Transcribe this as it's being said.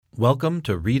Welcome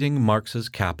to Reading Marx's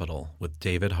Capital with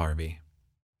David Harvey.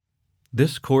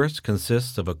 This course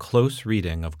consists of a close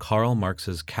reading of Karl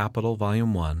Marx's Capital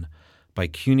Volume 1 by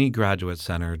CUNY Graduate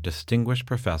Center Distinguished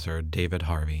Professor David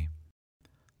Harvey.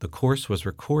 The course was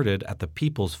recorded at the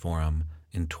People's Forum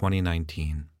in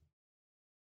 2019.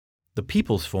 The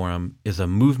People's Forum is a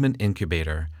movement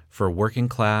incubator for working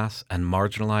class and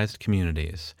marginalized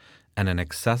communities and an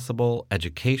accessible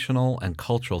educational and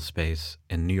cultural space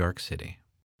in New York City.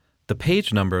 The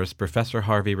page numbers Professor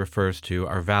Harvey refers to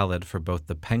are valid for both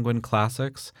the Penguin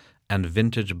Classics and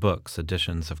Vintage Books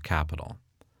editions of Capital.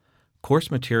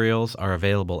 Course materials are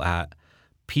available at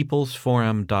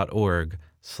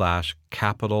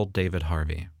peoplesforum.org/Capital David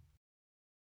Harvey.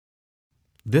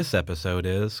 This episode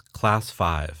is Class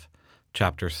 5,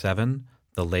 Chapter 7,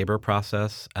 The Labor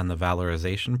Process and the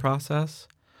Valorization Process,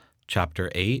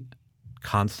 Chapter 8,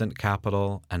 Constant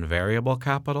Capital and Variable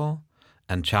Capital,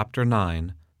 and Chapter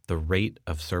 9, The Rate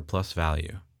of Surplus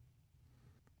Value.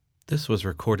 This was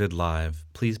recorded live.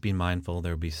 Please be mindful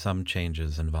there will be some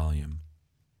changes in volume.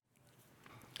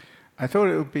 I thought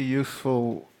it would be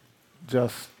useful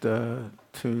just to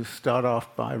start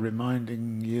off by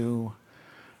reminding you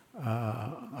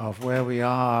of where we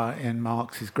are in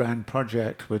Marx's grand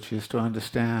project, which is to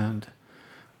understand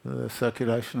the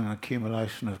circulation and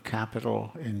accumulation of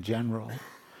capital in general.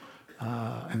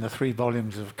 In the 3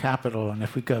 volumes of Capital. And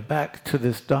if we go back to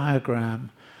this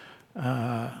diagram,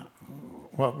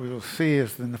 what we will see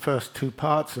is in the first 2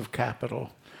 parts of Capital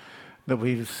that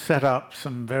we've set up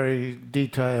some very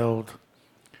detailed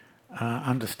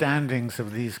understandings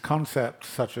of these concepts,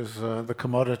 such as the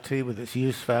commodity with its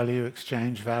use value,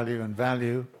 exchange value, and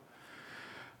value.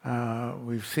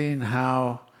 We've seen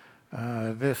how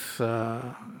this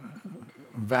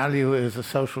value is a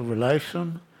social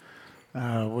relation,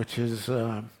 which is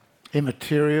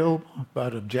immaterial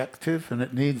but objective, and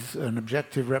it needs an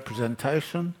objective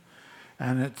representation,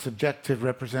 and its objective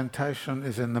representation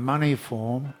is in the money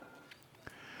form.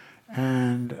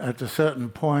 And at a certain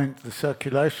point, the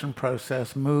circulation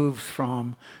process moves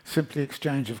from simply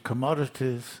exchange of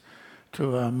commodities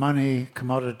to a money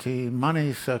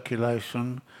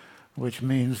circulation, which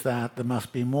means that there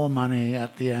must be more money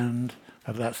at the end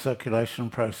of that circulation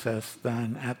process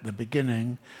than at the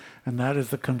beginning, and that is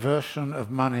the conversion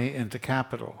of money into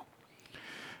capital.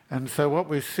 And so what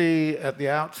we see at the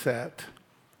outset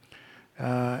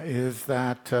is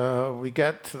that we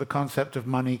get to the concept of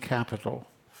money capital,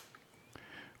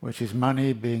 which is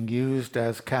money being used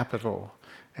as capital,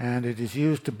 and it is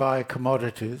used to buy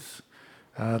commodities,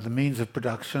 the means of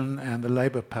production and the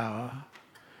labor power.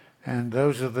 And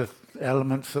those are the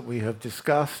elements that we have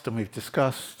discussed, and we've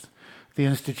discussed the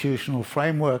institutional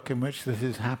framework in which this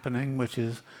is happening, which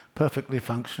is perfectly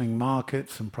functioning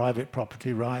markets and private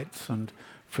property rights and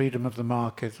freedom of the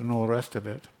market and all the rest of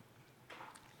it.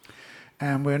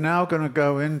 And we're now going to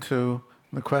go into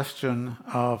the question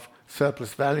of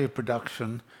surplus value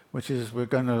production, which is, we're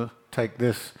going to take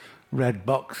this red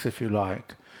box, if you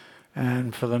like,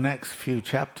 and for the next few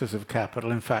chapters of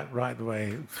Capital, in fact, right the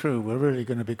way through, we're really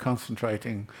going to be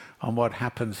concentrating on what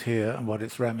happens here and what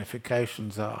its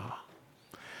ramifications are.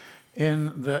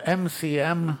 In the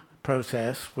MCM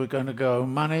process, we're going to go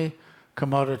money,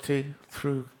 commodity,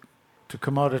 through to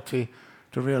commodity,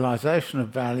 to realization of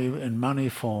value in money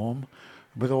form,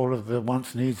 with all of the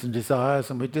wants, needs, and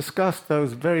desires, and we discussed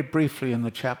those very briefly in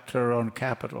the chapter on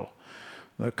Capital.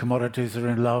 The commodities are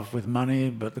in love with money,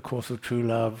 but the course of true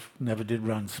love never did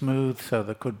run smooth, so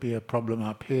there could be a problem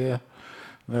up here.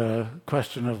 The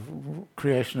question of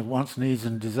creation of wants, needs,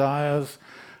 and desires,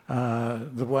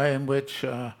 the way in which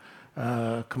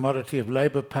commodity of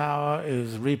labor power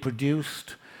is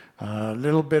reproduced, a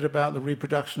little bit about the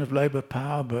reproduction of labor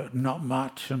power, but not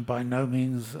much, and by no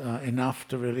means enough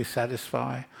to really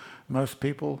satisfy most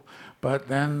people. But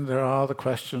then there are the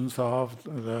questions of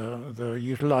the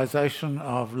utilization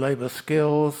of labor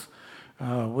skills,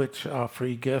 which are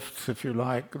free gifts, if you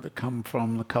like, that come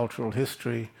from the cultural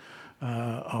history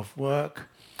of work.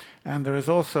 And there is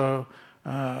also,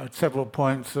 at several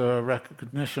points,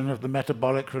 recognition of the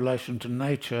metabolic relation to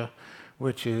nature,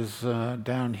 which is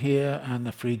down here, and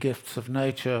the free gifts of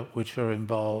nature which are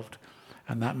involved.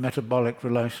 And that metabolic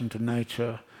relation to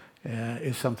nature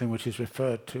is something which is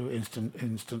referred to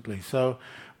instantly. So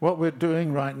what we're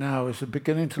doing right now is we're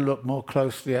beginning to look more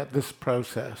closely at this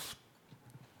process.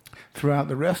 Throughout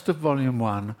the rest of Volume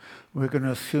 1, we're going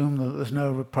to assume that there's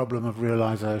no problem of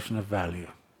realization of value.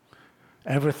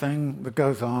 Everything that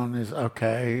goes on is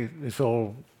okay, it's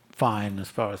all fine as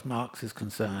far as Marx is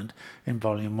concerned in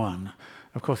Volume 1.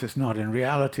 Of course, it's not in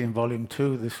reality. In Volume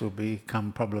 2, this will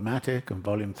become problematic, and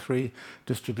Volume 3,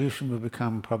 distribution will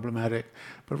become problematic.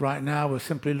 But right now, we're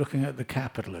simply looking at the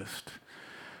capitalist.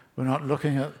 We're not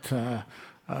looking at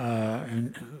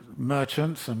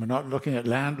merchants, and we're not looking at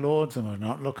landlords, and we're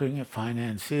not looking at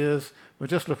financiers. We're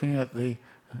just looking at the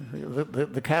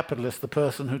capitalist, the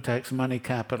person who takes money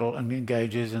capital and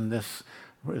engages in this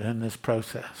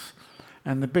process.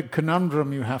 And the big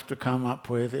conundrum you have to come up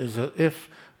with is that if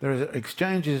there are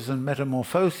exchanges and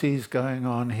metamorphoses going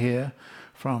on here,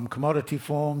 from commodity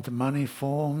form to money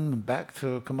form, back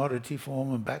to commodity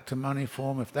form and back to money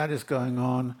form, if that is going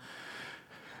on,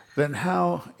 then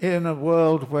how, in a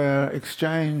world where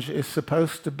exchange is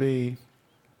supposed to be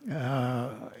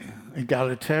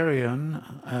egalitarian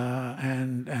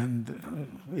and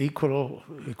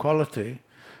equality,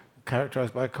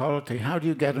 characterized by equality, how do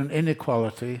you get an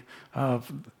inequality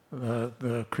of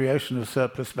the creation of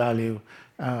surplus value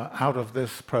out of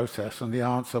this process? And the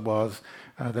answer was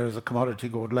there is a commodity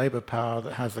called labor power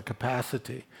that has the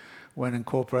capacity, when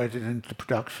incorporated into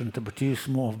production, to produce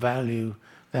more value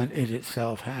than it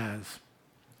itself has.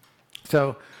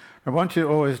 So I want you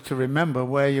always to remember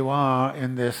where you are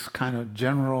in this kind of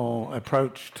general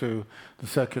approach to the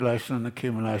circulation and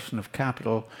accumulation of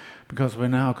capital, because we're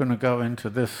now going to go into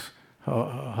this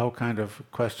whole kind of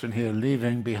question here,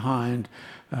 leaving behind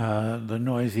the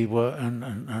noisy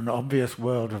and obvious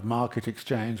world of market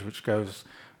exchange which goes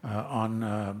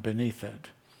on beneath it.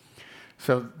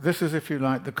 So this is, if you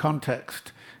like, the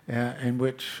context in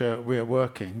which we are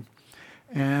working.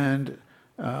 And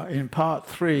in part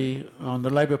 3, on the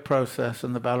labour process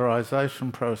and the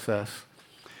valorization process,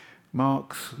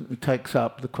 Marx takes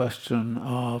up the question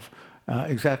of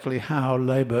exactly how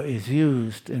labour is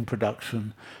used in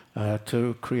production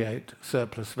to create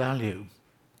surplus value.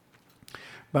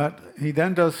 But he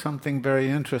then does something very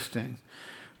interesting,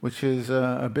 which is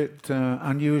a bit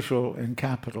unusual in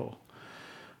capital.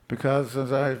 Because,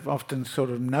 as I've often sort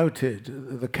of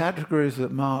noted, the categories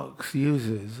that Marx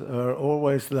uses are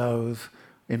always those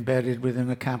embedded within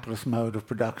a capitalist mode of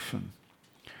production.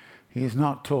 He's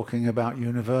not talking about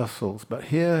universals, but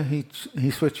here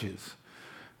he switches.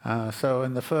 So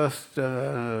in the first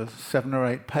 7 or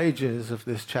 8 pages of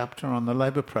this chapter on the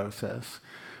labour process,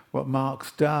 what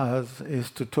Marx does is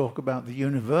to talk about the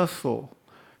universal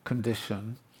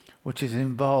condition which is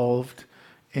involved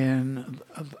in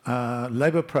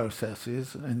labour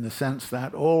processes, in the sense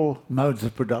that all modes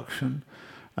of production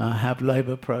have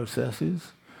labour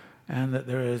processes, and that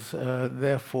there is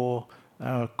therefore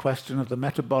a question of the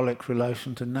metabolic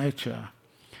relation to nature.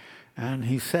 And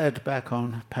he said back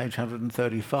on page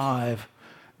 135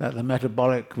 that the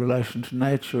metabolic relation to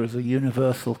nature is a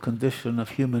universal condition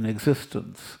of human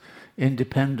existence,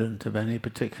 independent of any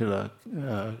particular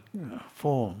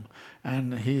form.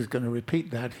 And he's going to repeat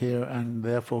that here and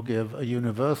therefore give a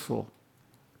universal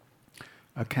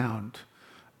account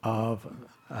of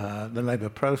the labour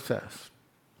process.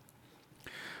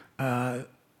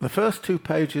 The first 2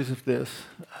 pages of this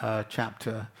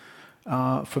chapter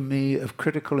are, for me, of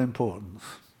critical importance.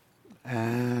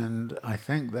 And I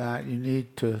think that you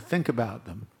need to think about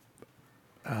them.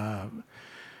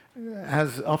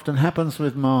 As often happens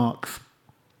with Marx,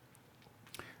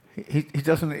 he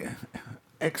doesn't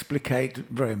explicate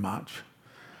very much.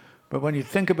 But when you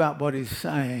think about what he's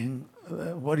saying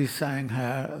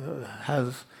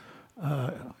has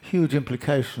huge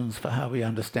implications for how we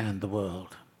understand the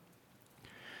world.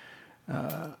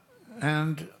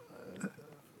 And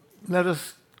let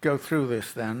us go through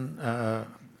this then,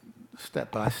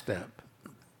 step by step.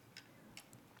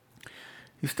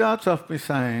 He starts off by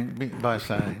saying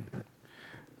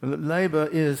that labour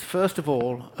is, first of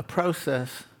all, a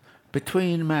process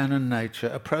between man and nature,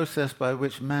 a process by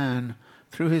which man,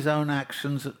 through his own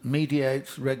actions,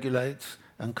 mediates, regulates,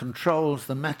 and controls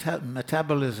the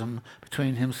metabolism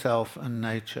between himself and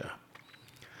nature.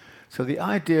 So the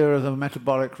idea of the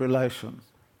metabolic relation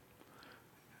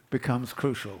becomes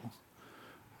crucial.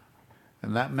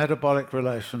 And that metabolic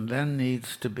relation then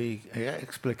needs to be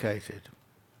explicated.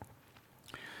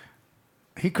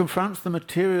 He confronts the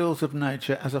materials of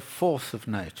nature as a force of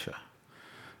nature.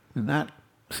 In that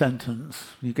sentence,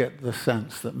 you get the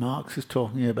sense that Marx is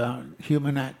talking about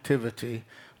human activity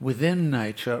within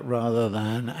nature rather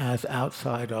than as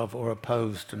outside of or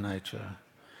opposed to nature.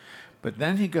 But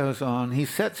then he goes on, he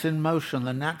sets in motion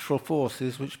the natural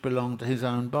forces which belong to his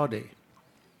own body.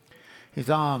 His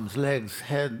arms, legs,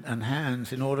 head and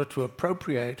hands, in order to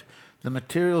appropriate the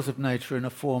materials of nature in a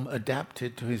form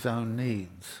adapted to his own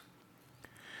needs.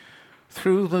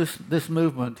 Through this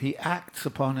movement, he acts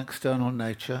upon external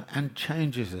nature and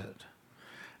changes it.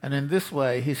 And in this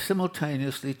way, he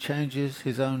simultaneously changes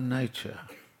his own nature.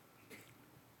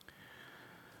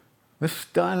 This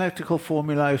dialectical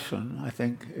formulation, I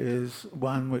think, is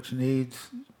one which needs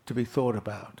to be thought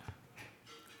about.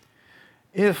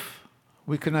 If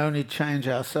we can only change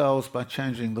ourselves by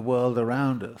changing the world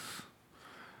around us,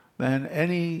 then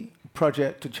any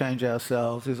project to change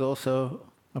ourselves is also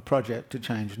a project to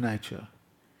change nature.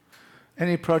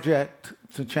 Any project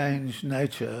to change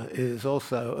nature is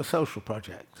also a social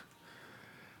project.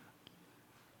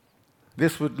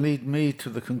 This would lead me to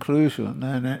the conclusion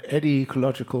that any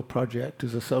ecological project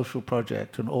is a social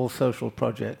project, and all social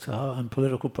projects and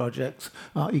political projects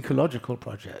are ecological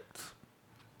projects.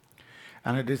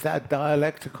 And it is that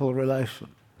dialectical relation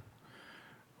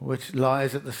which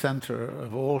lies at the center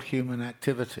of all human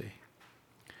activity.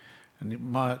 And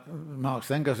Marx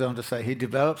then goes on to say, he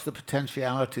develops the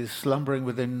potentialities slumbering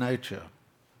within nature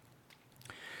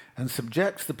and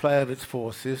subjects the play of its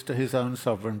forces to his own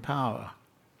sovereign power.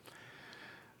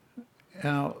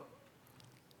 Now,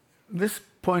 this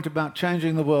point about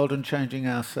changing the world and changing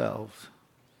ourselves,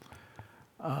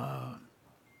 I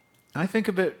think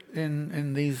of it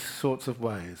in these sorts of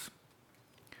ways.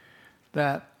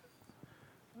 That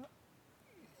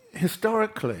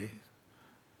historically,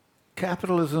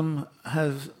 capitalism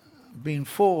has been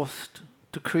forced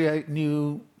to create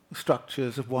new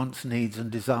structures of wants, needs,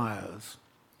 and desires.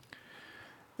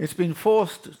 It's been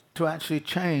forced to actually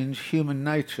change human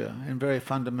nature in very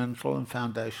fundamental and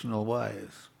foundational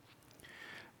ways.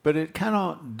 But it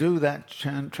cannot do that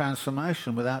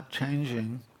transformation without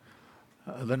changing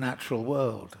the natural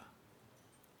world.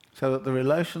 So that the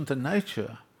relation to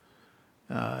nature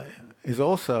is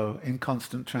also in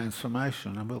constant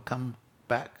transformation, and we'll come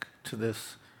back to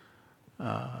this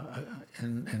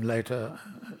in later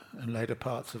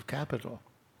parts of Capital.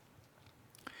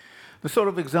 The sort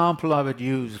of example I would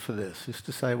use for this is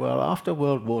to say, well, after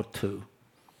World War II,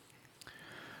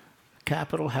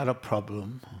 Capital had a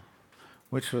problem,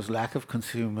 which was lack of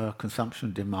consumer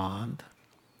consumption demand,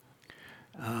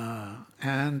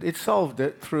 and it solved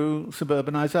it through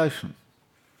suburbanization.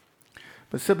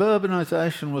 But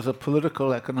suburbanization was a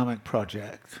political economic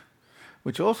project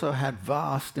which also had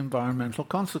vast environmental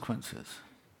consequences.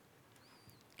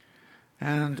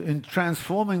 And in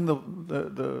transforming the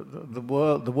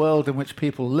world in which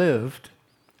people lived,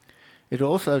 it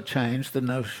also changed the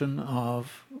notion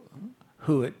of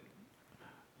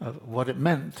what it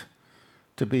meant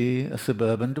to be a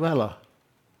suburban dweller.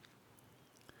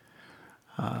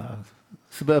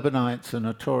 Suburbanites are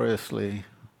notoriously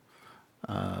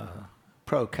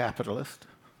pro-capitalist.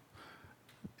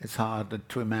 It's hard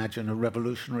to imagine a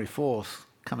revolutionary force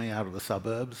coming out of the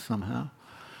suburbs somehow.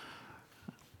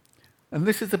 And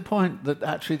this is the point, that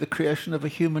actually the creation of a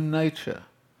human nature.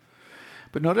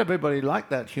 But not everybody liked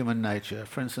that human nature.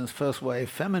 For instance, first wave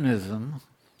feminism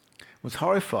was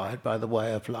horrified by the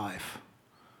way of life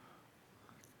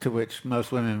to which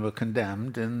most women were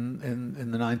condemned in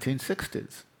the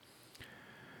 1960s.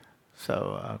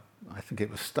 So I think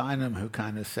it was Steinem who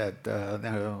kind of said,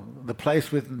 the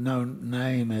place with no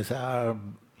name is our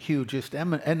hugest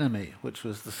enemy, which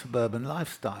was the suburban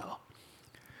lifestyle.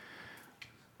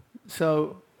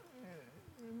 So,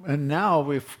 and now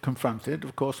we've confronted,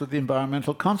 of course, with the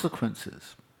environmental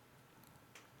consequences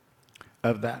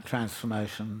of that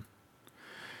transformation.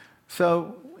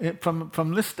 So,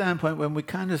 from this standpoint, when we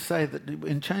kind of say that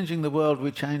in changing the world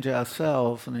we change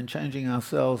ourselves, and in changing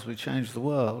ourselves we change the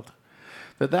world,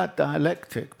 that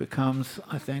dialectic becomes,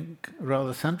 I think,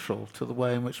 rather central to the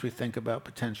way in which we think about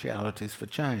potentialities for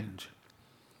change.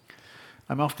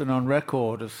 I'm often on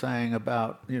record of saying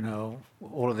about,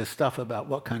 all of this stuff about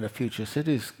what kind of future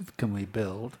cities can we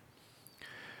build,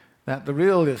 that the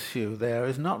real issue there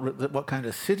is not what kind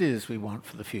of cities we want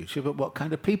for the future, but what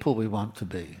kind of people we want to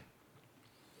be.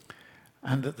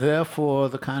 And that therefore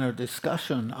the kind of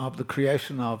discussion of the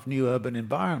creation of new urban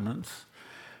environments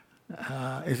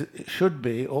it should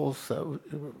be also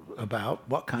about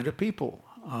what kind of people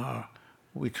are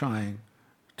we trying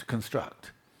to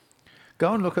construct.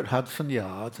 Go and look at Hudson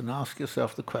Yards and ask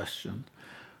yourself the question,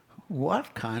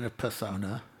 what kind of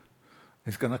persona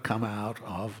is going to come out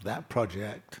of that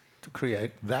project to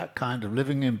create that kind of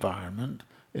living environment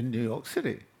in New York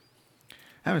City?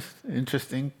 That was an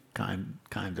interesting kind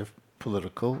of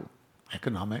political,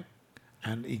 economic,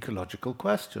 and ecological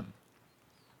question.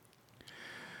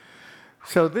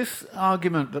 So this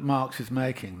argument that Marx is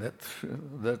making,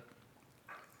 that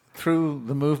through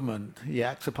the movement he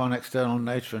acts upon external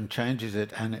nature and changes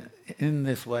it, and in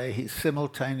this way he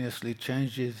simultaneously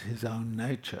changes his own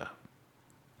nature.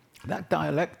 That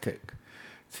dialectic,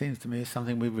 it seems to me, is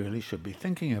something we really should be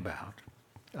thinking about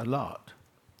a lot.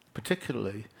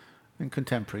 particularly in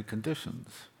contemporary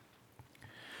conditions.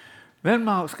 Then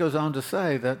Marx goes on to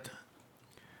say that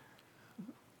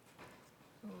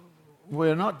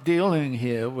we're not dealing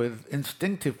here with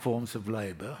instinctive forms of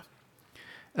labour.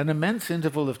 An immense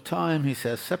interval of time, he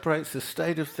says, separates the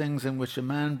state of things in which a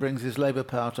man brings his labour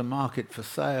power to market for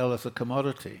sale as a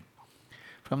commodity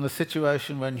from the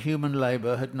situation when human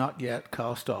labour had not yet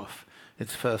cast off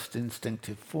its first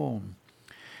instinctive form.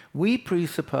 We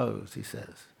presuppose, he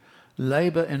says,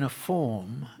 labour in a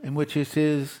form in which it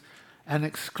is an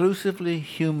exclusively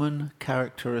human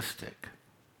characteristic.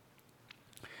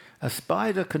 A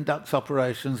spider conducts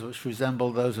operations which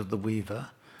resemble those of the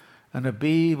weaver, and a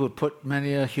bee would put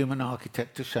many a human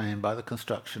architect to shame by the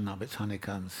construction of its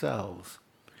honeycomb cells.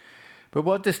 But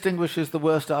what distinguishes the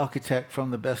worst architect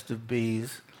from the best of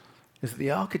bees is that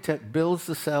the architect builds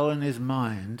the cell in his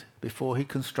mind before he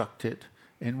constructs it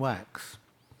in wax.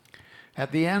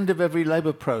 At the end of every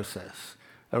labour process,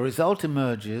 a result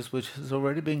emerges which has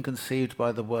already been conceived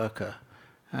by the worker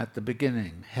at the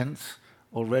beginning, hence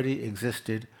already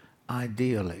existed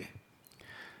ideally.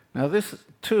 Now this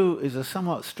too is a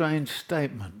somewhat strange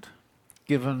statement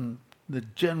given the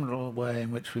general way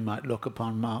in which we might look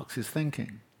upon Marx's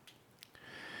thinking,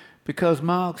 because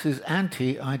Marx is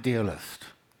anti-idealist.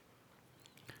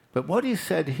 But what he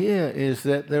said here is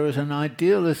that there is an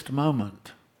idealist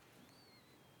moment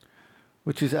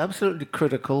which is absolutely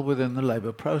critical within the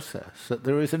labour process, that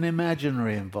there is an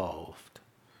imaginary involved.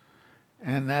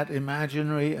 And that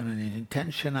imaginary and an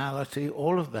intentionality,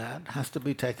 all of that has to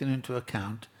be taken into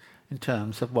account in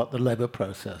terms of what the labour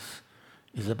process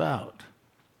is about.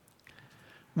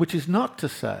 Which is not to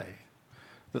say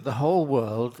that the whole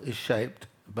world is shaped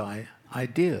by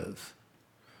ideas.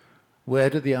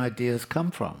 Where do the ideas come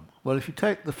from? Well, if you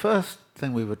take the first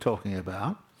thing we were talking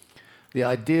about, the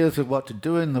ideas of what to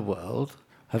do in the world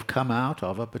have come out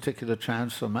of a particular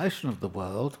transformation of the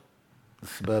world,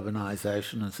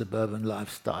 suburbanization and suburban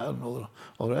lifestyle and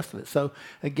all the rest of it. So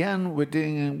again, we're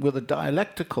dealing with a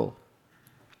dialectical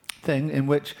thing in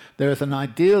which there is an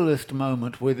idealist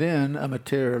moment within a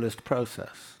materialist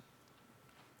process.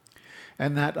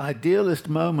 And that idealist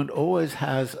moment always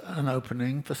has an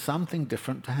opening for something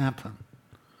different to happen.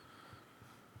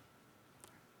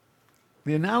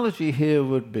 The analogy here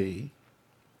would be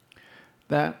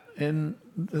that in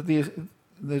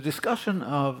the discussion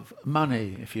of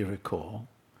money, if you recall,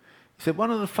 he said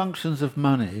one of the functions of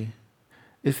money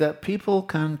is that people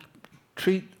can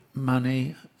treat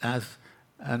money as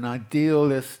an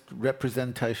idealist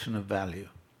representation of value.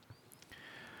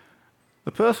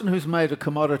 The person who's made a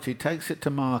commodity takes it to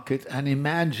market and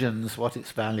imagines what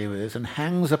its value is and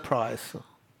hangs a price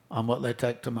on what they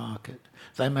take to market.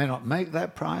 They may not make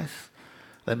that price,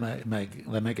 they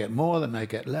may get more, they may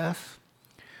get less,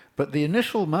 but the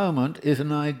initial moment is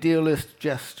an idealist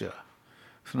gesture.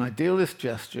 It's an idealist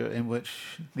gesture in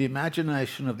which the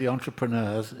imagination of the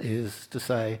entrepreneurs is to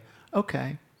say,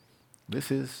 okay, this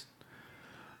is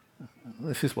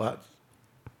what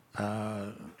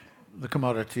the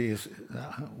commodity is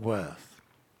worth,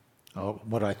 or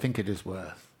what I think it is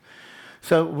worth.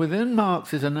 So within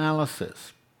Marx's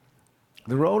analysis,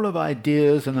 the role of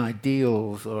ideas and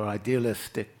ideals, or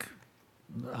idealist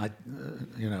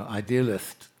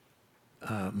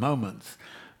moments,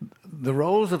 the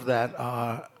roles of that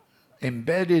are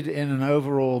embedded in an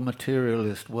overall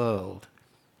materialist world.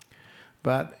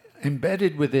 But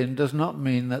embedded within does not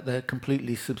mean that they're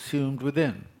completely subsumed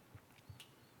within.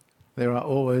 There are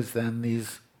always then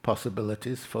these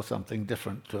possibilities for something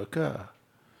different to occur.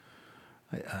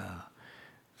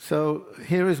 So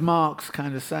here is Marx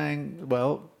kind of saying,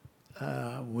 well,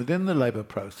 within the labour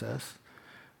process,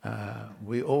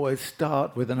 we always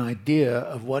start with an idea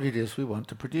of what it is we want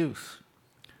to produce,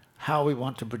 how we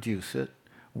want to produce it,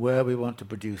 where we want to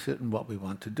produce it, and what we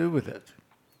want to do with it.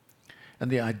 And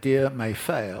the idea may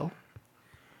fail,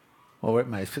 or it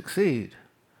may succeed.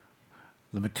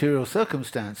 The material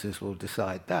circumstances will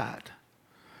decide that.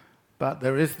 But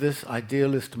there is this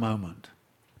idealist moment.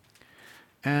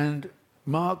 And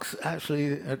Marx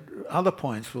actually, at other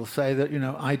points, will say that,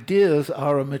 ideas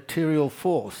are a material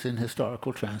force in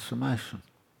historical transformation.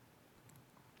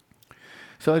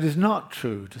 So it is not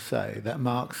true to say that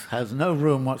Marx has no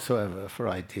room whatsoever for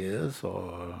ideas,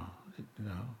 or,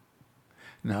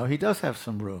 No, he does have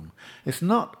some room. It's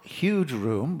not huge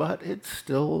room, but it's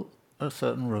still a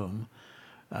certain room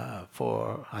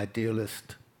for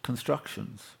idealist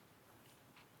constructions.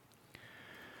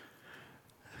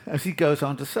 As he goes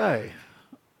on to say,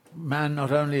 man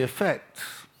not only affects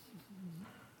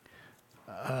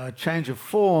a change of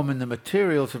form in the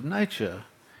materials of nature,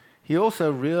 he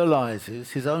also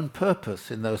realizes his own purpose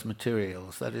in those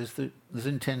materials. That is, there's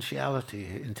intentionality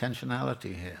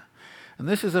here. And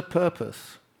this is a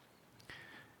purpose,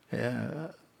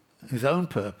 his own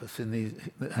purpose in these,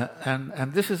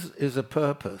 and this is a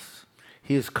purpose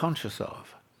he is conscious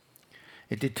of.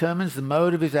 It determines the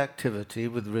mode of his activity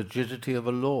with the rigidity of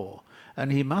a law,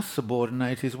 and he must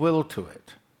subordinate his will to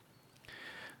it.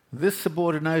 This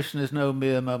subordination is no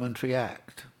mere momentary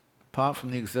act. Apart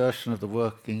from the exertion of the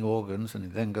working organs, and he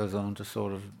then goes on to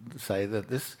sort of say that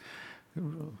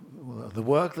the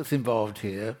work that's involved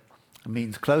here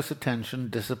means close attention,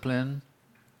 discipline,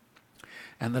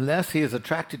 and the less he is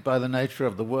attracted by the nature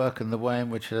of the work and the way in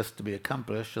which it has to be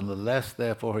accomplished, and the less,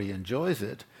 therefore, he enjoys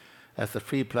it, as the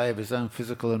free play of his own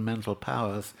physical and mental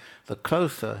powers, the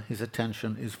closer his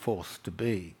attention is forced to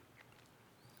be.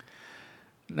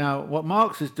 Now, what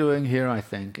Marx is doing here, I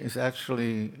think, is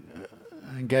actually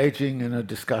engaging in a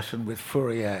discussion with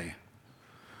Fourier.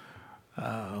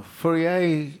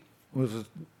 Fourier was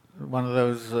one of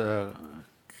those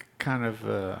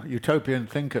utopian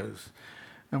thinkers.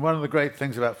 And one of the great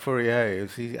things about Fourier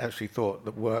is he actually thought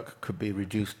that work could be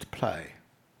reduced to play,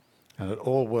 and that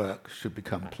all work should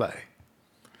become play.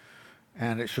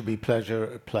 And it should be pleasure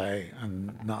at play,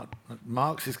 and not.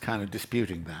 Marx is kind of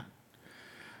disputing that.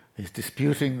 He's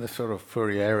disputing the sort of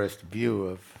Fourierist view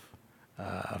of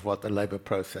what the labour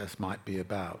process might be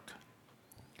about.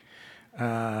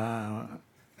 And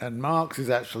Marx is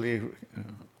actually,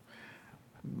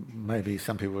 maybe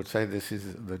some people would say this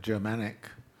is the Germanic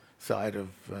side of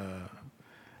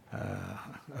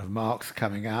Marx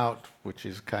coming out, which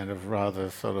is kind of rather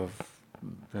sort of,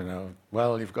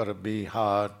 well, you've got to be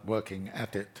hard working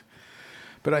at it.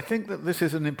 But I think that this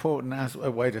is an important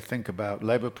a way to think about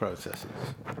labour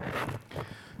processes.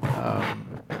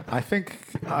 I think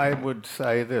I would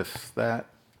say this, that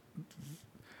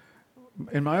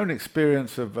in my own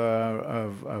experience of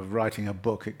writing a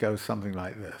book, it goes something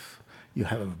like this. You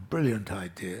have a brilliant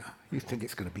idea. You think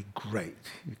it's going to be great.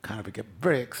 You kind of get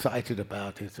very excited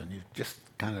about it, and you just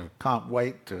kind of can't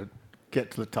wait to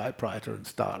get to the typewriter and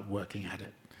start working at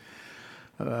it.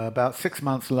 About 6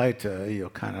 months later, you're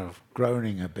kind of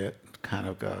groaning a bit, kind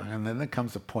of going, and then there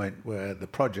comes a point where the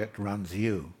project runs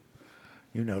you.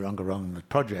 You no longer run the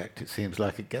project. It seems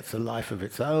like it gets a life of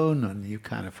its own, and you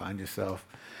kind of find yourself.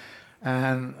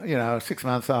 And, 6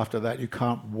 months after that, you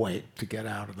can't wait to get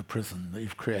out of the prison that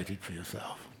you've created for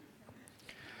yourself.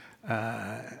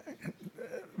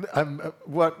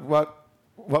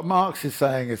 What Marx is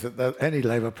saying is that any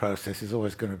labour process is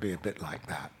always going to be a bit like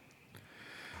that.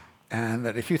 And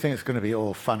that if you think it's going to be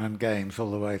all fun and games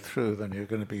all the way through, then you're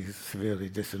going to be severely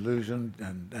disillusioned,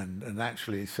 and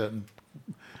actually certain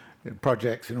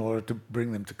projects, in order to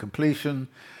bring them to completion,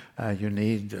 you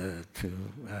need to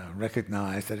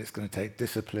recognize that it's going to take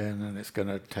discipline, and it's going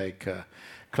to take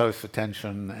close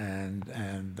attention,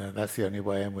 and that's the only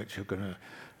way in which you're going to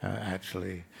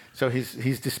actually. So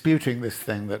he's disputing this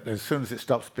thing that as soon as it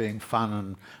stops being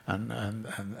fun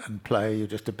and play, you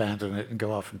just abandon it and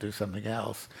go off and do something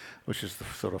else, which is the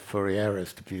sort of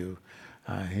Fourierist view.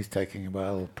 He's taking,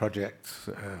 projects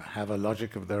have a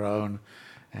logic of their own,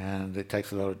 and it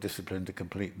takes a lot of discipline to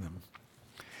complete them.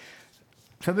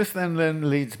 So this then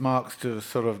leads Marx to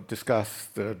sort of discuss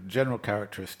the general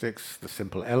characteristics, the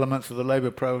simple elements of the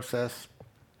labour process,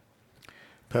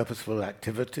 purposeful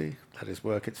activity, that is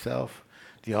work itself,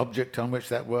 the object on which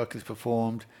that work is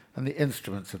performed, and the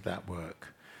instruments of that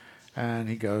work. And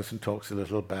he goes and talks a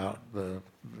little about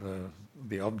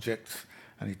the objects,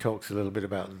 and he talks a little bit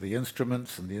about the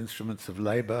instruments and the instruments of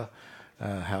labour,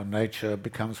 how nature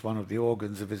becomes one of the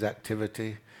organs of his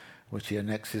activity, which he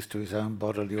annexes to his own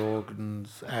bodily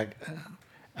organs,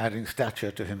 adding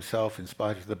stature to himself in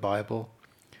spite of the Bible.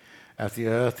 As the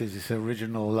earth is his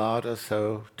original larder,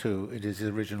 so too it is his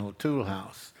original tool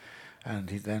house. And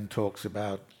he then talks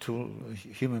about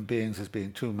human beings as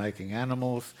being tool-making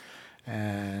animals,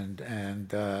 and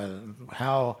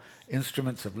how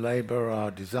instruments of labour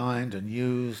are designed and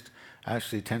used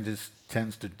actually tends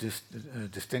to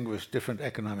distinguish different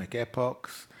economic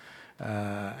epochs.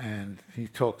 And he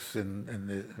talks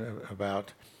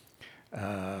about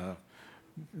the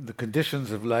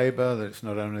conditions of labour, that it's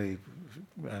not only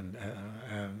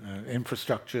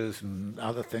infrastructures and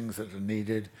other things that are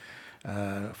needed.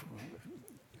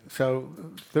 So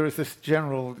there is this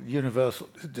general universal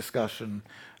discussion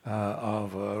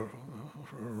of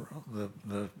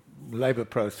the labour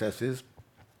processes,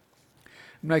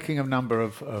 making a number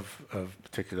of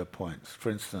particular points. For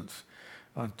instance,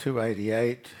 on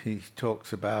 288, he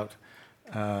talks about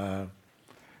the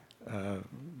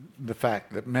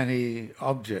fact that many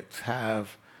objects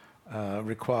have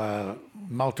require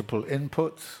multiple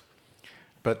inputs,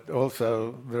 but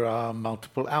also there are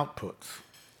multiple outputs.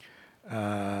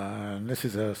 And this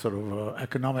is a sort of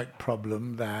economic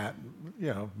problem that,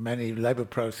 many labor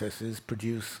processes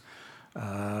produce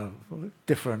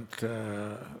different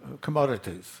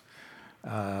commodities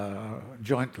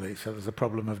jointly. So there's a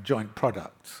problem of joint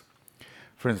products.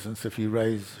 For instance, if you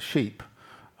raise sheep,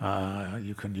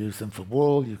 you can use them for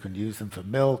wool, you can use them for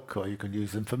milk, or you can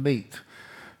use them for meat.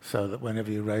 So that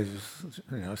whenever you raise,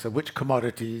 so which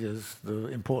commodity is the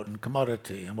important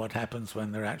commodity, and what happens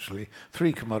when there are actually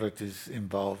three commodities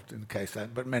involved in case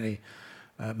that. But many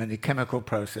chemical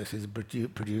processes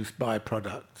produce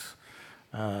byproducts,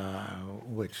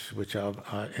 which are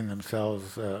in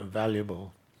themselves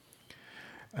valuable.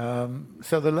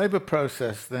 So the labour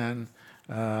process then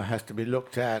has to be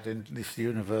looked at in this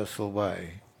universal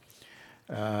way.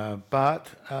 But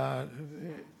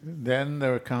then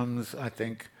there comes, I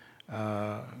think,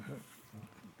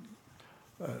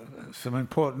 some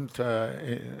important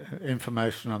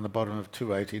information on the bottom of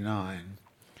 289,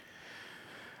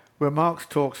 where Marx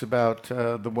talks about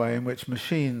the way in which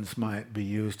machines might be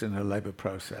used in a labour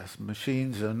process.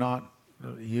 Machines are not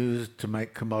used to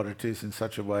make commodities in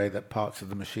such a way that parts of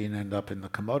the machine end up in the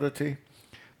commodity.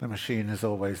 The machine is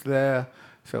always there.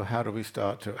 So how do we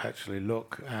start to actually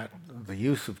look at the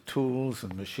use of tools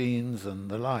and machines and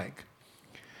the like?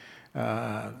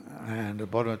 And at the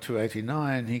bottom of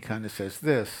 289, he kind of says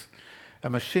this: a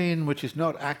machine which is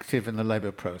not active in the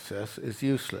labour process is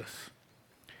useless.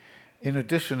 In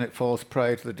addition, it falls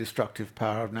prey to the destructive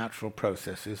power of natural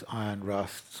processes, iron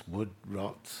rusts, wood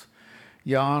rots.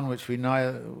 Yarn in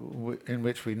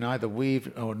which we neither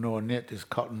weave nor knit is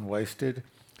cotton wasted.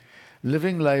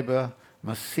 Living labour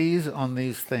must seize on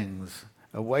these things,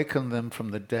 awaken them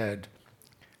from the dead,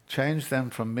 change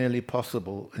them from merely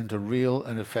possible into real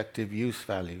and effective use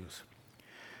values.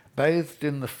 Bathed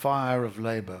in the fire of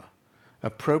labour,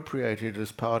 appropriated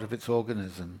as part of its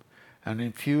organism, and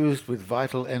infused with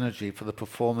vital energy for the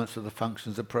performance of the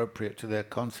functions appropriate to their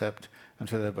concept and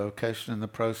to their vocation in the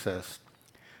process,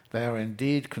 they are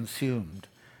indeed consumed,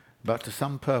 but to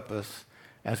some purpose,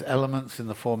 as elements in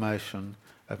the formation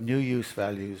of new use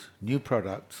values, new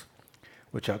products,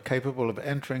 which are capable of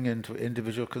entering into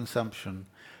individual consumption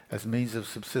as means of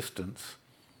subsistence,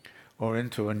 or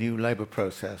into a new labour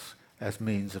process as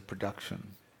means of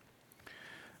production.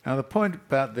 Now the point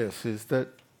about this is that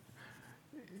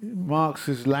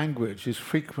Marx's language is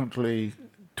frequently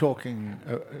talking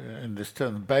in this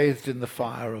term, bathed in the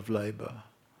fire of labour,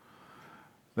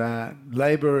 that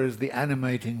labour is the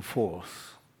animating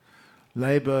force.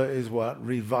 Labour is what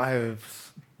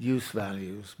revives use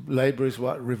values. Labour is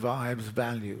what revives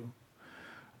value.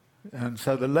 And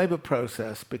so the labour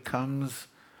process becomes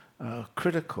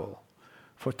critical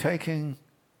for taking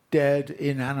dead,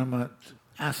 inanimate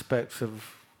aspects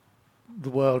of the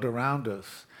world around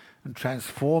us and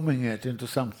transforming it into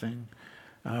something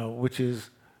which is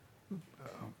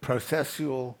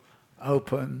processual,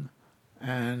 open,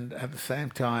 and at the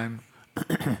same time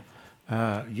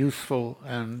useful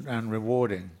and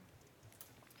rewarding.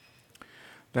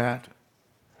 That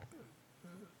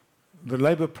the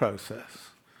labour process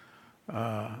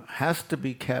has to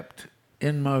be kept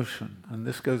in motion, and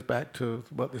this goes back to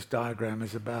what this diagram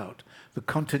is about. The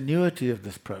continuity of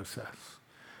this process.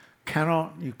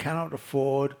 You cannot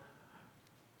afford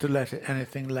to let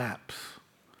anything lapse.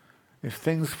 If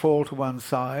things fall to one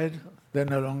side, they're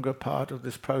no longer part of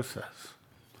this process.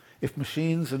 If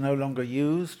machines are no longer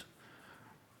used,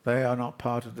 they are not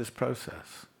part of this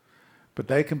process. But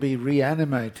they can be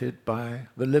reanimated by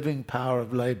the living power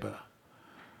of labour.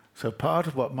 So part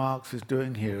of what Marx is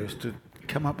doing here is to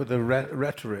come up with a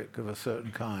rhetoric of a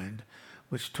certain kind,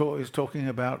 which is talking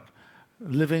about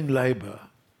living labour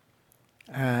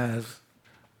as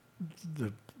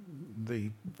the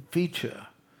feature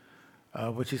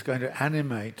which is going to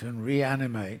animate and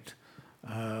reanimate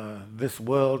this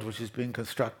world which is being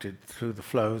constructed through the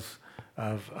flows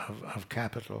of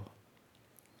capital.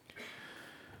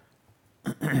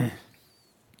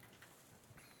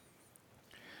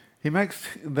 He makes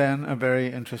then a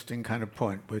very interesting kind of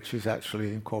point, which is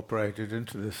actually incorporated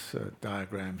into this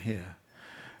diagram here.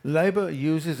 Labour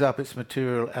uses up its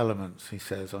material elements, he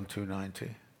says on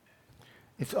 290,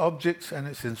 its objects and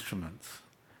its instruments.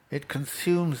 It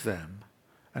consumes them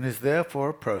and is therefore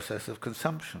a process of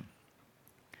consumption.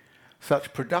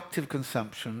 Such productive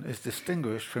consumption is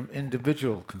distinguished from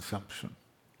individual consumption.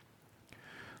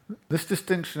 This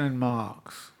distinction in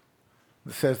Marx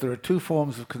says there are two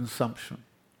forms of consumption.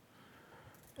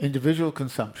 Individual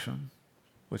consumption,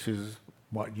 which is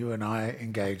what you and I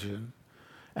engage in,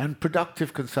 and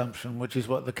productive consumption, which is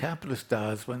what the capitalist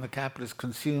does when the capitalist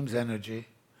consumes energy,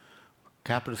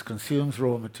 capitalist consumes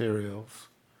raw materials.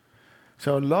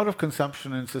 So a lot of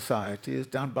consumption in society is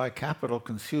done by capital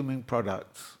consuming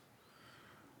products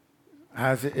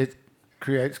as it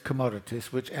creates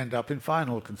commodities which end up in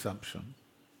final consumption.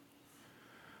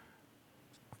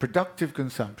 Productive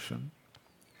consumption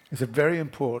is a very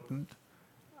important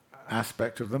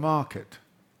aspect of the market.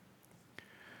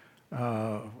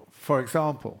 For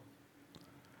example,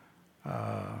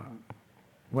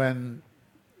 when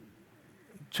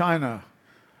China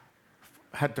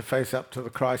had to face up to the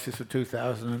crisis of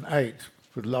 2008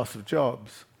 with loss of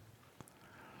jobs,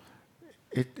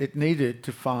 it needed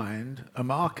to find a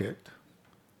market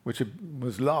which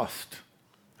was lost,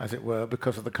 as it were,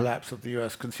 because of the collapse of the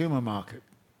US consumer market.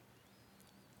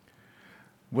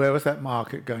 Where was that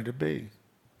market going to be?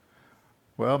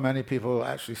 Well, many people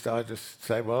actually started to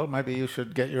say, well, maybe you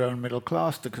should get your own middle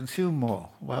class to consume more.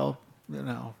 Well,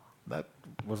 that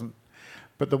wasn't...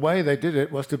 But the way they did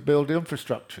it was to build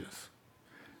infrastructures.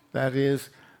 That is,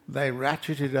 they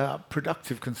ratcheted up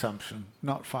productive consumption,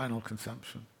 not final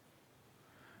consumption.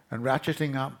 And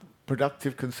ratcheting up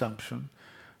productive consumption,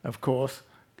 of course,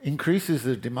 increases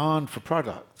the demand for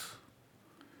products.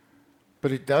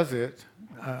 But it does it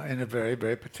in a very,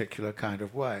 very particular kind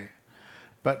of way.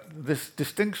 But this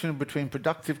distinction between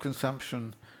productive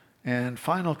consumption and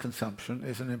final consumption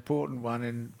is an important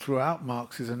one throughout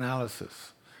Marx's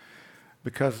analysis,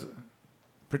 because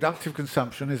productive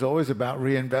consumption is always about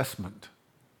reinvestment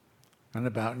and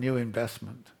about new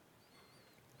investment,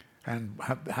 and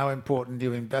how important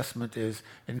new investment is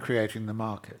in creating the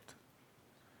market,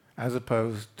 as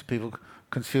opposed to people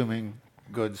consuming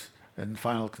goods in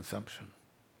final consumption.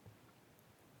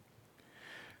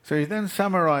 So he then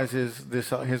summarizes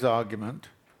his argument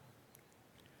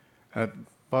at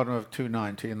bottom of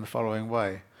 290 in the following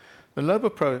way. The labour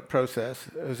process,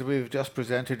 as we've just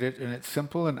presented it in its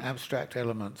simple and abstract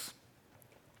elements,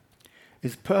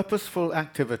 is purposeful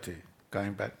activity,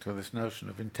 going back to this notion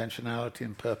of intentionality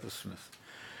and purposeness,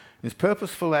 is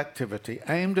purposeful activity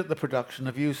aimed at the production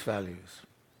of use values.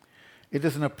 It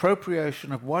is an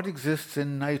appropriation of what exists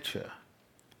in nature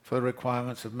for the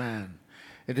requirements of man.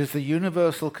 It is the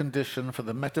universal condition for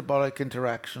the metabolic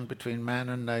interaction between man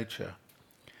and nature,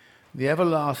 the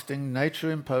everlasting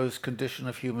nature-imposed condition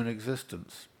of human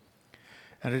existence.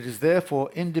 And it is therefore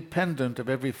independent of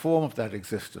every form of that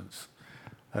existence.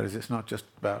 That is, it's not just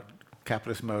about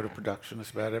capitalist mode of production,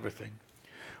 it's about everything.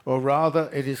 Or rather,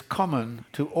 it is common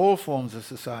to all forms of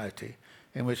society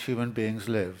in which human beings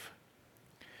live.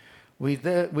 We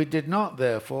did not,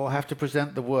 therefore, have to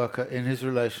present the worker in his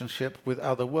relationship with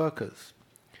other workers.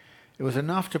 It was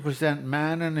enough to present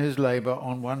man and his labour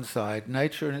on one side,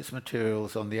 nature and its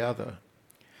materials on the other.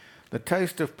 The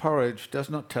taste of porridge does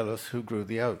not tell us who grew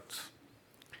the oats,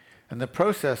 and the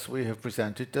process we have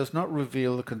presented does not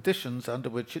reveal the conditions under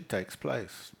which it takes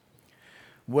place.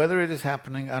 Whether it is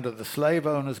happening under the slave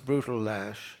owner's brutal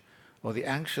lash or the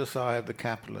anxious eye of the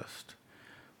capitalist,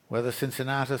 whether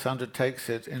Cincinnatus undertakes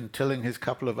it in tilling his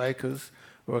couple of acres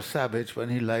or a savage when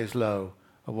he lays low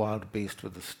a wild beast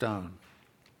with a stone.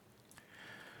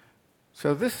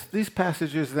 So these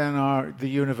passages then are the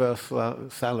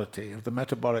universality of the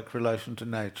metabolic relation to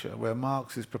nature, where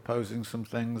Marx is proposing some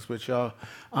things which are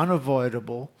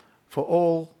unavoidable for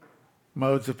all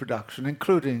modes of production,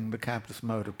 including the capitalist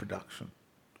mode of production.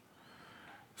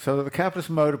 So that the capitalist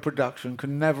mode of production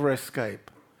can never escape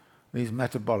these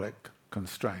metabolic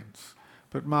constraints.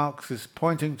 But Marx is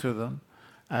pointing to them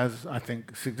as, I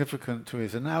think, significant to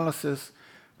his analysis,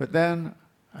 but then,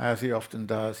 as he often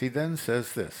does, he then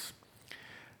says this: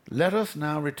 let us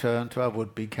now return to our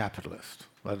would-be capitalist.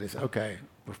 That is, okay,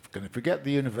 we're going to forget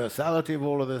the universality of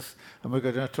all of this, and we're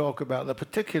going to talk about the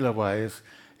particular ways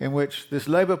in which this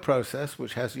labour process,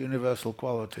 which has universal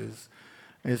qualities,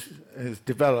 is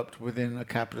developed within a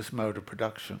capitalist mode of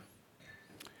production.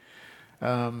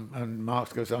 And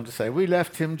Marx goes on to say, we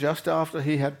left him just after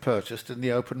he had purchased in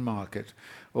the open market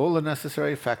all the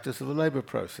necessary factors of the labour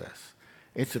process,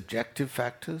 its objective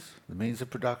factors, the means of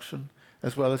production,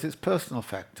 as well as its personal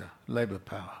factor, labour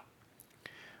power.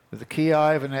 With the key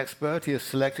eye of an expert, he has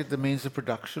selected the means of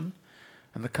production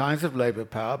and the kinds of labour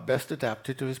power best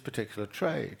adapted to his particular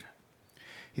trade.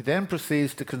 He then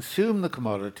proceeds to consume the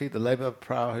commodity, the labour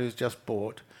power he has just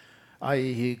bought,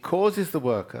 i.e. he causes the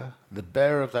worker, the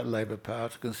bearer of that labour power,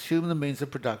 to consume the means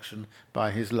of production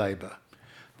by his labour.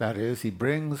 That is, he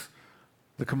brings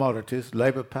the commodities,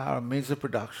 labour power, and means of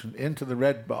production into the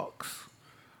red box,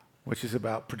 which is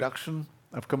about production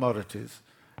of commodities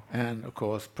and, of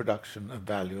course, production of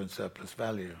value and surplus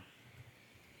value.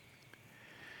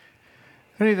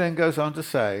 And he then goes on to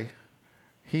say,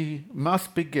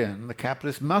 the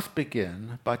capitalist must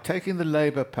begin by taking the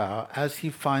labour power as he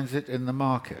finds it in the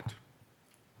market.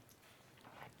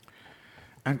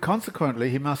 And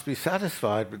consequently, he must be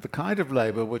satisfied with the kind of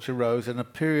labour which arose in a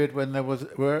period when there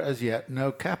were as yet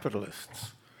no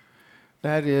capitalists.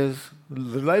 That is,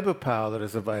 the labour power that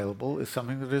is available is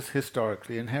something that is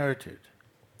historically inherited.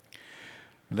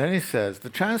 And then he says,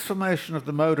 the transformation of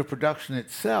the mode of production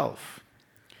itself,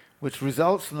 which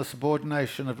results in the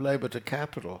subordination of labour to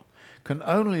capital, can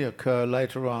only occur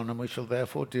later on, and we shall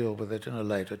therefore deal with it in a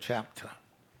later chapter.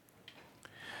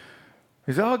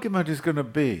 His argument is going to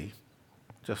be,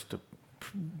 just to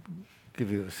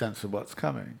give you a sense of what's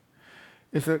coming,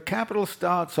 is that capital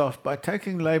starts off by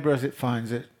taking labour as it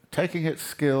finds it, taking its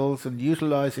skills and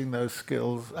utilising those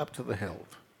skills up to the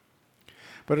hilt.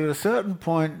 But at a certain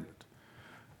point,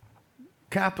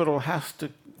 capital has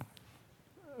to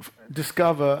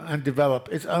discover and develop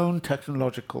its own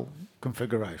technological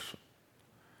configuration,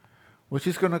 which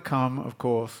is going to come, of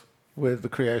course, with the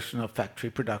creation of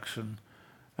factory production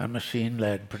and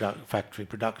machine-led factory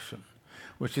production,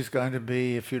 which is going to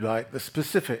be, if you like, the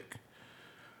specific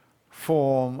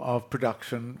form of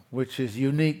production which is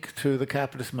unique to the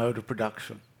capitalist mode of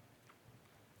production.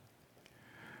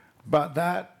 But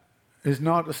that is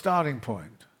not a starting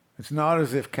point. It's not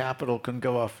as if capital can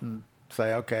go off and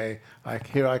say, okay,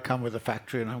 here I come with a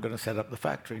factory and I'm going to set up the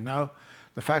factory. No,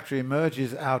 the factory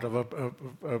emerges out of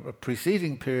a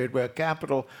preceding period where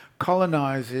capital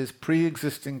colonizes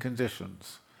pre-existing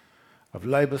conditions of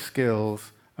labor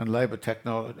skills and labor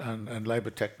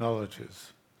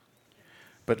technologies.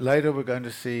 But later we're going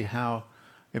to see how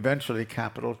eventually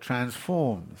capital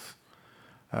transforms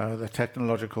the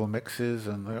technological mixes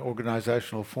and the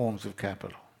organizational forms of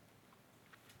capital.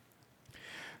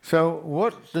 So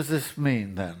what does this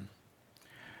mean then?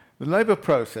 The labour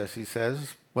process, he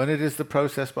says, when it is the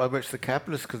process by which the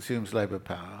capitalist consumes labour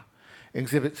power,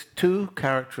 exhibits two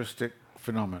characteristic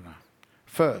phenomena.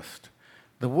 First,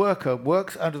 the worker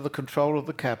works under the control of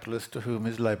the capitalist to whom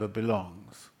his labour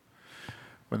belongs.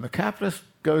 When the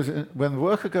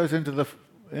worker goes into the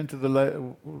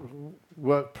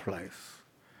workplace,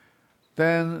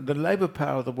 then the labour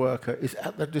power of the worker is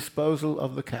at the disposal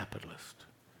of the capitalist.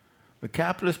 The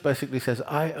capitalist basically says,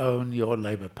 I own your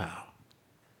labour power.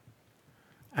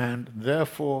 And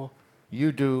therefore,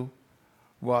 you do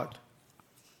what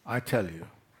I tell you.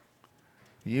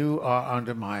 You are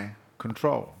under my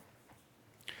control.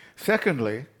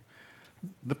 Secondly,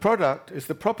 the product is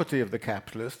the property of the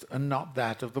capitalist and not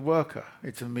that of the worker,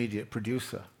 its immediate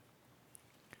producer.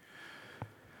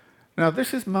 Now,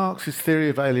 this is Marx's theory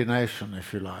of alienation,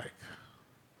 if you like,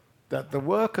 that the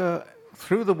worker,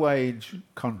 through the wage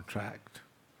contract,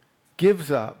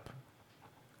 gives up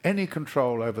any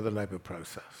control over the labour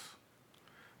process.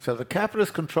 So the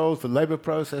capitalist controls the labour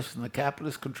process and the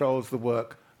capitalist controls the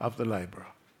work of the labourer.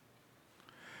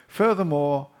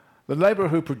 Furthermore, the labourer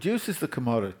who produces the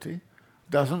commodity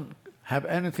doesn't have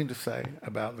anything to say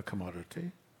about the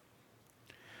commodity.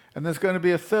 And there's going to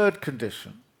be a third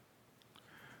condition,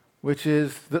 which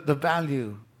is that the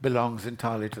value belongs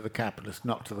entirely to the capitalist,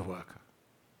 not to the worker.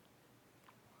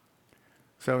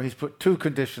 So he's put two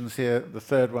conditions here. The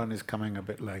third one is coming a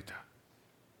bit later.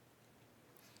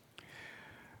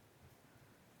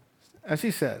 As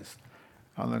he says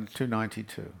on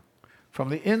 292, from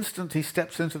the instant he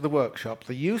steps into the workshop,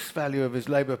 the use value of his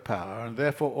labour power, and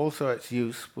therefore also its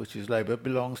use, which is labour,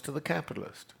 belongs to the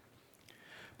capitalist.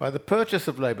 By the purchase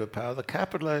of labour power, the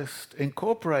capitalist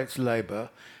incorporates labour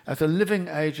as a living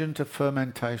agent of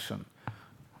fermentation.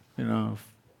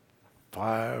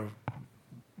 Fire,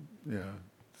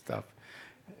 stuff.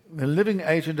 The living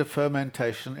agent of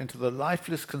fermentation into the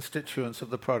lifeless constituents of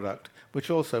the product, which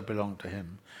also belong to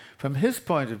him. From his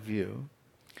point of view,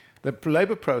 the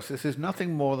labour process is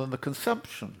nothing more than the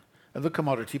consumption of the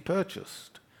commodity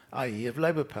purchased, i.e. of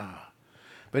labour power.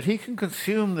 But he can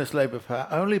consume this labour power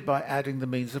only by adding the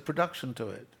means of production to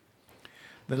it.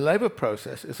 The labour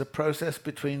process is a process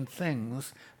between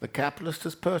things the capitalist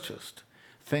has purchased,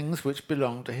 things which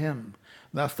belong to him.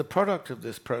 Thus the product of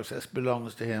this process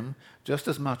belongs to him just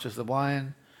as much as the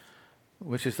wine,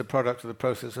 which is the product of the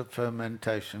process of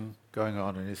fermentation going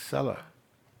on in his cellar.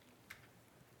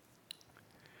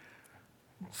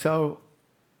 So,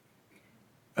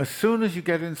 as soon as you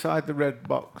get inside the red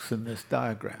box in this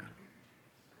diagram,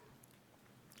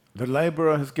 the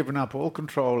labourer has given up all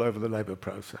control over the labour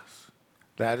process.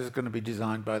 That is going to be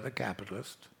designed by the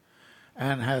capitalist,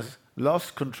 and has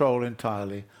lost control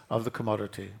entirely of the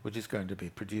commodity which is going to be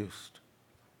produced.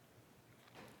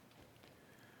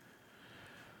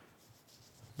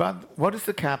 But what is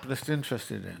the capitalist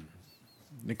interested in?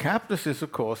 The capitalist is,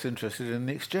 of course, interested in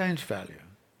the exchange value.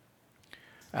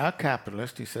 Our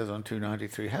capitalist, he says on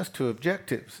 293, has two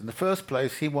objectives. In the first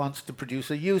place, he wants to produce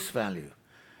a use value,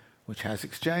 which has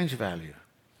exchange value,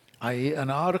 i.e. an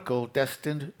article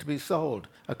destined to be sold,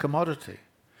 a commodity.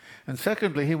 And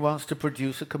secondly, he wants to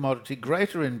produce a commodity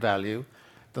greater in value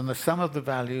than the sum of the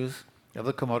values of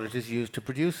the commodities used to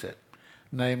produce it,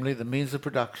 namely the means of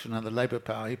production and the labour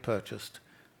power he purchased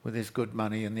with his good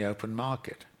money in the open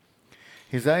market.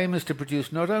 His aim is to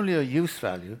produce not only a use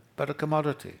value, but a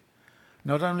commodity.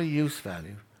 Not only use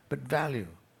value, but value.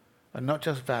 And not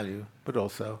just value, but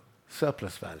also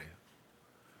surplus value.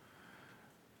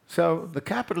 So the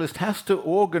capitalist has to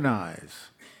organize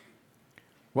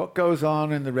what goes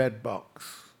on in the red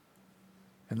box,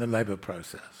 in the labour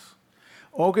process.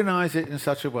 Organize it in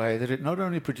such a way that it not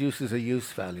only produces a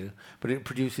use value, but it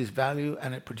produces value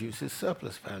and it produces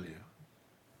surplus value.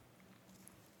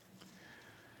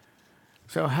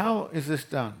 So how is this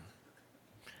done?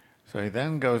 So he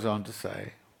then goes on to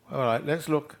say, all right, let's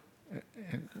look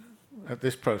at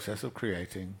this process of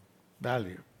creating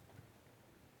value.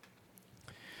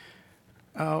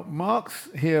 Marx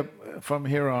here, from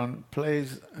here on,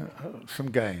 plays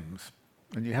some games,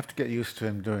 and you have to get used to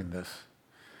him doing this.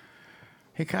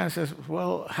 He kind of says,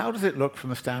 well, how does it look from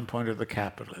the standpoint of the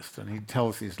capitalist? And he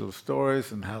tells these little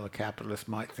stories and how the capitalist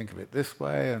might think of it this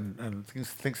way and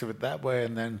thinks of it that way,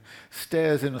 and then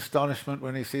stares in astonishment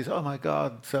when he sees, oh my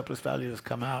God, surplus value has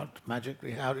come out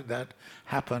magically. How did that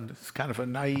happen? It's kind of a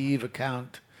naive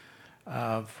account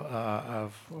of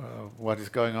what is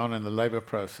going on in the labour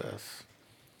process.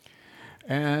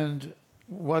 And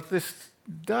what this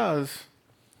does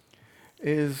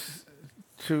is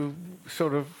to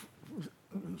sort of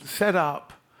set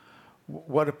up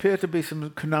what appear to be some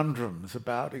conundrums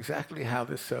about exactly how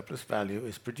this surplus value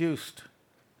is produced.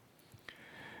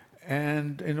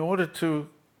 And in order to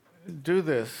do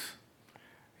this,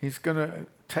 he's going to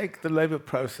take the labour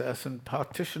process and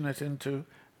partition it into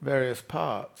various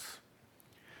parts.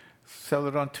 So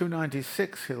that on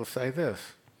 296 he'll say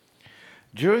this: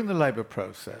 during the labour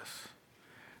process,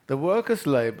 the worker's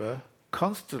labour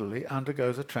constantly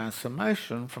undergoes a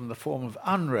transformation from the form of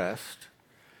unrest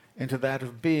into that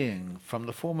of being, from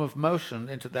the form of motion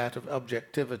into that of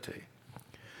objectivity.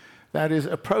 That is,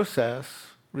 a process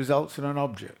results in an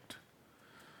object.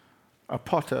 A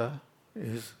potter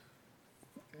is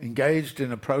engaged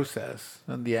in a process,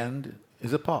 and the end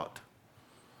is a pot.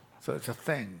 So it's a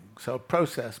thing. So a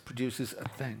process produces a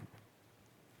thing.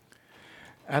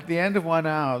 At the end of 1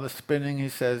 hour, the spinning, he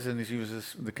says, and he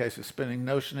uses the case of spinning,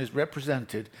 notion is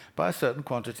represented by a certain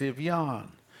quantity of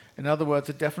yarn. In other words,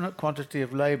 a definite quantity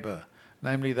of labour,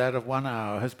 namely that of 1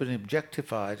 hour, has been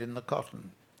objectified in the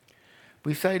cotton.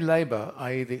 We say labour,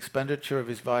 i.e. the expenditure of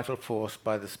his vital force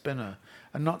by the spinner,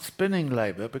 and not spinning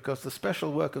labour, because the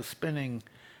special work of spinning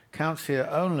counts here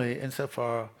only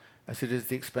insofar as it is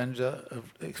the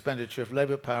expenditure of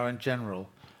labour power in general,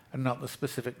 and not the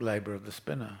specific labour of the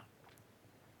spinner.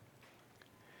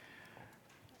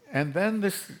 And then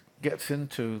this gets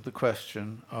into the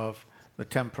question of the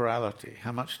temporality,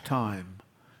 how much time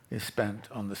is spent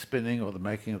on the spinning or the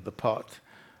making of the pot,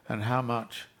 and how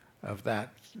much of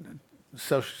that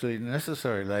socially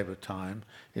necessary labour time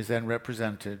is then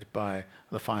represented by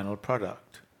the final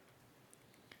product.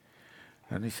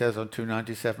 And he says on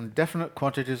 297, definite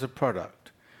quantities of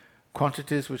product,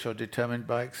 quantities which are determined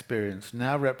by experience,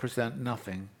 now represent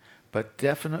nothing but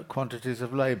definite quantities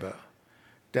of labour,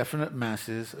 definite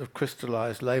masses of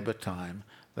crystallized labour time.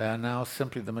 They are now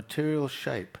simply the material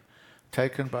shape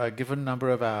taken by a given number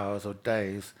of hours or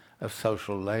days of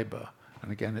social labour.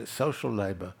 And again, it's social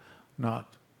labour,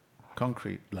 not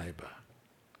concrete labour.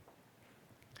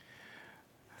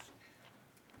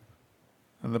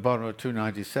 At the bottom of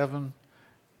 297,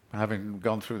 having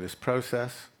gone through this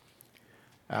process,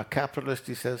 our capitalist,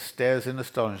 he says, stares in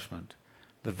astonishment.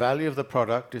 The value of the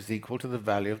product is equal to the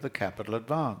value of the capital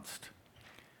advanced.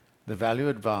 The value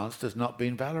advanced has not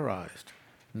been valorized.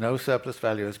 No surplus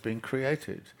value has been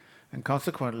created, and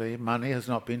consequently money has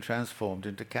not been transformed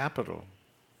into capital.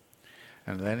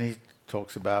 And then he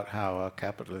talks about how our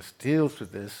capitalist deals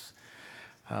with this.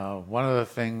 One of the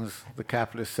things the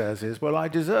capitalist says is, well, I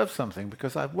deserve something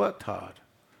because I've worked hard.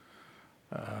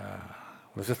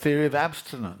 There's a theory of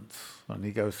abstinence, and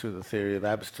he goes through the theory of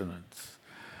abstinence.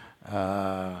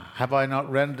 Have I not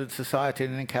rendered society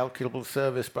an incalculable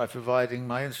service by providing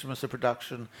my instruments of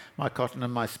production, my cotton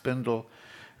and my spindle?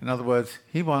 In other words,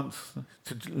 he wants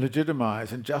to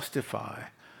legitimize and justify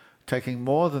taking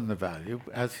more than the value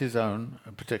as his own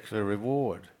particular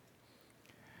reward.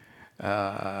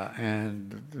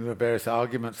 And the various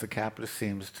arguments the capitalist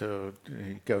seems to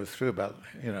go through about,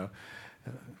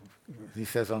 he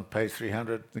says on page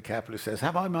 300, the capitalist says,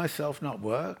 have I myself not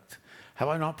worked? Have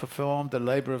I not performed the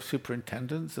labour of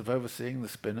superintendence, of overseeing the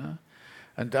spinner?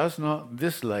 And does not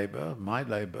this labour, my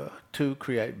labour, too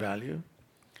create value?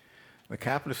 The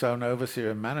capitalist's own overseer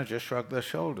and manager shrug their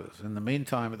shoulders. In the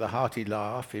meantime, with a hearty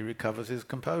laugh, he recovers his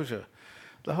composure.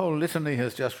 The whole litany he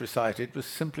has just recited was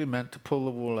simply meant to pull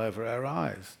the wool over our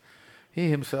eyes. He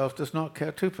himself does not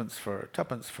care tuppence for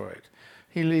it.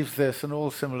 He leaves this and all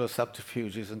similar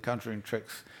subterfuges and conjuring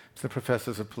tricks to the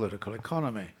professors of political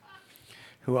economy,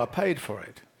 who are paid for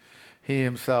it. He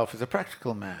himself is a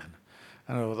practical man,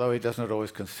 and although he does not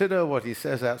always consider what he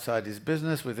says outside his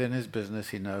business, within his business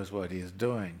he knows what he is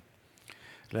doing.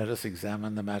 Let us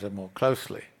examine the matter more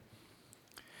closely.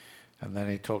 And then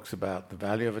he talks about the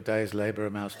value of a day's labour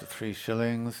amounts to 3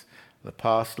 shillings. The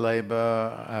past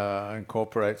labour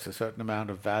incorporates a certain amount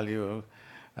of value.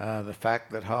 The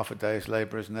fact that half a day's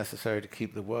labour is necessary to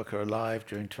keep the worker alive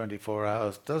during 24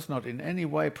 hours does not in any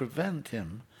way prevent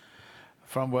him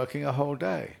from working a whole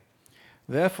day.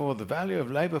 Therefore, the value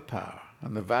of labour power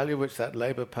and the value which that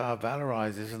labour power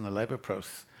valorizes in the labour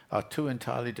process are 2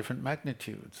 entirely different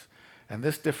magnitudes. And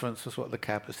this difference was what the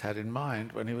capitalist had in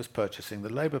mind when he was purchasing the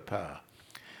labour power.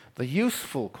 The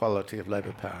useful quality of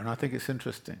labour power, and I think it's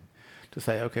interesting to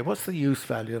say, okay, what's the use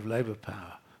value of labour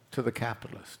power to the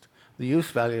capitalist? The use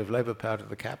value of labour power to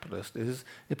the capitalist is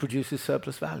it produces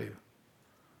surplus value.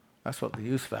 That's what the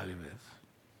use value is.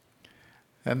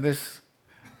 And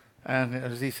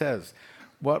as he says,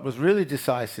 what was really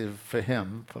decisive for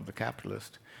him, for the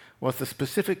capitalist, was the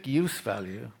specific use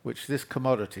value which this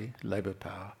commodity, labour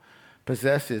power,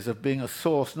 possesses of being a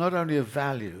source not only of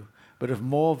value, but of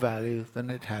more value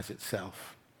than it has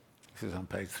itself. This is on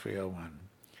page 301.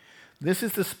 This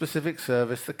is the specific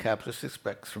service the capitalist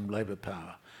expects from labour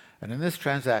power, and in this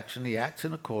transaction he acts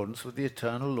in accordance with the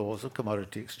eternal laws of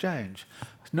commodity exchange.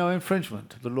 There's no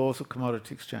infringement of the laws of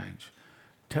commodity exchange.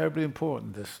 Terribly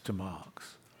important, this, to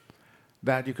Marx.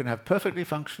 That you can have perfectly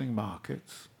functioning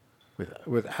markets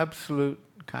with absolute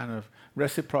kind of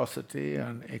reciprocity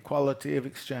and equality of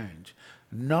exchange,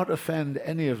 not offend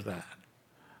any of that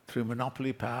through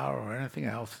monopoly power or anything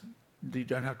else. You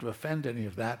don't have to offend any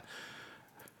of that,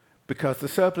 because the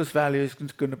surplus value is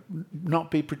going to not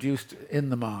be produced in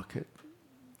the market.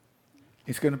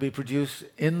 It's going to be produced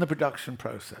in the production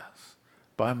process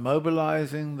by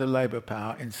mobilizing the labor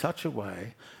power in such a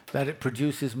way that it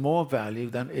produces more value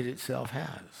than it itself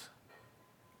has.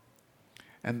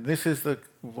 And this is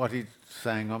what he's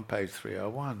saying on page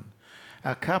 301.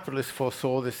 Our capitalists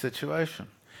foresaw this situation.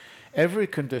 Every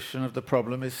condition of the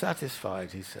problem is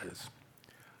satisfied, he says.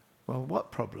 Well,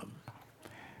 what problem?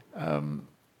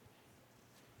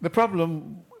 The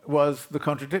problem was the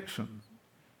contradiction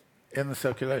in the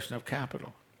circulation of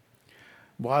capital.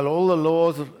 While all the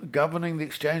laws governing the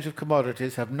exchange of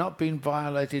commodities have not been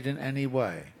violated in any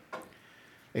way,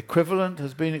 equivalent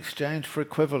has been exchanged for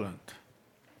equivalent.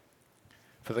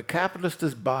 For the capitalist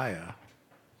as buyer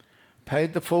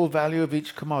paid the full value of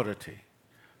each commodity,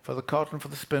 for the cotton, for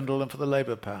the spindle, and for the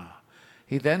labour power.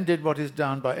 He then did what is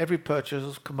done by every purchaser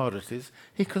of commodities.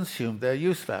 He consumed their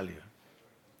use value.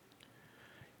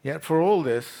 Yet for all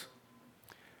this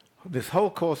whole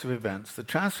course of events, the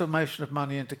transformation of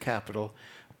money into capital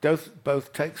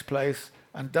both takes place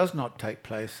and does not take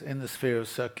place in the sphere of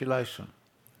circulation.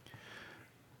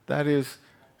 That is,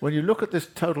 when you look at this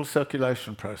total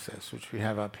circulation process, which we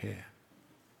have up here,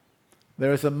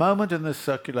 there is a moment in this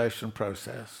circulation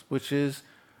process which is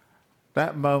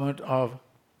that moment of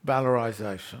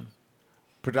valorization,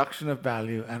 production of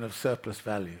value and of surplus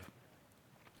value.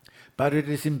 But it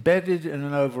is embedded in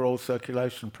an overall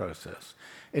circulation process.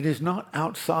 It is not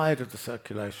outside of the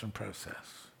circulation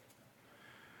process.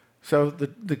 So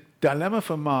the dilemma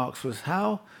for Marx was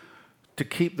how to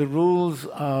keep the rules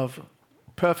of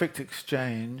perfect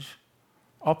exchange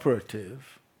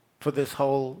operative for this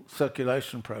whole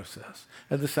circulation process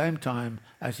at the same time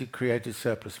as you created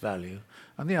surplus value.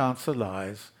 And the answer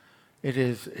lies, it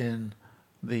is in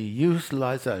the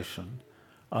utilization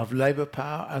of labor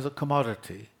power as a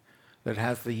commodity that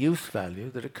has the use value,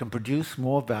 that it can produce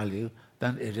more value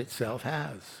than it itself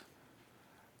has.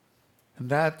 And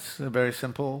that's a very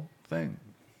simple thing.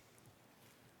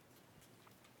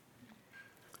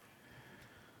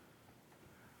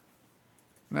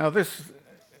 Now this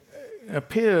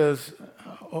appears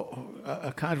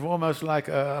a kind of almost like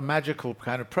a magical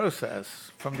kind of process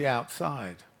from the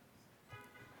outside.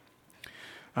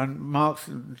 And Marx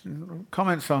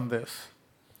comments on this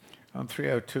on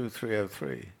 302,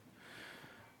 303.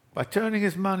 By turning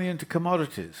his money into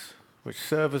commodities, which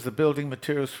serve as the building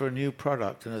materials for a new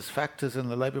product and as factors in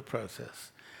the labour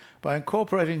process, by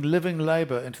incorporating living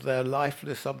labour into their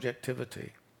lifeless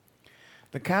objectivity,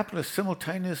 the capitalist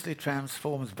simultaneously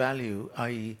transforms value,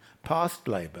 i.e. past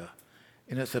labour,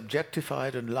 in its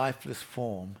objectified and lifeless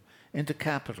form into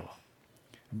capital,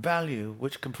 value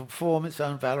which can perform its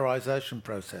own valorization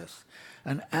process,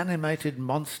 an animated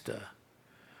monster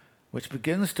which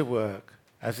begins to work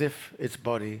as if its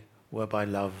body were by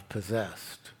love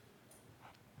possessed.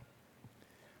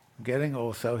 Getting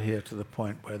also here to the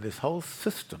point where this whole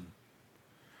system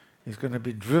is going to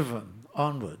be driven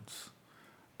onwards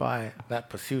by that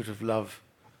pursuit of love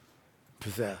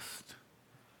possessed.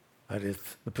 That is,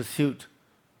 the pursuit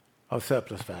of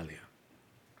surplus value.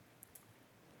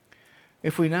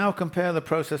 If we now compare the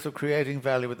process of creating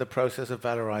value with the process of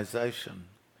valorization,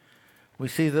 we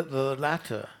see that the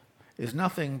latter is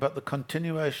nothing but the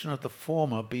continuation of the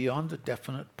former beyond a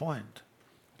definite point.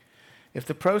 If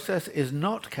the process is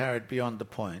not carried beyond the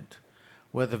point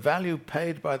where the value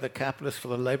paid by the capitalist for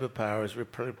the labour power is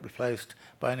replaced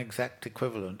by an exact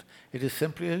equivalent, it is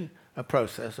simply a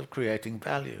process of creating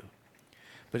value.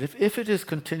 But if it is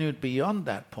continued beyond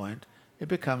that point, it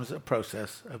becomes a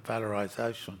process of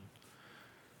valorization.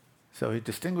 So he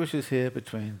distinguishes here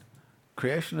between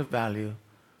creation of value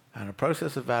and a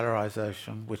process of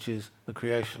valorization, which is the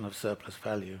creation of surplus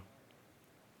value.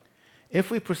 If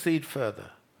we proceed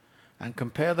further and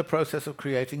compare the process of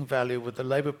creating value with the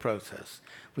labour process,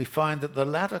 we find that the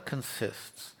latter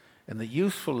consists in the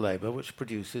useful labour which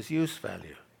produces use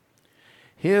value.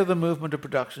 Here the movement of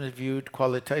production is viewed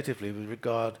qualitatively with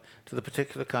regard to the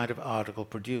particular kind of article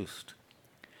produced,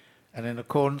 and in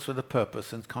accordance with the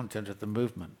purpose and content of the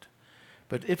movement.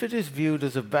 But if it is viewed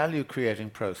as a value-creating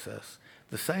process,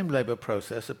 the same labour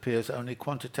process appears only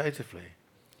quantitatively.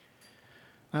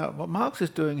 Now, what Marx is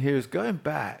doing here is going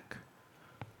back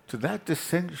to that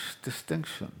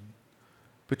distinction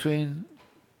between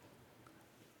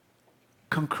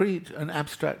concrete and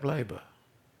abstract labour.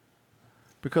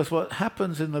 Because what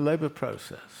happens in the labour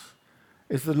process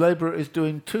is the labourer is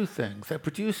doing two things. They're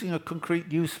producing a concrete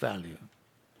use value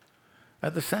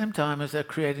at the same time as they're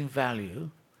creating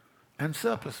value and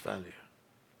surplus value.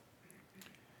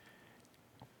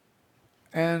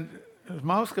 And as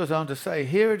Marx goes on to say,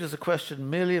 here it is a question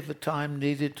merely of the time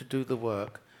needed to do the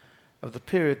work, of the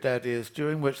period, that is,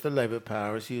 during which the labour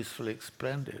power is usefully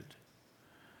expended.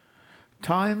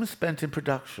 Time spent in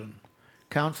production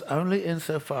counts only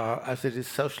insofar as it is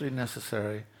socially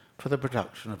necessary for the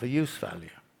production of a use value.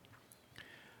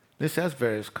 This has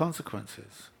various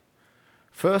consequences.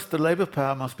 First, the labour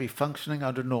power must be functioning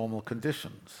under normal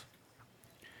conditions.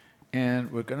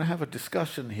 And we're going to have a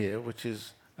discussion here which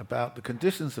is about the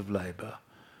conditions of labour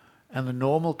and the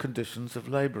normal conditions of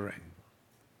labouring.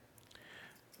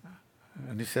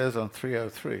 And he says on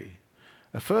 303,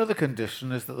 a further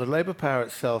condition is that the labour power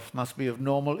itself must be of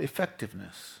normal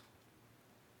effectiveness.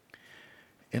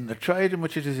 In the trade in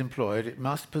which it is employed, it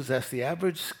must possess the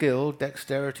average skill,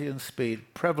 dexterity and speed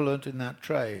prevalent in that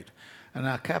trade, and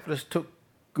our capitalists took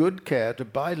good care to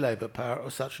buy labour power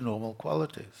of such normal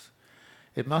qualities.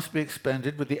 It must be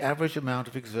expended with the average amount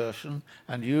of exertion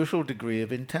and usual degree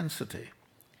of intensity.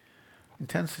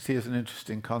 Intensity is an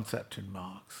interesting concept in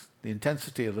Marx. The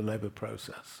intensity of the labour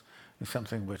process is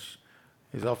something which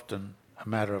is often a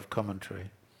matter of commentary.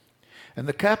 And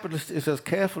the capitalist is as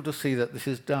careful to see that this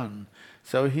is done,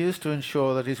 so he is to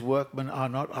ensure that his workmen are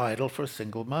not idle for a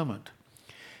single moment.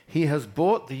 He has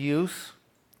bought the use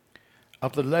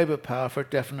of the labour power for a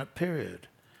definite period,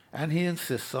 and he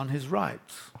insists on his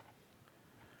rights.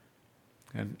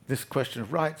 And this question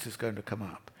of rights is going to come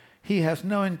up. He has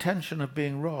no intention of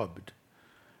being robbed.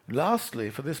 Lastly,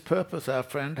 for this purpose, our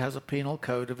friend has a penal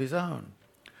code of his own.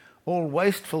 All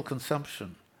wasteful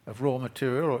consumption of raw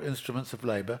material or instruments of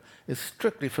labour is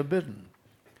strictly forbidden,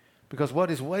 because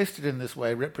what is wasted in this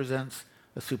way represents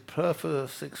a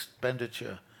superfluous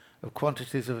expenditure of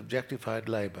quantities of objectified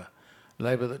labour,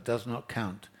 labour that does not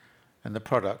count in the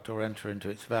product or enter into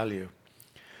its value.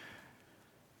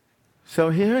 So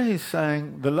here he's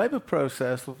saying the labour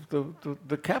process,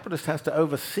 the capitalist has to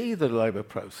oversee the labour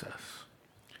process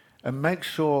and make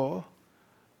sure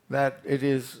that it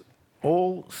is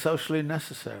all socially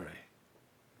necessary.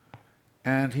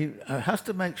 And he has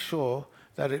to make sure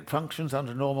that it functions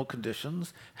under normal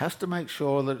conditions, has to make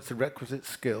sure that it's a requisite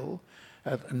skill,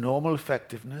 normal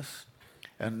effectiveness,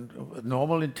 and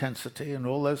normal intensity, and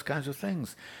all those kinds of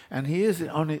things. And he is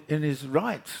in his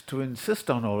rights to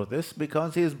insist on all of this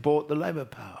because he has bought the labour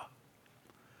power.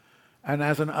 And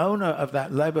as an owner of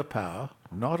that labour power,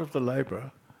 not of the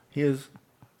labourer, he is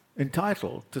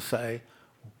entitled to say,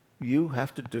 you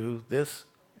have to do this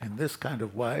in this kind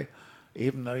of way,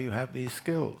 even though you have these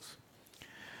skills.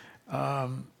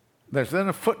 There's then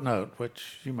a footnote,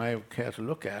 which you may care to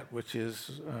look at, which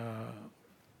is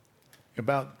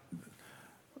about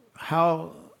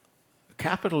how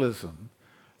capitalism,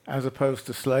 as opposed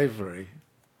to slavery,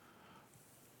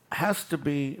 has to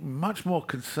be much more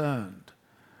concerned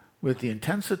with the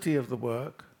intensity of the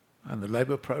work and the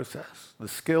labor process, the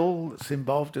skill that's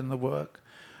involved in the work,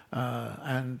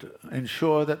 and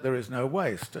ensure that there is no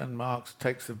waste. And Marx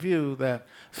takes the view that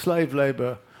slave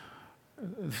labor,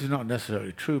 this is not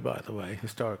necessarily true, by the way,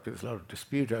 historically there's a lot of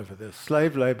dispute over this,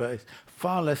 slave labor is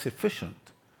far less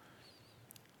efficient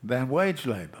than wage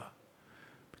labor,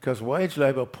 because wage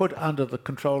labor put under the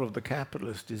control of the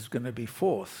capitalist is going to be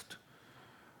forced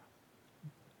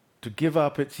to give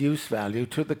up its use value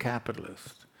to the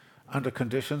capitalist under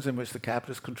conditions in which the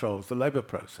capitalist controls the labor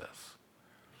process.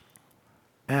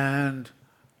 And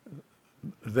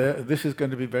this is going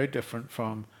to be very different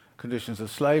from conditions of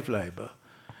slave labor.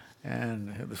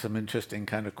 And there's some interesting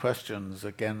kind of questions,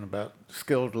 again, about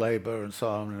skilled labor and so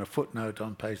on, in a footnote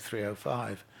on page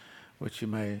 305, which you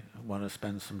may want to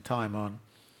spend some time on,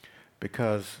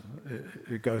 because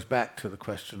it goes back to the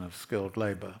question of skilled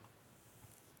labor.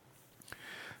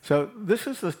 So this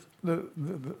is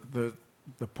the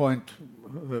point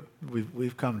that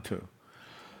we've come to,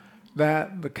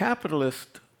 that the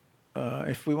capitalist,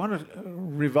 if we want to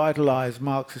revitalize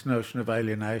Marx's notion of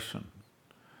alienation,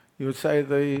 you would say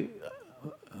the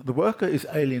worker is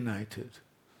alienated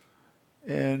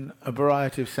in a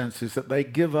variety of senses, that they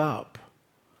give up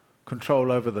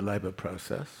control over the labor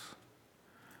process,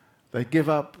 they give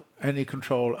up any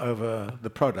control over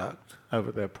the product,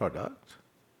 over their product,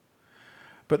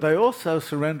 but they also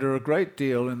surrender a great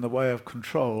deal in the way of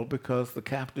control because the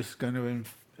capitalist is going to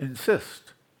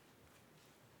insist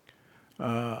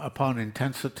upon the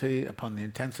intensity,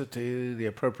 the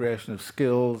appropriation of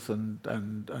skills, and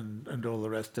all the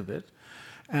rest of it,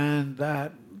 and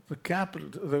that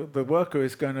the worker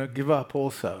is going to give up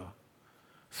also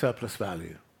surplus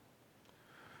value.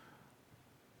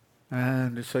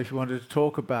 And so, if you wanted to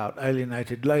talk about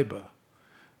alienated labor,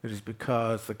 it is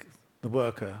because the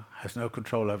worker has no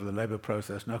control over the labor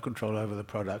process, no control over the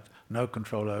product, no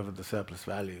control over the surplus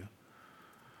value.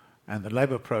 And the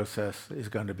labor process is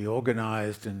going to be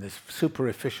organized in this super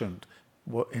efficient,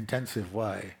 intensive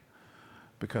way,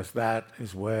 because that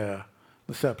is where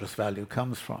the surplus value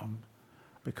comes from,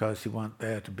 because you want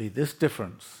there to be this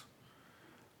difference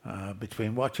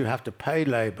between what you have to pay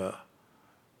labor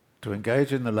to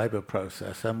engage in the labor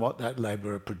process and what that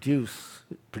labor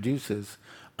produces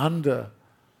under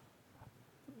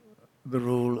the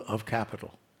rule of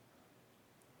capital.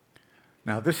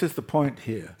 Now, this is the point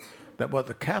here, that what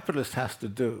the capitalist has to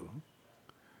do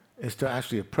is to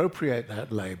actually appropriate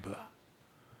that labor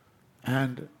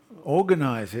and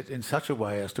organize it in such a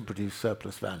way as to produce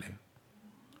surplus value.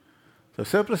 So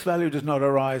surplus value does not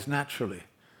arise naturally.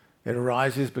 It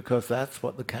arises because that's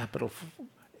what the capital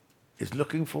is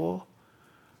looking for,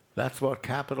 that's what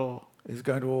capital is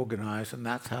going to organize, and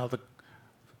that's how the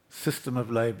system of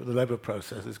labor, the labor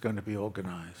process, is going to be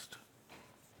organized.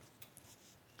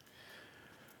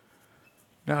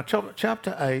 Now,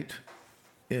 chapter 8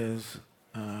 is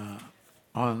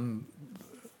on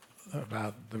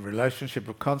about the relationship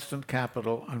of constant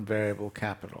capital and variable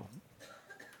capital.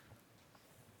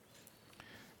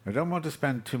 I don't want to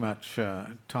spend too much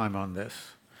time on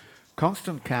this.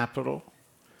 Constant capital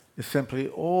is simply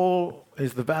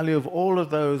the value of all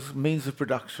of those means of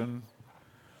production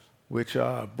which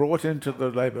are brought into the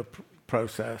labor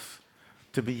process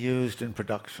to be used in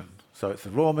production. So it's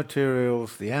the raw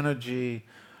materials, the energy,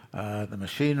 the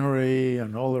machinery,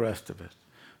 and all the rest of it.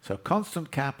 So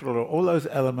constant capital are all those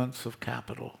elements of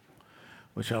capital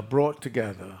which are brought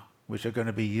together, which are going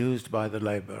to be used by the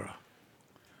laborer.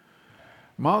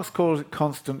 Marx calls it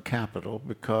constant capital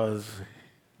because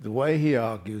the way he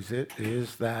argues it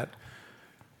is that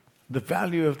the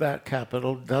value of that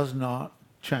capital does not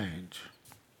change.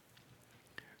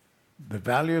 The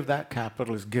value of that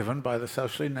capital is given by the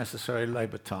socially necessary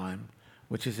labor time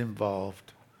which is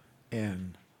involved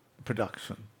in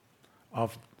production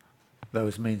of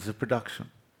those means of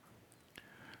production.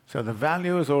 So the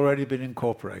value has already been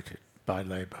incorporated by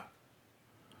labor.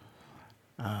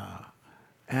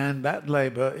 And that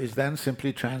labor is then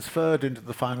simply transferred into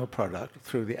the final product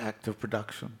through the act of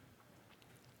production.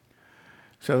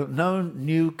 So no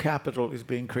new capital is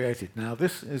being created. Now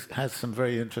this has some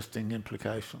very interesting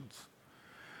implications.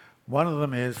 One of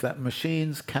them is that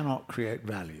machines cannot create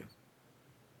value.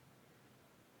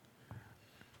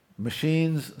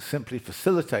 Machines simply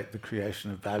facilitate the creation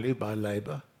of value by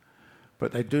labor,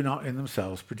 but they do not in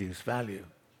themselves produce value.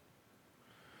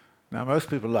 Now, most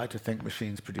people like to think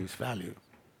machines produce value,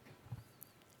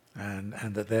 and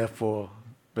that therefore,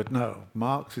 but no,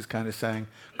 Marx is kind of saying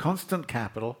constant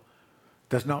capital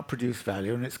does not produce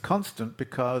value, and it's constant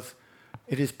because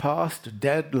it is past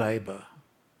dead labor.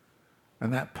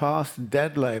 And that past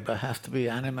dead labor has to be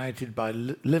animated by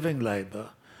living labor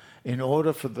in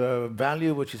order for the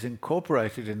value which is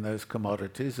incorporated in those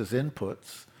commodities as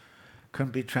inputs can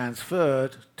be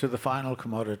transferred to the final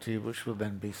commodity which will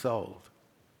then be sold.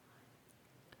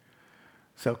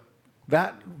 So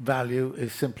that value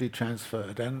is simply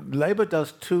transferred. And labor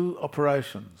does two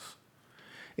operations.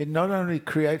 It not only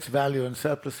creates value and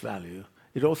surplus value,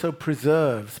 it also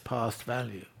preserves past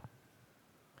value.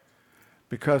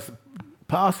 Because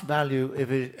past value, if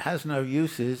it has no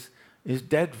uses, is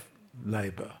dead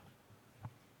labor,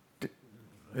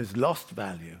 is lost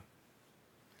value.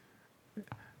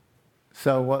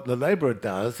 So what the laborer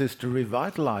does is to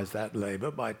revitalize that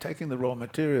labor by taking the raw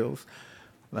materials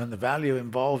and the value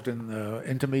involved in the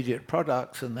intermediate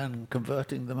products and then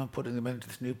converting them and putting them into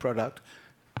this new product.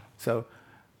 So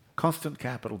constant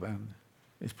capital then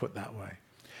is put that way.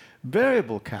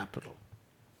 Variable capital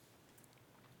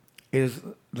is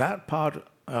that part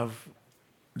of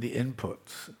the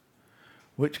inputs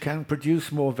which can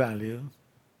produce more value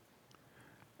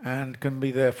and can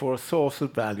be therefore a source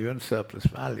of value and surplus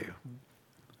value.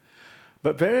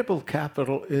 But variable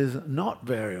capital is not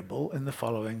variable in the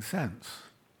following sense.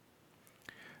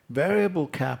 Variable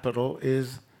capital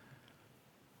is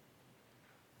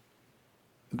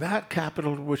that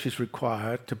capital which is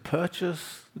required to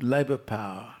purchase labor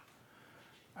power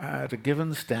at a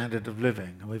given standard of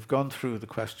living. And we've gone through the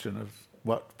question of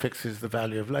what fixes the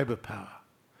value of labor power.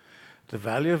 The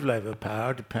value of labor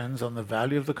power depends on the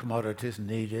value of the commodities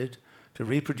needed to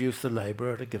reproduce the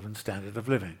labor at a given standard of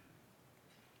living.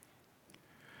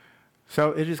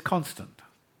 So it is constant.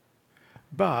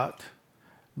 But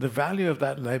the value of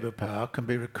that labor power can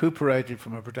be recuperated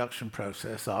from a production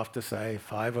process after, say,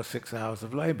 5 or 6 hours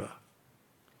of labor.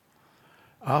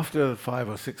 After 5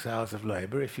 or 6 hours of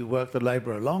labor, if you work the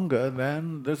laborer longer,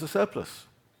 then there's a surplus.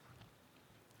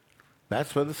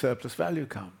 That's where the surplus value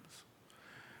comes.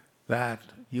 That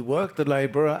you work the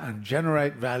laborer and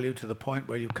generate value to the point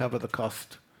where you cover the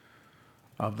cost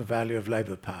of the value of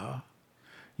labor power.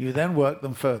 You then work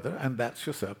them further, and that's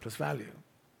your surplus value.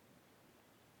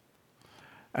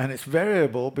 And it's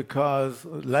variable because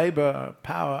labor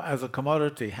power as a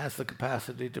commodity has the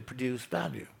capacity to produce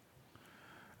value.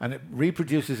 And it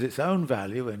reproduces its own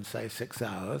value in, say, 6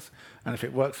 hours. And if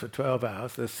it works for 12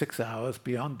 hours, there's 6 hours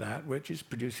beyond that which is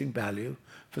producing value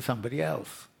for somebody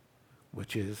else,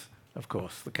 which is, of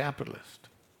course, the capitalist.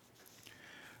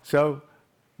 So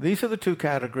these are the two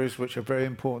categories which are very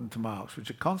important to Marx,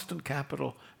 which are constant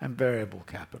capital and variable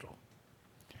capital.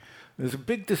 There's a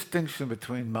big distinction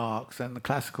between Marx and the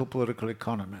classical political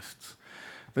economists.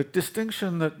 The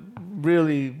distinction that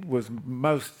really was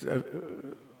most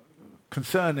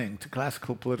concerning to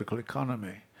classical political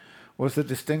economy was the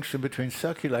distinction between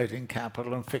circulating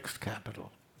capital and fixed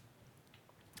capital.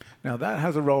 Now that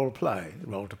has a role to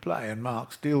play, and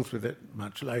Marx deals with it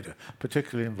much later,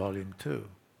 particularly in Volume 2.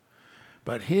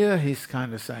 But here he's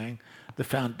kind of saying the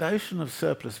foundation of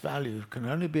surplus value can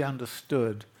only be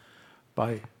understood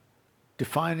by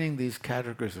defining these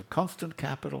categories of constant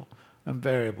capital and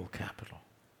variable capital.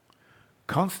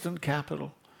 Constant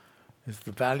capital is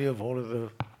the value of all of the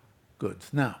goods.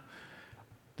 Now,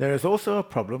 there is also a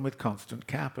problem with constant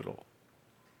capital.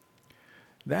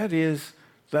 That is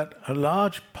that a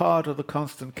large part of the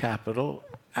constant capital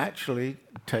actually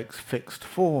takes fixed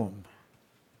form.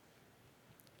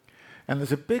 And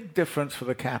there's a big difference for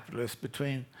the capitalist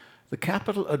between the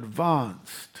capital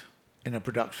advanced in a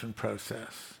production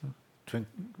process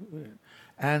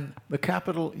and the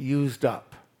capital used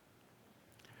up.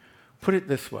 Put it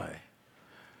this way.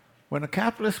 When a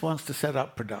capitalist wants to set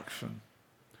up production,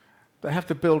 they have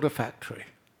to build a factory.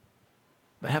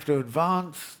 They have to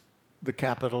advance the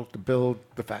capital to build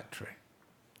the factory.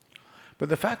 But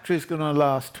the factory is going to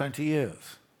last 20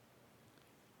 years.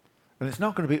 And it's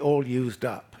not going to be all used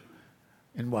up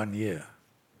in 1 year.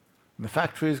 And the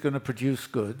factory is going to produce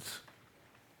goods.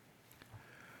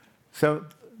 So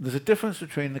there's a difference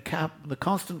between the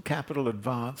constant capital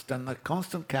advanced and the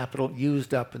constant capital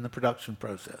used up in the production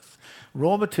process.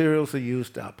 Raw materials are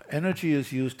used up. Energy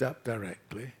is used up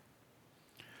directly.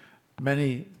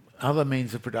 Many other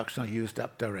means of production are used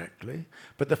up directly.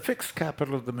 But the fixed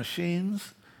capital of the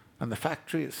machines and the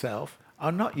factory itself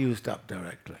are not used up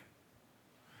directly.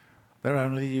 They're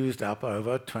only used up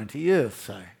over 20 years,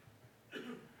 say.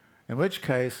 In which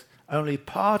case, only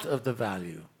part of the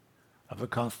value of the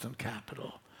constant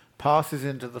capital passes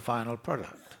into the final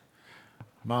product.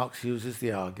 Marx uses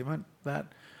the argument that,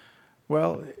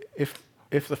 well, if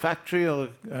the factory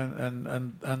and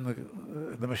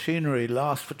the machinery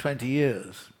last for 20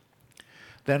 years,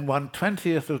 then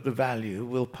 1/20th of the value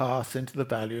will pass into the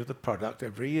value of the product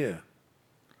every year.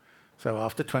 So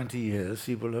after 20 years,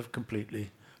 he will have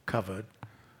completely covered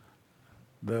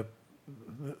the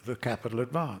capital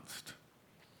advanced.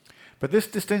 But this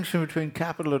distinction between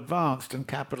capital advanced and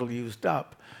capital used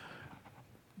up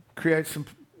creates some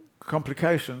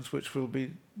complications which will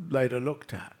be later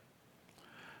looked at.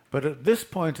 But at this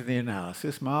point in the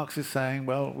analysis, Marx is saying,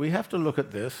 well, we have to look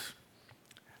at this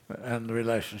and the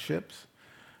relationships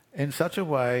in such a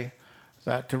way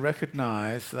that to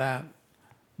recognize that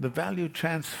the value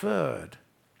transferred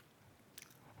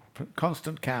from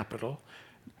constant capital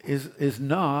is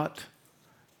not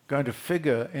going to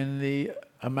figure in the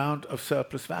amount of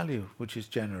surplus value which is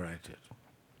generated.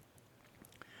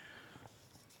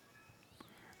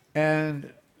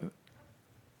 And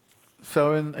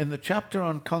so in the chapter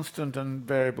on constant and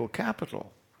variable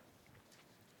capital,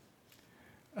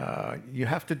 you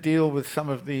have to deal with some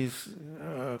of these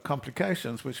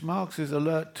complications which Marx is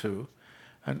alert to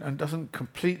and doesn't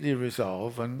completely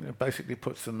resolve and basically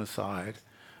puts them aside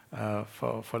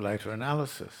for later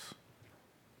analysis.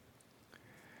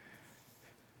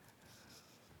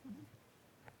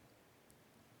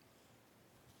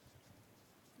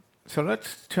 So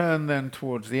let's turn then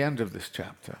towards the end of this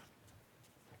chapter.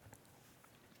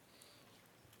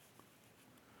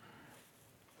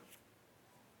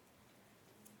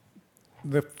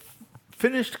 The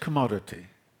finished commodity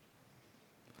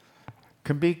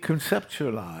can be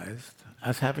conceptualized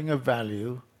as having a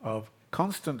value of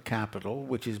constant capital,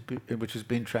 which has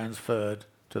been transferred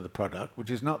to the product, which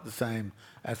is not the same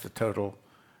as the total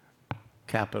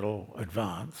capital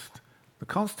advanced. The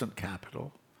constant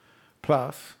capital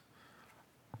plus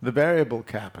the variable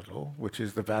capital, which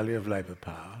is the value of labor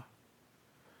power,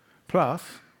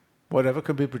 plus whatever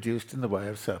can be produced in the way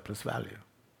of surplus value.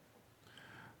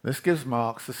 This gives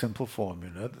Marx a simple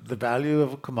formula that the value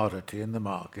of a commodity in the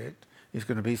market is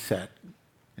going to be set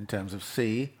in terms of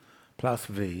C plus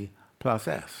V plus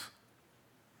S.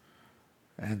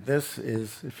 And this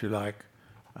is, if you like,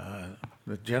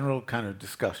 the general kind of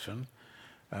discussion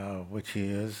which he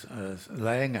is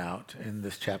laying out in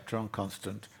this chapter on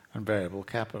constant and variable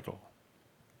capital.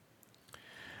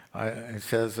 It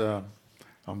says on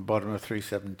the bottom of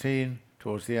 317,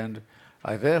 towards the end,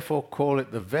 I therefore call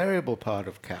it the variable part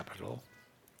of capital,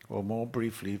 or more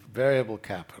briefly, variable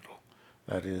capital,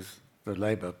 that is, the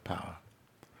labor power.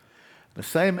 The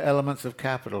same elements of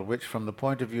capital which, from the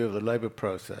point of view of the labor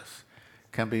process,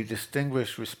 can be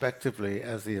distinguished respectively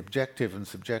as the objective and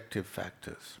subjective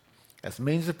factors, as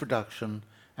means of production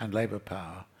and labor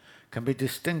power, can be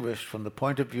distinguished from the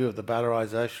point of view of the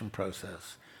valorization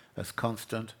process as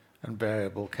constant and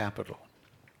variable capital.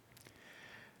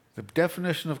 The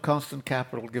definition of constant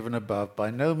capital given above by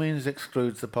no means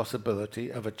excludes the possibility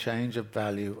of a change of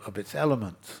value of its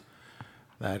elements.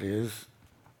 That is,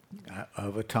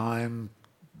 over time,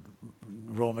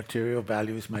 raw material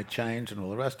values may change and all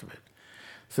the rest of it.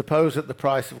 Suppose that the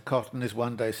price of cotton is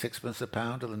one day 6p a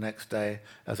pound, and the next day,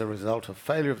 as a result of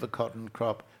failure of the cotton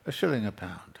crop, a shilling a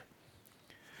pound.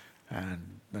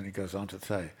 And then he goes on to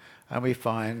say, and we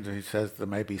find, he says, there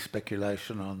may be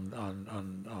speculation on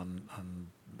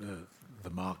the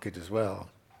market as well.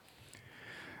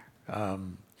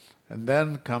 And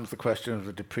then comes the question of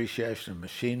the depreciation of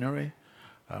machinery.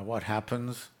 What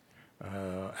happens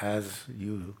as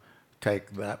you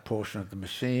take that portion of the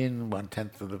machine,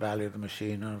 1/10 of the value of the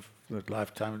machine, of the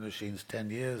lifetime of the machine's 10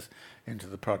 years, into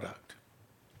the product.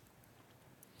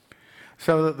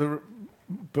 So that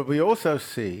but we also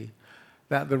see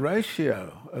that the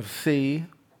ratio of C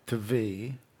to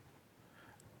V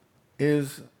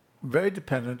is very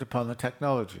dependent upon the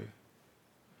technology.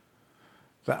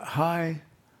 That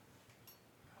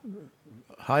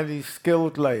highly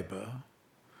skilled labor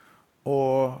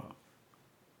or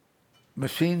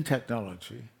machine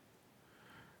technology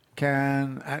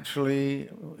can actually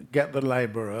get the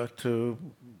laborer to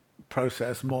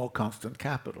process more constant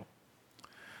capital.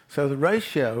 So the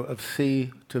ratio of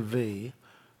C to V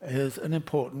is an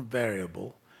important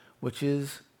variable which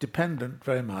is dependent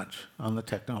very much on the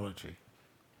technology.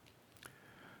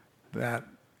 That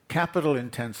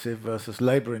capital-intensive versus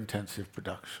labor-intensive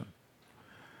production.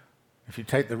 If you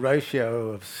take the ratio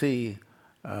of C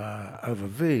over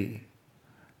V,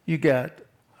 you get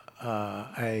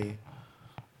a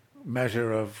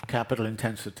measure of capital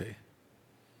intensity.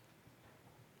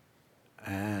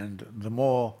 And the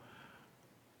more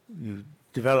you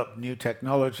develop new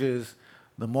technologies,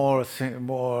 the more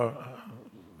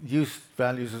use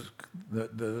values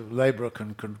that the labourer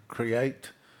can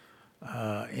create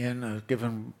in a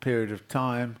given period of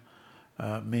time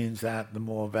means that the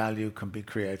more value can be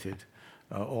created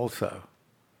also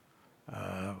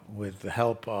with the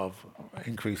help of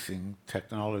increasing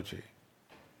technology.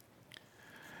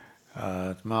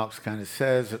 Marx kind of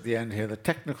says at the end here, the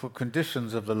technical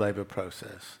conditions of the labour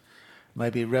process may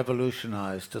be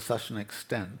revolutionised to such an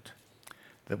extent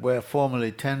that where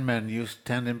formerly 10 men used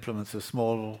 10 implements of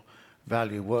small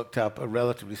value worked up a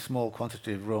relatively small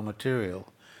quantity of raw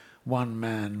material, one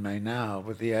man may now,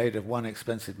 with the aid of one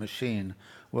expensive machine,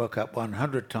 work up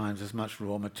 100 times as much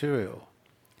raw material.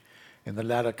 In the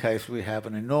latter case, we have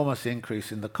an enormous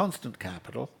increase in the constant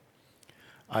capital,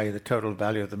 i.e. the total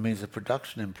value of the means of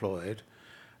production employed,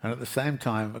 and at the same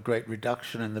time a great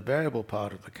reduction in the variable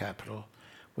part of the capital,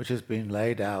 which has been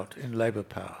laid out in labour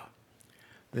power.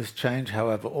 This change,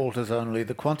 however, alters only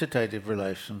the quantitative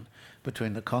relation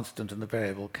between the constant and the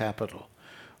variable capital,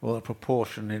 or the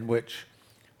proportion in which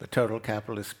the total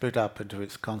capital is split up into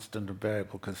its constant and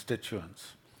variable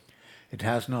constituents. It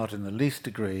has not in the least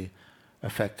degree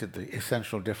affected the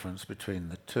essential difference between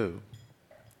the two.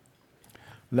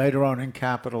 Later on in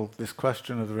Capital, this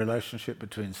question of the relationship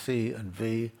between C and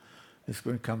V is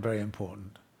going to become very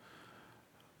important.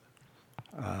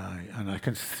 And I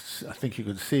think you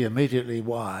can see immediately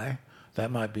why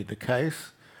that might be the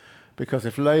case, because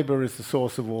if labour is the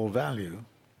source of all value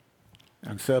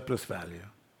and surplus value,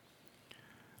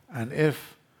 and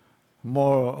if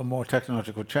more and more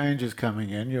technological change is coming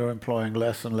in, you're employing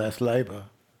less and less labour.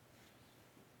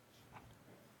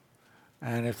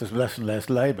 And if there's less and less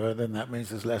labour, then that means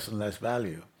there's less and less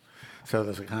value. So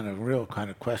there's a kind of real kind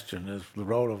of question is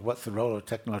what's the role of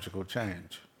technological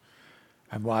change?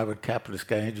 And why would capitalists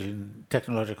engage in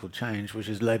technological change, which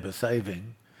is labour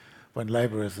saving, when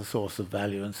labour is the source of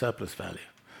value and surplus value?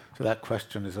 So that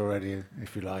question is already,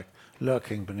 if you like,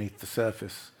 lurking beneath the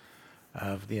surface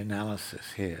of the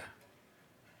analysis here.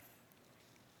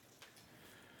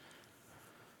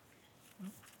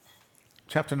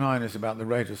 Chapter 9 is about the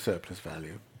rate of surplus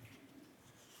value.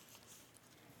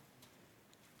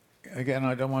 Again,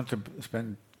 I don't want to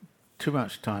spend too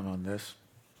much time on this,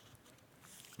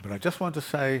 but I just want to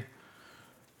say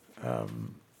that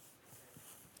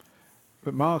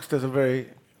Marx does a very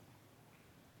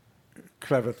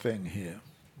clever thing here.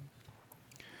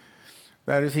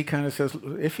 That is, he kind of says,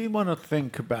 if you want to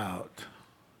think about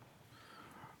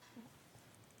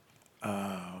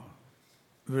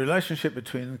the relationship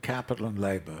between capital and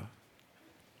labour,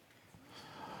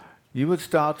 you would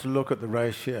start to look at the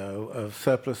ratio of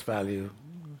surplus value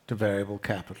to variable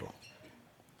capital.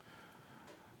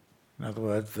 In other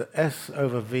words, the S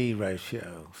over V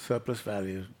ratio, surplus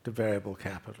value to variable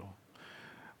capital,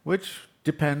 which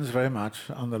depends very much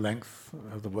on the length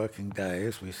of the working day,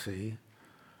 as we see,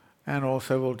 and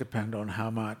also will depend on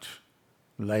how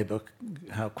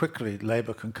quickly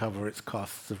labour can cover its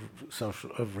costs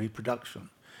of reproduction.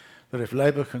 That if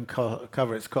labour can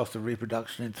cover its cost of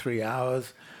reproduction in 3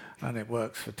 hours and it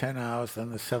works for 10 hours, then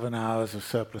there's 7 hours of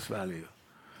surplus value,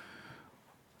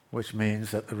 which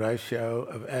means that the ratio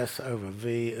of S over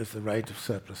V is the rate of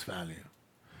surplus value.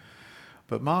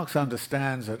 But Marx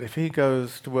understands that if he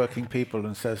goes to working people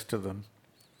and says to them,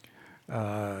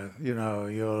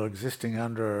 you're existing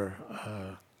under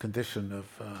a condition of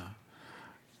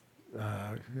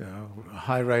a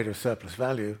high rate of surplus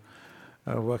value,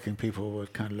 working people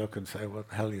would kind of look and say, what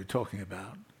the hell are you talking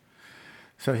about?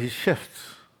 So he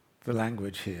shifts the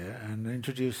language here and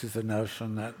introduces the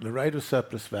notion that the rate of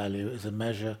surplus value is a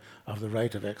measure of the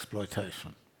rate of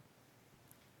exploitation,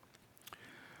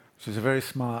 which is a very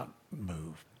smart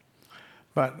move.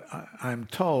 But I'm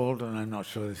told, and I'm not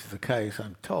sure this is the case,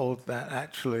 I'm told that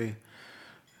actually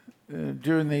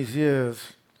during these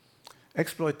years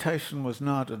exploitation was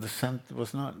not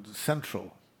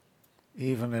central,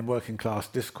 even in working class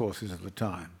discourses of the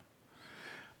time.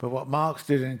 But what Marx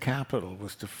did in Capital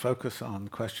was to focus on the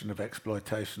question of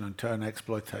exploitation and turn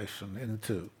exploitation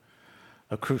into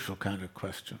a crucial kind of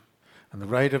question. And the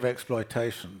rate of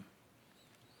exploitation,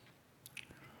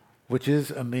 which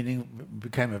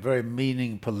became a very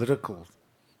political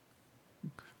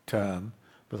term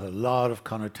with a lot of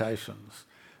connotations,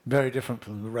 very different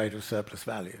from the rate of surplus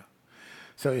value.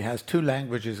 So he has two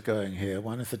languages going here.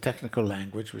 One is the technical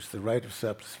language, which is the rate of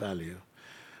surplus value,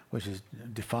 which is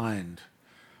defined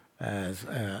as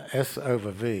S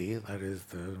over V, that is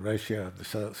the ratio of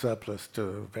the surplus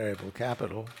to variable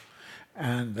capital.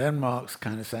 And then Marx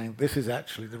kind of saying, this is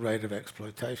actually the rate of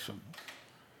exploitation.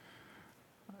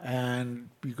 And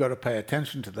you've got to pay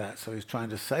attention to that. So he's trying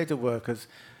to say to workers,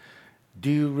 do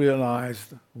you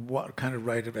realize what kind of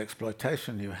rate of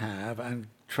exploitation you have, and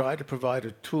try to provide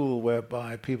a tool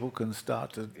whereby people can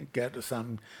start to get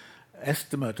some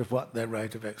estimate of what their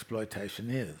rate of exploitation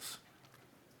is.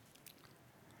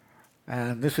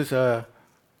 And this is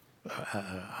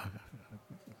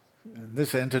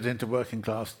this entered into working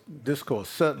class discourse,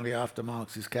 certainly after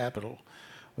Marx's Capital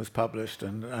was published,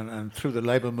 and through the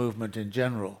labour movement in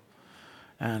general.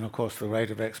 And of course the rate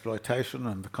of exploitation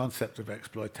and the concept of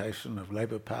exploitation of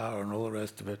labour power and all the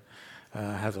rest of it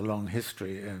has a long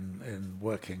history in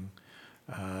working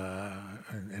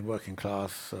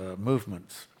class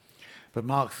movements. But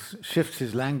Marx shifts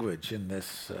his language in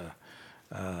this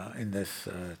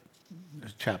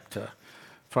chapter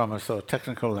from a sort of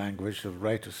technical language of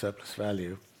rate of surplus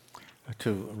value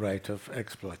to rate of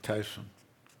exploitation.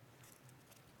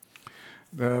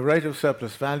 The rate of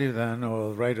surplus value then, or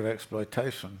the rate of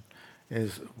exploitation,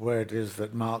 is where it is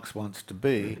that Marx wants to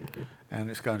be, and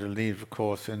it's going to lead, of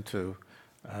course, into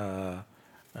the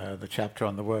chapter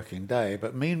on the working day.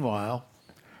 But meanwhile,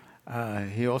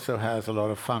 he also has a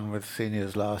lot of fun with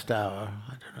Senior's Last Hour.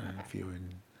 I don't know if you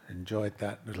enjoyed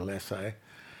that little essay.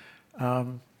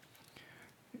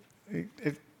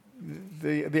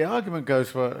 The argument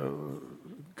goes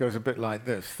a bit like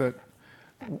this, that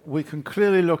we can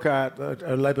clearly look at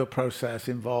a labour process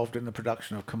involved in the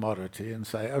production of commodity and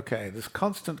say, okay, there's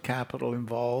constant capital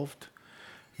involved,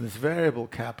 there's variable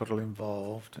capital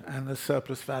involved, and there's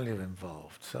surplus value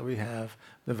involved. So we have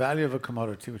the value of a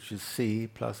commodity, which is C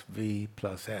plus V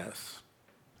plus S.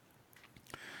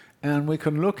 And we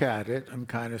can look at it and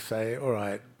kind of say, all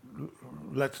right,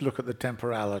 let's look at the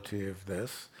temporality of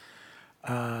this.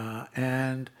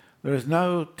 And there is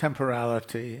no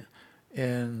temporality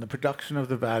in the production of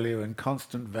the value and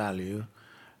constant value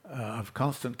of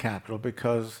constant capital,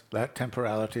 because that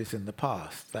temporality is in the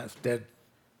past. That's dead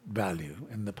value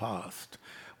in the past,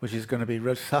 which is going to be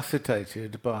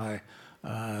resuscitated by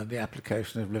the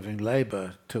application of living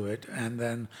labour to it, and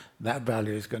then that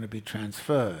value is going to be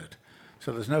transferred.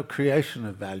 So there's no creation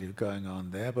of value going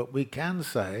on there, but we can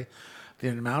say the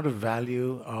amount of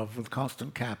value of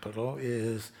constant capital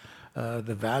is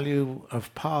the value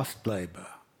of past labour.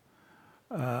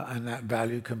 And that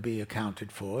value can be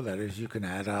accounted for. That is, you can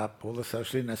add up all the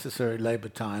socially necessary labour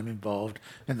time involved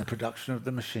in the production of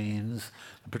the machines,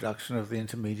 the production of the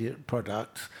intermediate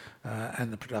products,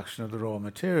 and the production of the raw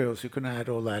materials. You can add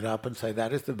all that up and say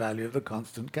that is the value of the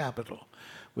constant capital,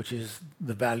 which is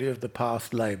the value of the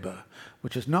past labour,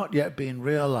 which has not yet been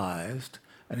realised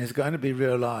and is going to be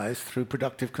realised through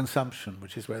productive consumption,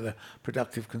 which is where the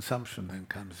productive consumption then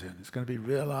comes in. It's going to be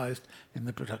realised in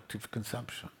the productive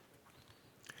consumption.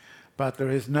 But there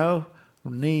is no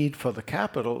need for the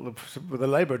capital. The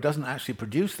labour doesn't actually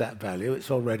produce that value. It's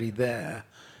already there.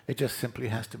 It just simply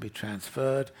has to be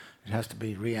transferred. It has to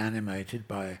be reanimated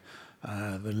by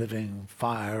the living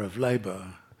fire of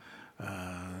labour.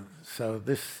 But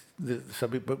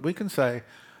we can say,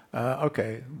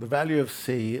 okay, the value of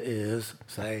C is,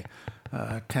 say,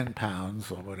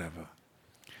 £10 or whatever.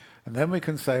 And then we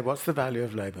can say, what's the value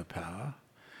of labour power?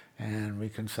 And we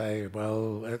can say,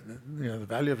 well, the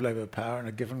value of labour power in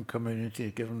a given community, a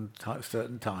given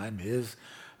certain time is,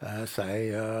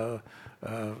 say,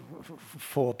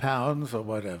 £4 or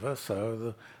whatever. So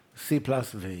the C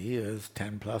plus V is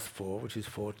 10 plus 4, which is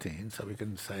 14. So we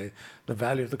can say the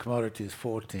value of the commodity is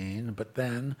 14, but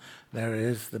then there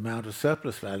is the amount of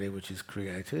surplus value which is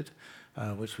created,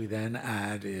 which we then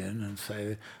add in and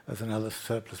say there's another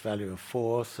surplus value of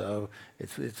 4, so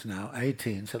it's now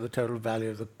 18. So the total value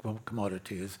of the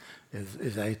commodity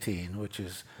is 18, which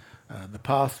is the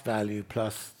past value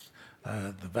plus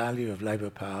the value of labour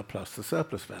power plus the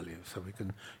surplus value. So we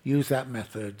can use that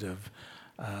method of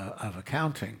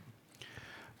accounting.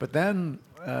 But then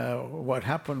what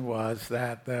happened was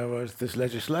that there was this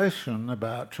legislation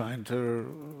about trying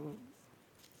to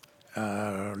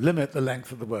limit the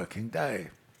length of the working day.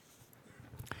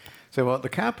 So what the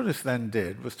capitalists then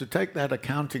did was to take that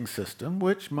accounting system,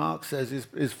 which Marx says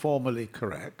is formally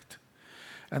correct,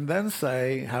 and then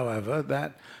say, however,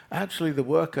 that actually the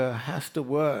worker has to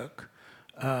work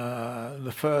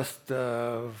the first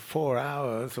 4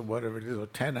 hours or whatever it is, or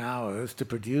 10 hours to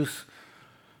produce.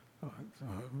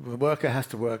 The worker has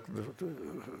to work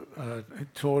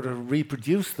to order to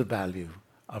reproduce the value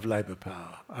of labour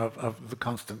power, of the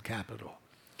constant capital.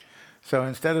 So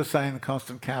instead of saying the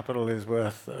constant capital is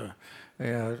worth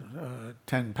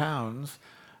 £10,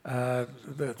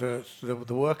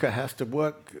 the worker has to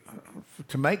work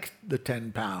to make the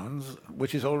 £10,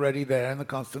 which is already there in the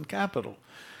constant capital.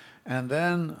 And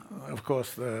then, of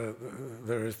course, there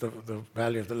is the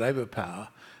value of the labour power.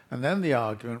 And then the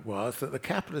argument was that the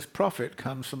capitalist profit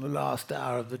comes from the last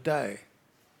hour of the day.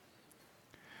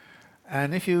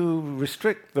 And if you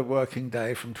restrict the working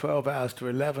day from 12 hours to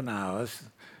 11 hours,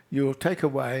 you'll take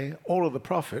away all of the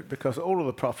profit, because all of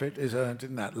the profit is earned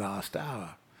in that last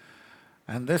hour.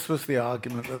 And this was the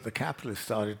argument that the capitalists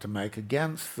started to make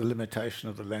against the limitation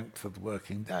of the length of the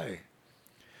working day.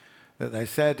 That they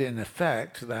said, in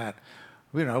effect, that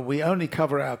we only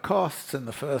cover our costs in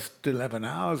the first 11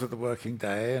 hours of the working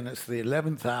day, and it's the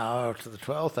 11th hour to the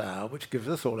 12th hour which gives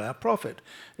us all our profit.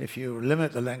 If you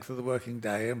limit the length of the working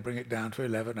day and bring it down to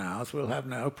 11 hours, we'll have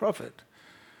no profit.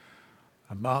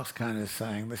 And Marx kind of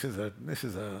saying, this is a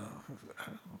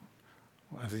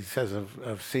as he says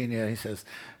of Senior, he says,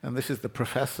 and this is the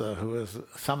professor who was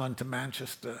summoned to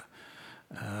Manchester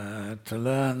to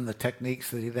learn the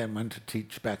techniques that he then went to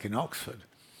teach back in Oxford.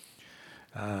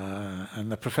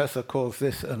 And the professor calls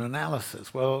this an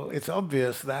analysis. Well, it's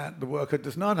obvious that the worker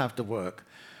does not have to work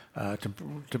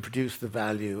to produce the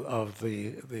value of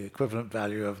the equivalent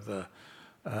value of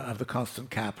the constant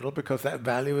capital, because that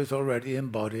value is already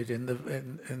embodied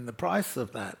in the price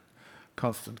of that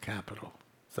constant capital.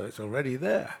 So it's already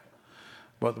there.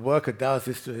 What the worker does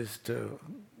is to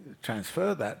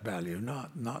transfer that value,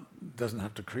 doesn't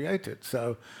have to create it.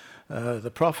 So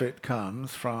the profit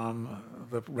comes from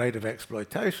the rate of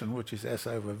exploitation, which is S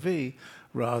over V,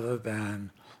 rather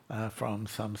than from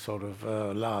some sort of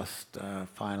last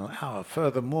final hour.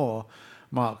 Furthermore,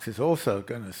 Marx is also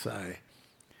going to say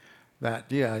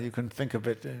that, you can think of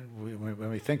it, when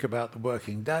we think about the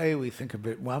working day, we think of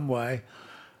it one way,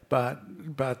 but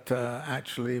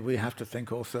actually we have to think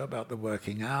also about the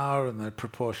working hour and the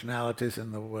proportionalities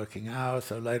in the working hour.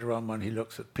 So later on, when he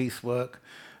looks at piecework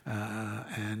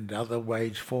and other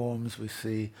wage forms, we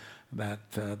see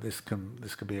that this can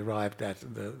be arrived at.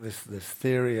 This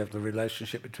theory of the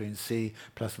relationship between C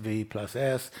plus V plus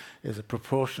S is a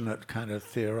proportionate kind of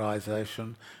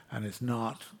theorization, and it's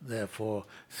not therefore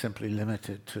simply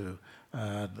limited to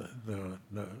the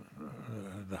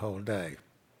whole day.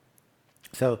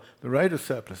 So the rate of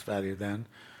surplus value then,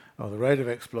 or the rate of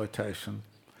exploitation,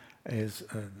 is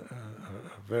a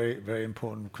very, very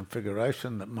important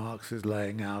configuration that Marx is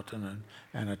laying out and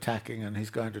attacking, and he's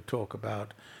going to talk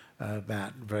about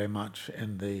that very much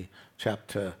in the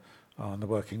chapter on the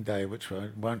working day, which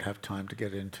I won't have time to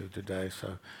get into today.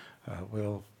 So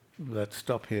let's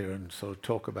stop here and sort of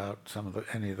talk about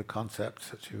any of the concepts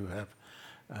that you have,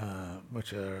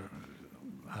 which are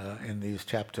in these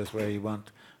chapters where you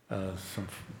want some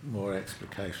more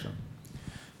explication.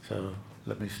 So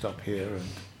let me stop here and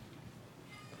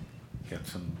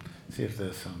see if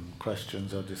there's some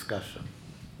questions or discussion.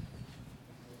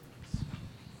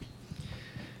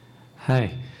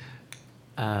 Hi.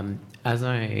 As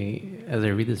I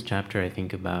read this chapter, I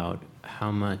think about how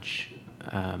much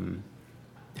I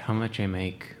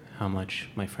make, how much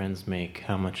my friends make,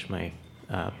 how much my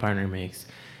partner makes,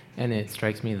 and it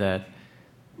strikes me that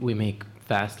we make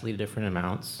vastly different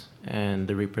amounts, and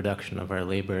the reproduction of our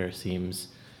labor seems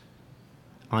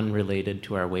unrelated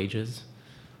to our wages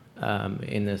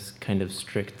in this kind of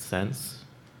strict sense.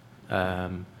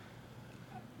 Can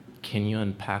you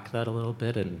unpack that a little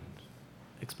bit and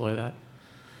explore that?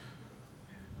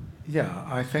 Yeah,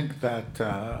 I think that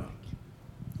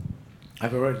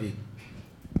I've already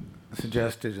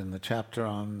suggested in the chapter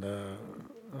on the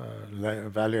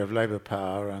value of labor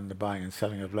power and the buying and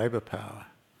selling of labor power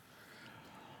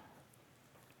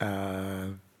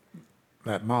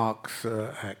that Marx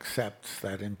accepts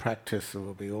that in practice there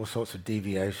will be all sorts of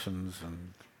deviations,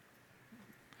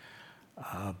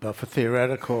 but for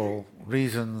theoretical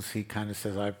reasons he kind of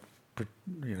says, I'm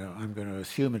going to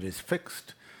assume it is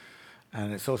fixed,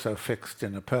 and it's also fixed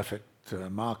in a perfect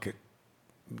market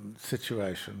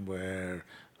situation where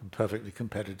perfectly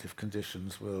competitive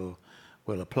conditions will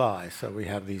apply. So we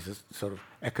have these sort of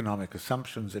economic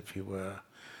assumptions, if you were.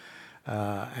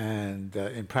 And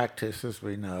in practice, as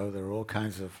we know, there are all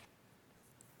kinds of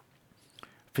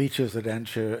features that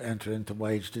enter into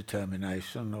wage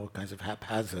determination, all kinds of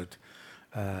haphazard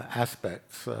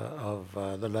aspects of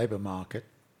the labour market,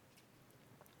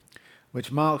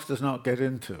 which Marx does not get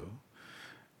into.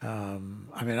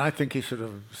 I think he should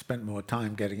have spent more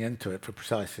time getting into it for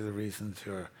precisely the reasons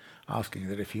you're asking,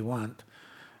 that if you want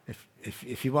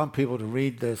people to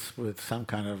read this with some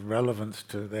kind of relevance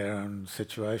to their own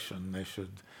situation, they should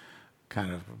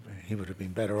he would have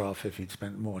been better off if he'd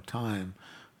spent more time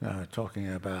talking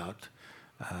about,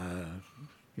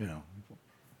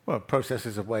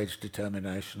 processes of wage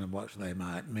determination and what they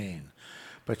might mean.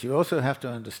 But you also have to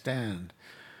understand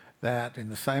that in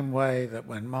the same way that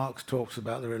when Marx talks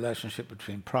about the relationship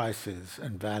between prices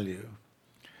and value,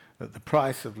 that the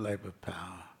price of labour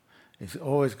power is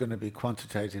always going to be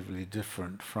quantitatively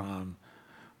different from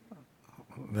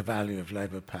the value of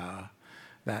labour power,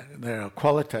 that there are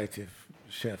qualitative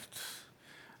shifts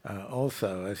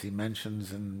also, as he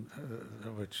mentions,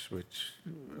 which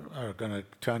are going to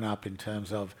turn up in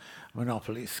terms of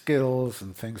monopoly skills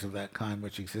and things of that kind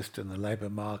which exist in the labour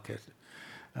market,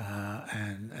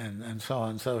 and so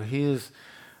on. So he is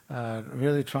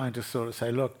really trying to sort of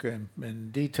say, look,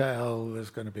 in detail there's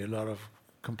going to be a lot of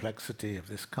complexity of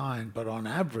this kind, but on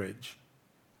average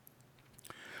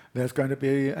there's going to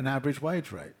be an average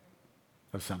wage rate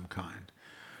of some kind.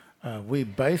 We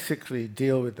basically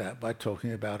deal with that by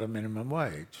talking about a minimum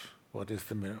wage. What is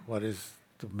the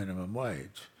minimum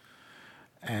wage?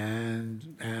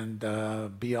 And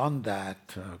beyond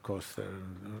that, of course, there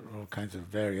are all kinds of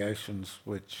variations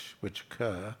which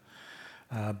occur.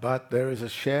 But there is a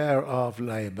share of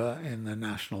labour in the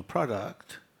national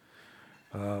product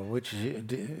which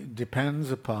depends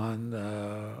upon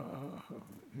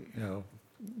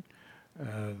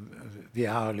the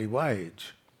hourly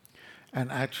wage. And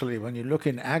actually, when you look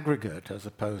in aggregate, as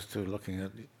opposed to looking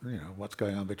at what's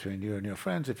going on between you and your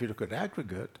friends, if you look at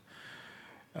aggregate,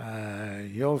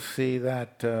 you'll see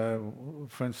that,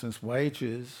 for instance,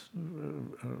 wages,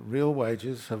 real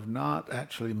wages, have not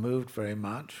actually moved very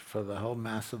much for the whole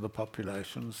mass of the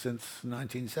population since the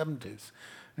 1970s.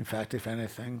 In fact, if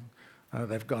anything,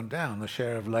 they've gone down. The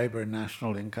share of labour in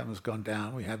national income has gone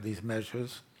down. We have these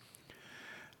measures.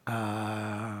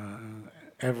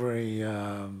 Every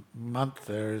month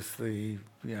there's the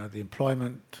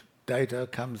employment data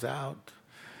comes out,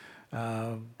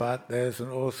 but there's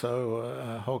also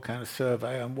a whole kind of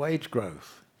survey on wage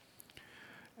growth.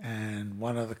 And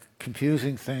one of the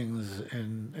confusing things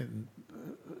in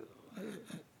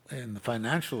the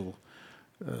financial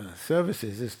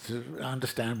services is to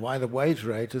understand why the wage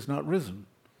rate has not risen.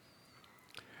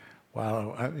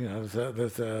 Well,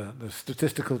 there's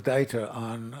statistical data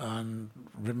on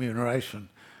remuneration,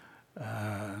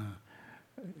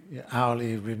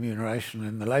 hourly remuneration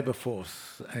in the labour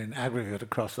force in aggregate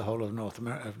across the whole of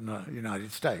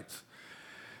United States.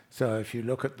 So if you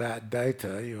look at that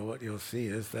data, what you'll see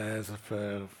is there's a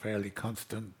fairly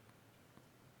constant,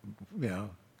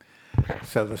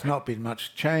 so there's not been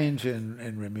much change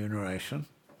in remuneration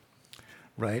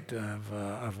rate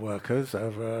of workers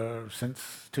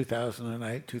since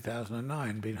 2008,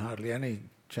 2009, been hardly any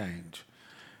change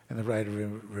in the rate of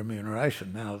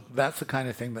remuneration. Now, that's the kind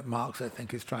of thing that Marx, I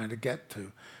think, is trying to get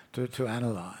to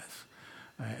analyse.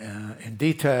 In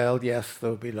detail, yes,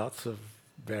 there'll be lots of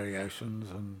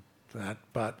variations and that,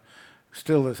 but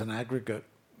still there's an aggregate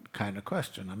kind of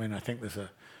question. I mean, I think there's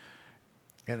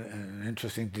an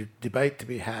interesting debate to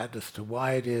be had as to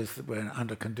why it is that we're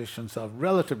under conditions of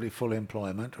relatively full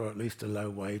employment, or at least a low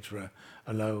wage,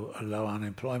 a low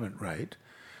unemployment rate,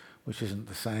 which isn't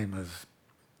the same as,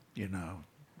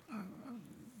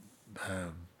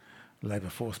 labour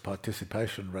force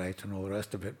participation rate and all the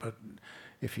rest of it. But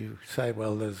if you say,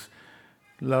 well, there's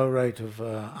low rate of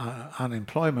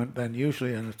unemployment, then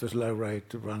usually, and if there's low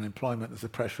rate of unemployment, there's a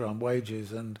pressure on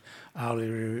wages and hourly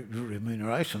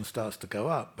remuneration starts to go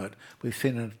up. But we've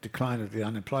seen a decline of the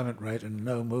unemployment rate and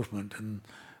no movement in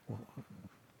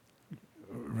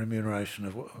remuneration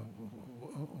of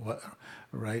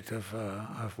rate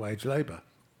of wage labour.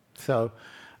 So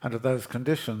under those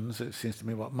conditions, it seems to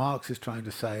me what Marx is trying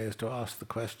to say is to ask the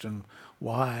question,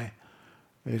 why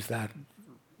is that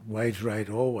wage rate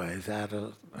always at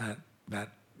that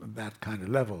kind of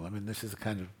level? I mean, this is the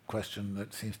kind of question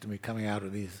that seems to me coming out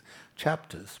of these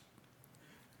chapters.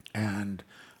 And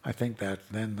I think that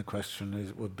then the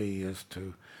question would be as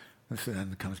to, this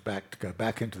then comes back to go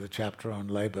back into the chapter on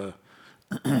labour,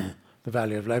 the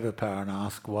value of labour power, and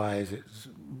ask why is it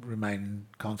remain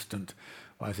constant?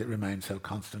 Why has it remained so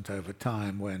constant over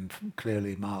time, when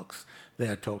clearly Marx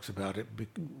there talks about it,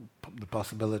 the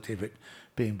possibility of it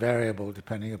being variable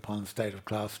depending upon the state of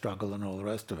class struggle and all the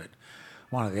rest of it.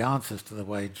 One of the answers to the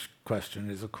wage question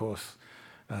is, of course,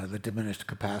 the diminished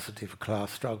capacity for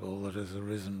class struggle that has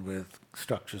arisen with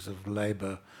structures of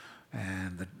labour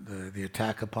and the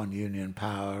attack upon union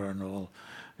power and all,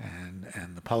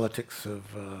 and the politics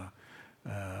of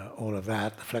all of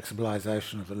that, the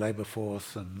flexibilization of the labour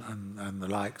force and the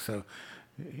like. So,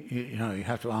 you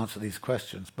have to answer these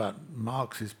questions. But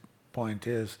Marx's point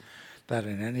is that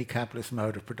in any capitalist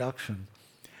mode of production,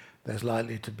 there's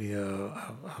likely to be a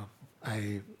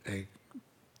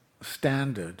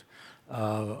standard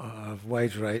of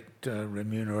wage rate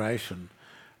remuneration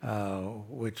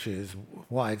which is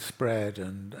widespread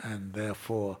and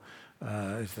therefore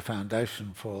is the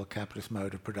foundation for the capitalist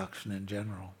mode of production in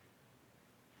general.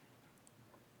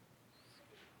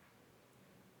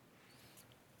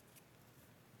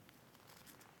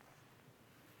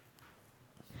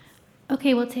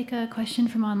 Okay, we'll take a question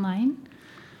from online.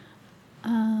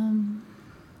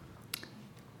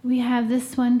 We have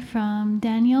this one from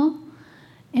Daniel.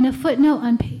 In a footnote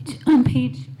on page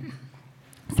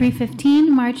 315,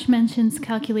 March mentions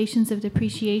calculations of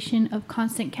depreciation of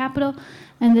constant capital,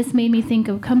 and this made me think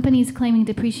of companies claiming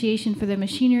depreciation for their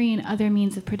machinery and other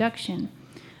means of production.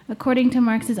 According to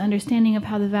Marx's understanding of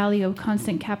how the value of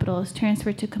constant capital is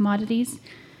transferred to commodities,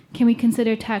 can we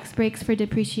consider tax breaks for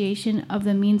depreciation of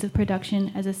the means of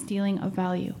production as a stealing of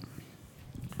value?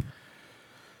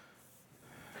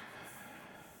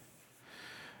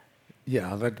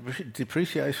 Yeah, the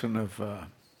depreciation of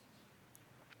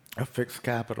fixed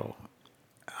capital.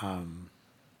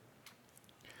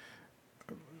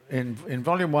 In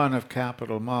Volume 1 of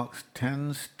Capital, Marx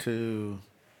tends to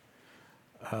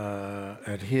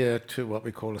adhere to what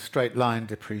we call a straight line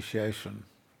depreciation.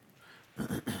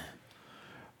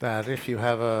 That if you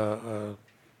have a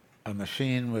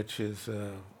machine which is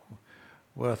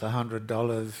worth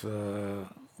 $100,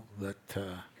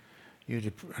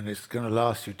 and it's going to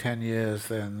last you 10 years,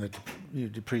 then you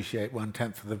depreciate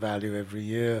 1/10 of the value every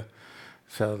year.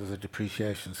 So there's a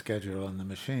depreciation schedule on the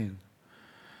machine.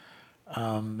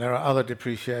 There are other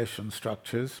depreciation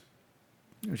structures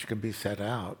which can be set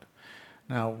out.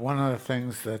 Now, one of the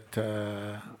things that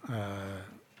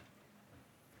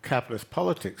capitalist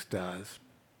politics does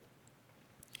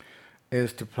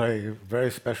is to play a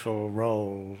very special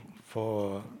role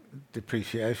for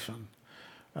depreciation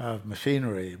of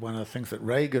machinery. One of the things that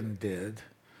Reagan did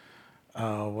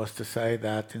was to say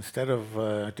that instead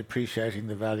of depreciating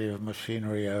the value of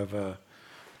machinery over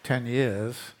 10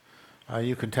 years,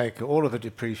 you can take all of the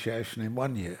depreciation in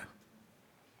 1 year.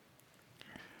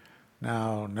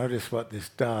 Now, notice what this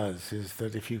does is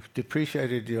that if you've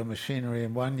depreciated your machinery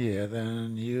in 1 year,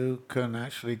 then you can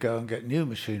actually go and get new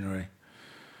machinery.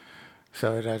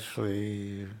 So it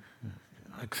actually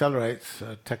accelerates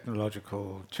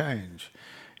technological change.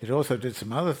 It also did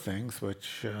some other things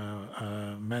which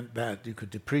meant that you could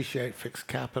depreciate fixed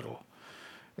capital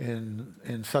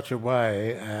in such a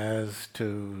way as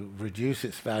to reduce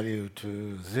its value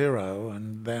to zero,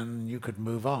 and then you could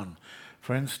move on.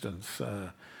 For instance,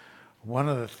 one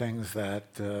of the things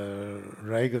that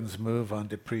Reagan's move on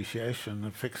depreciation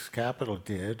of fixed capital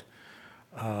did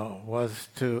was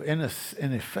to, in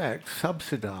effect,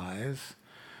 subsidize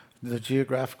the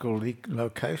geographical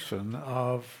location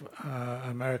of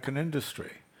American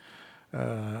industry.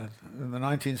 In the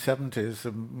 1970s,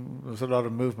 there was a lot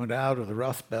of movement out of the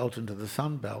Rust Belt into the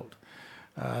Sun Belt.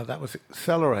 That was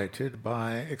accelerated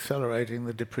by accelerating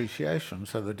the depreciation.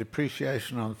 So the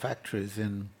depreciation on factories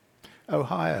in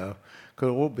Ohio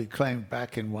could all be claimed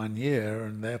back in 1 year,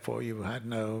 and therefore you had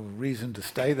no reason to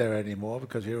stay there anymore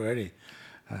because you already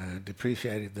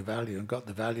depreciated the value and got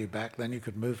the value back. Then you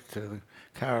could move to the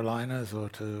Carolinas or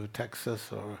to Texas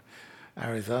or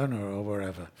Arizona or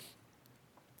wherever.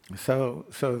 So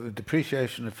the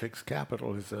depreciation of fixed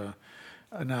capital is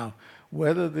now,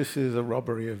 whether this is a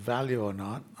robbery of value or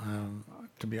not,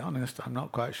 to be honest, I'm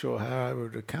not quite sure how I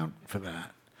would account for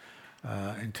that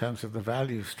in terms of the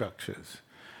value structures.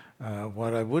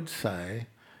 What I would say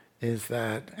is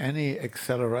that any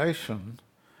acceleration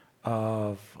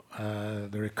of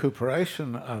the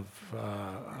recuperation of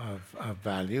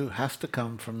value has to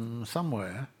come from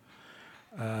somewhere,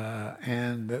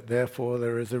 and that therefore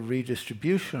there is a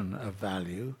redistribution of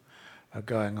value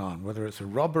going on. Whether it's a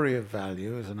robbery of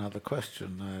value is another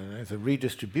question. There's a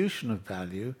redistribution of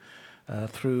value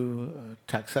through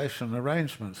taxation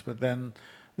arrangements, but then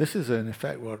this is in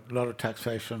effect what a lot of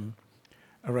taxation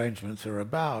arrangements are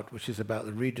about, which is about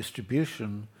the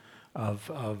redistribution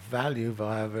of value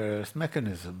via various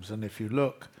mechanisms. And if you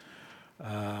look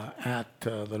at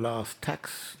the last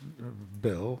tax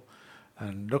bill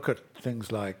and look at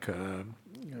things like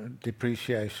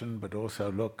depreciation, but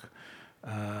also look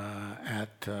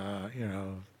at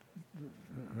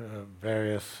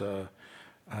various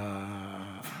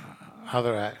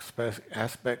other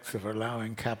aspects of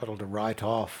allowing capital to write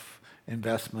off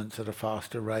investments at a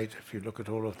faster rate, if you look at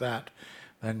all of that,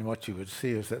 then what you would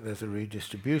see is that there's a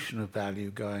redistribution of value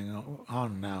going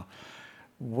on now.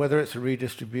 Whether it's a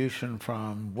redistribution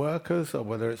from workers or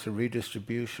whether it's a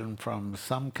redistribution from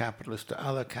some capitalists to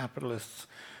other capitalists,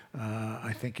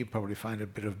 I think you probably find a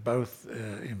bit of both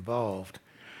involved.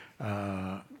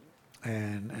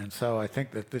 And so I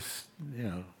think that this,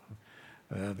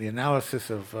 the analysis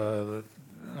of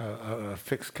a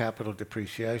fixed capital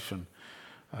depreciation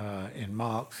in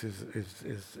Marx is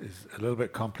a little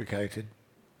bit complicated,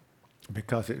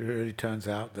 because it really turns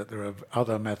out that there are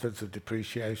other methods of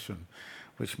depreciation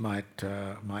which might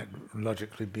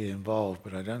logically be involved,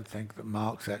 but I don't think that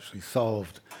Marx actually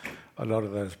solved a lot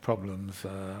of those problems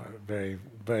very,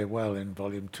 very well in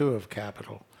Volume 2 of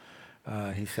Capital.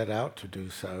 He set out to do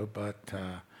so, but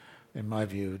in my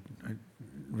view, it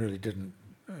really didn't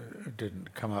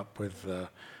come up with,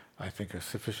 I think, a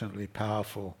sufficiently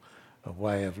powerful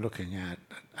way of looking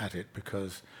at it,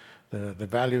 because the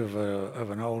value of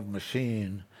an old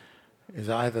machine is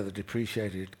either the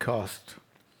depreciated cost,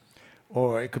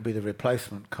 or it could be the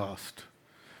replacement cost,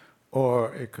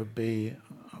 or it could be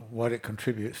what it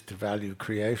contributes to value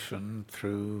creation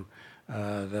through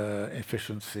the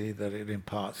efficiency that it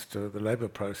imparts to the labor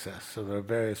process. So there are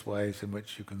various ways in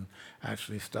which you can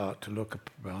actually start to look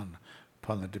upon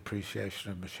the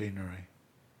depreciation of machinery.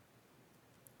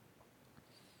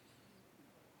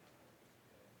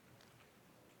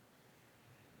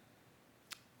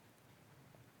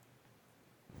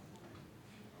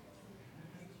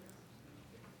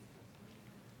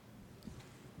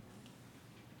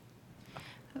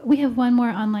 We have one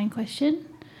more online question.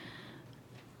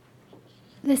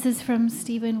 This is from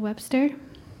Stephen Webster.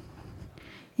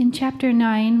 In Chapter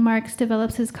 9, Marx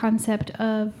develops his concept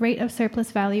of rate of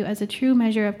surplus value as a true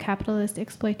measure of capitalist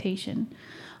exploitation.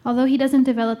 Although he doesn't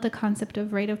develop the concept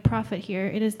of rate of profit here,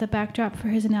 it is the backdrop for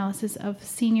his analysis of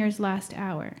Senior's last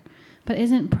hour. But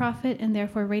isn't profit, and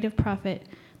therefore rate of profit,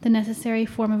 the necessary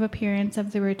form of appearance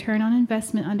of the return on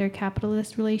investment under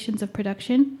capitalist relations of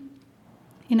production?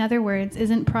 In other words,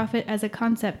 isn't profit as a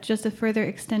concept just a further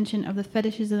extension of the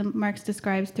fetishism Marx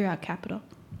describes throughout Capital?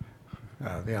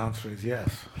 The answer is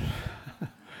yes.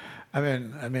 We're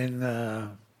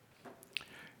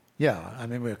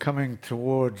coming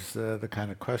towards the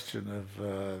kind of question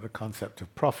of the concept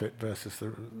of profit versus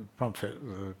the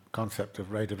concept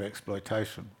of rate of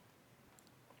exploitation.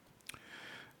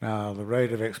 Now, the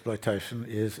rate of exploitation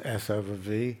is S over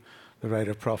V. The rate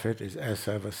of profit is S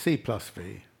over C plus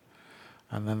V.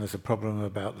 And then there's a problem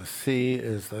about the C.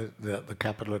 Is the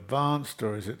capital advanced,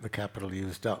 or is it the capital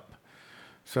used up?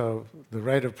 So the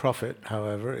rate of profit,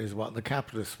 however, is what the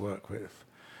capitalists work with.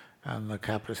 And the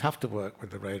capitalists have to work with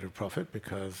the rate of profit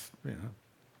because,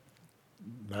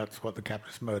 that's what the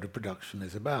capitalist mode of production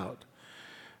is about.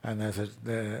 And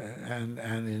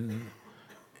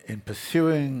in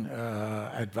pursuing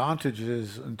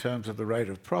advantages in terms of the rate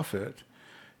of profit,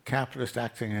 capitalists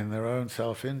acting in their own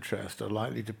self-interest are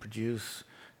likely to produce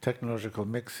technological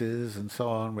mixes and so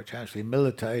on, which actually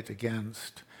militate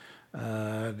against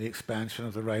the expansion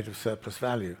of the rate of surplus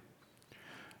value.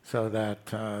 So that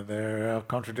there are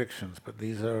contradictions, but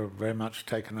these are very much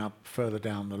taken up further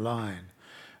down the line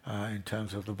in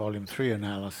terms of the Volume 3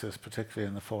 analysis, particularly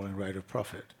in the falling rate of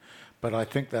profit. But I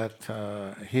think that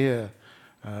here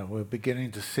we're beginning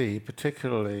to see,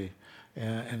 particularly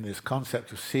in this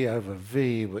concept of C over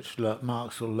V, which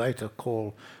Marx will later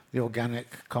call the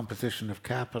organic composition of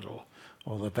capital,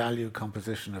 or the value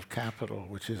composition of capital,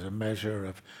 which is a measure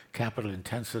of capital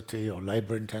intensity or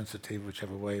labor intensity,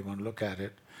 whichever way you want to look at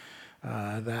it,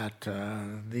 that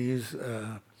these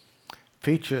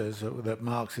features that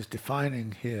Marx is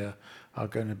defining here are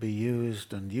going to be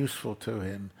used and useful to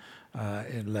him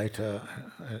in later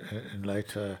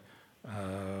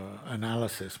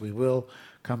analysis. We will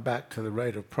come back to the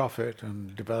rate of profit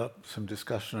and develop some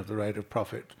discussion of the rate of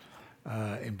profit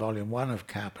in Volume 1 of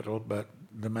Capital, but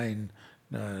the main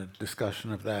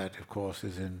discussion of that, of course,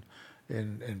 is in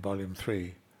Volume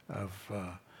 3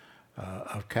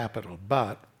 of Capital.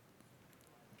 But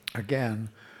again,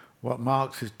 what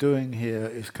Marx is doing here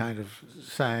is kind of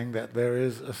saying that there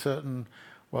is a certain,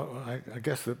 I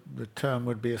guess the term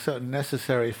would be a certain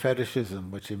necessary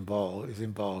fetishism which is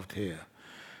involved here.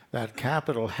 That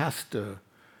capital has to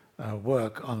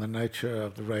work on the nature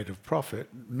of the rate of profit,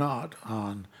 not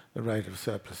on the rate of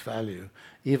surplus value,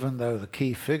 even though the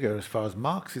key figure, as far as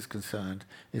Marx is concerned,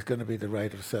 is going to be the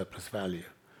rate of surplus value.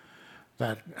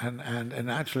 And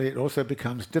actually it also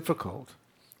becomes difficult,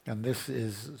 and this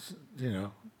is,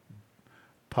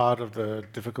 part of the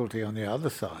difficulty on the other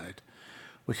side,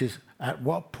 which is at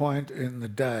what point in the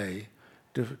day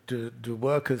do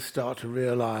workers start to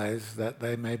realize that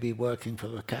they may be working for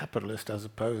the capitalist as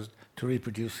opposed to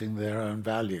reproducing their own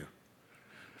value?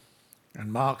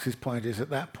 And Marx's point is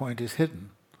that point is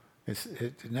hidden. It's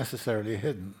necessarily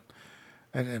hidden.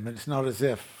 And it's not as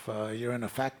if you're in a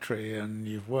factory and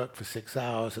you've worked for 6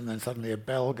 hours and then suddenly a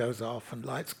bell goes off and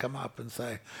lights come up and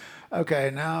say,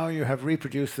 okay, now you have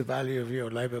reproduced the value of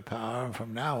your labor power, and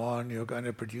from now on you're going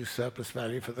to produce surplus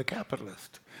value for the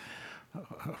capitalist.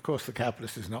 Of course, the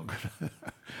capitalist is not going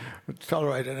to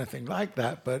tolerate anything like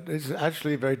that, but it's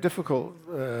actually very difficult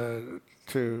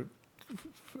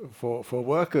for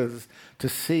workers to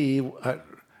see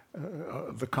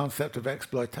the concept of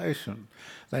exploitation.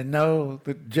 They know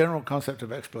the general concept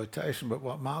of exploitation, but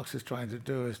what Marx is trying to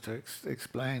do is to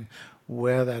explain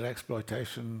where that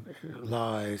exploitation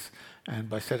lies, and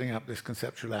by setting up this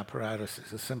conceptual apparatus,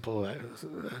 it's a simple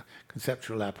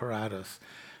conceptual apparatus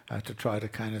to try to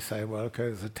kind of say, well, okay,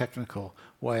 there's a technical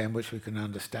way in which we can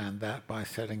understand that by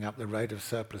setting up the rate of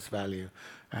surplus value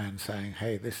and saying,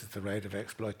 hey, this is the rate of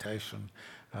exploitation,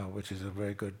 which is a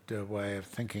very good way of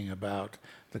thinking about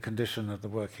the condition of the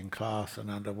working class and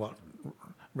under what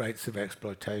rates of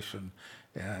exploitation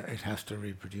it has to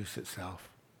reproduce itself.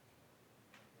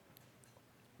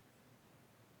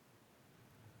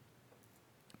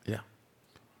 Yeah.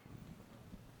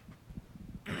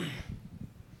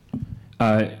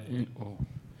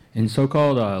 In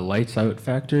so-called lights-out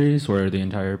factories, where the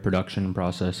entire production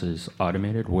process is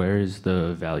automated, where is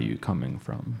the value coming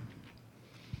from?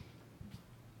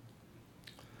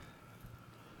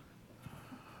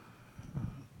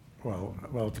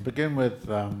 Well, to begin with,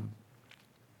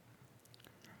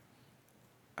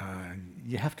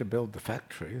 you have to build the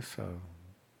factory, so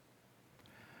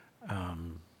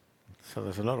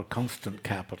there's a lot of constant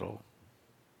capital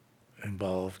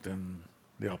involved in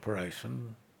the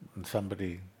operation, and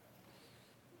somebody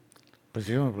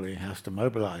presumably has to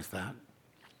mobilize that.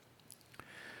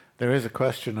 There is a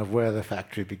question of where the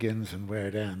factory begins and where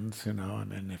it ends, I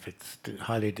mean, if it's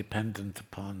highly dependent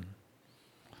upon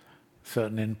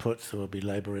certain inputs, there will be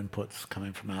labor inputs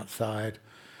coming from outside.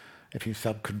 If you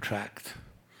subcontract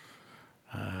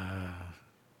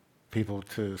people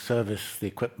to service the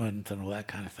equipment and all that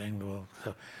kind of thing,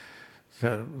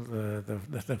 so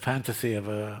the fantasy of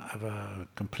a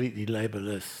completely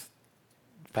laborless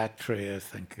factory, I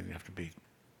think you have to be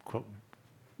quite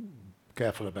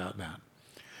careful about that.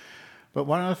 But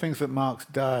one of the things that Marx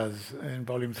does in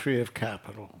Volume 3 of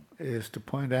Capital is to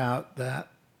point out that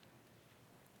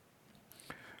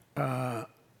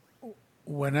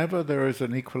whenever there is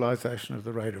an equalization of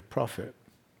the rate of profit,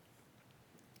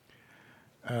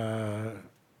 there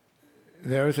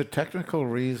is a technical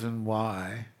reason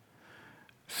why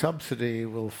subsidy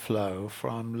will flow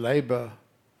from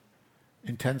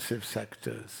labor-intensive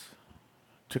sectors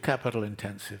to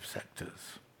capital-intensive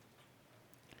sectors.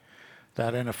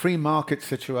 That in a free market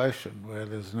situation where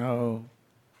there's no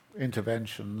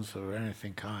interventions or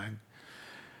anything kind,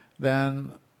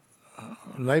 then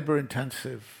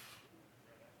labor-intensive,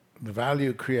 the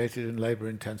value created in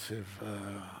labor-intensive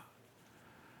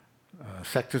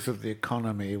sectors of the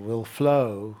economy will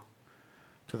flow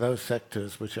to those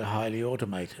sectors which are highly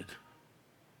automated.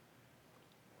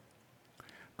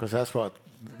 Because that's what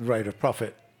the rate of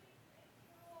profit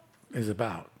is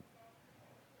about.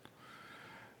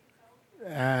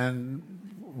 And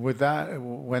with that,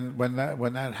 when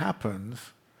that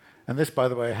happens, and this, by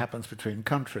the way, happens between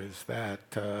countries,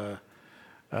 that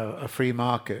a free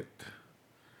market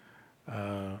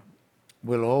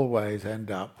will always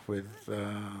end up with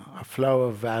a flow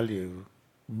of value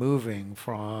moving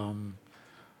from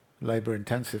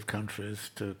labor-intensive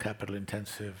countries to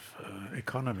capital-intensive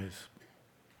economies,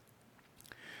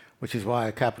 which is why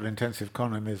capital-intensive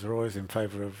economies are always in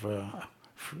favor of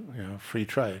free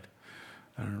trade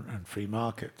and free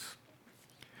markets.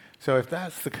 So if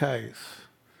that's the case,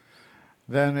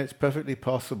 then it's perfectly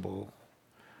possible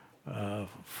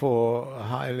for a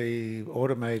highly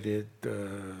automated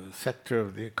sector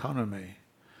of the economy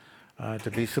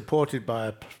to be supported by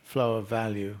a flow of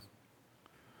value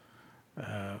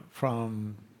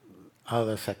from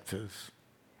other sectors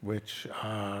which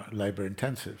are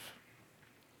labor-intensive.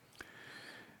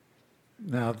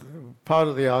 Now, part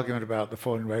of the argument about the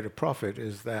falling rate of profit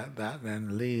is that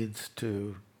then leads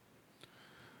to,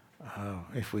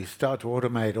 if we start to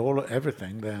automate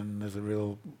everything, then there's a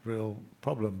real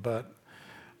problem. But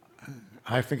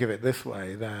I think of it this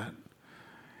way, that,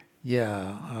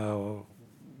 the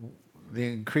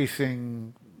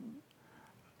increasing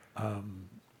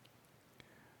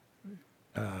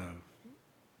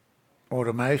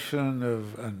automation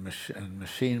and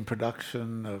machine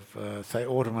production of, say,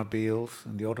 automobiles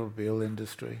in the automobile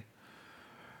industry,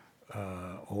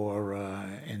 or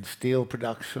in steel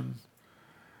production.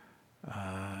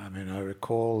 I mean, I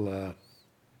recall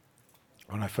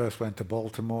when I first went to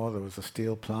Baltimore, there was a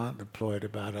steel plant that employed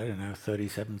about,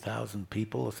 37,000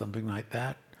 people or something like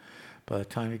that. By the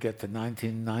time you get to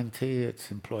 1990, it's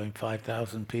employing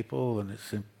 5,000 people, and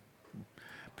it's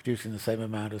producing the same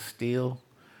amount of steel.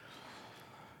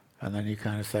 And then you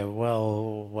kind of say,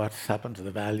 well, what's happened to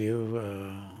the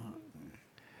value?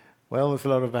 Well, there's a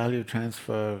lot of value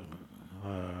transfer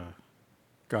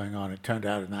going on. It turned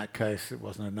out in that case it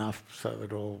wasn't enough, so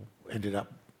it all ended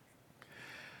up.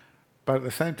 But at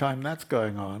the same time that's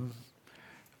going on,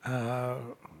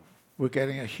 we're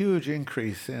getting a huge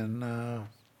increase in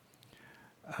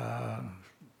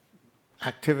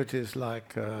activities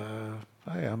like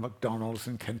McDonald's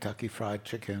and Kentucky Fried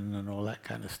Chicken and all that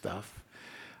kind of stuff.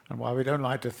 And while we don't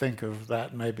like to think of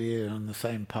that maybe on the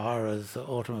same par as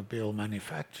automobile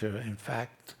manufacture, in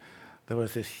fact, there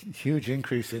was this huge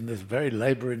increase in this very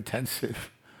labor-intensive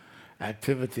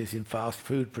activities in fast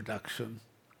food production.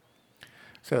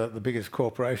 So that the biggest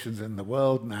corporations in the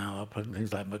world now are putting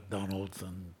things like McDonald's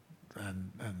and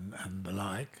the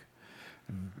like.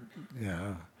 And,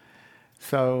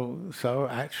 So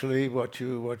actually, what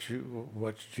you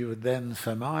would then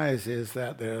surmise is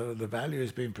that the value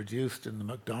is being produced in the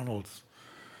McDonald's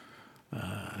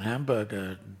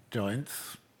hamburger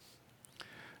joints,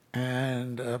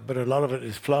 and but a lot of it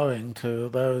is flowing to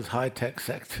those high-tech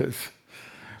sectors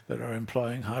that are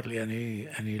employing hardly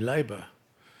any labor.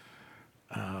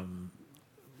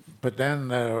 But then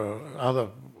there are other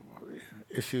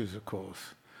issues, of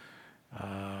course.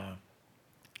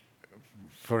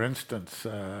 For instance,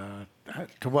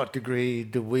 to what degree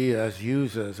do we as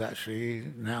users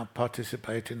actually now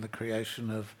participate in the creation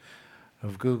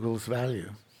of Google's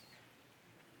value?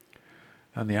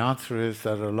 And the answer is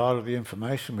that a lot of the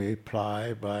information we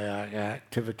apply by our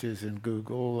activities in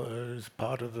Google is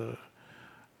part of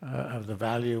the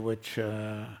value which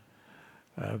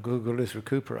Google is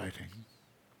recuperating.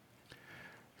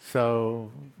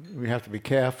 So we have to be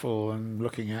careful in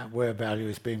looking at where value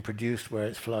is being produced, where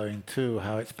it's flowing to,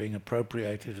 how it's being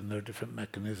appropriated, and there are different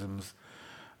mechanisms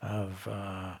of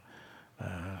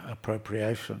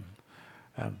appropriation.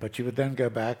 But you would then go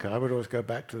back, I would always go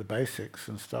back to the basics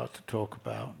and start to talk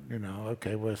about,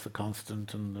 okay, where's the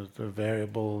constant and the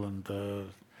variable and the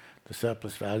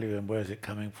surplus value and where's it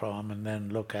coming from, and then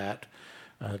look at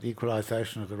the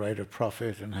equalization of the rate of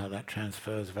profit and how that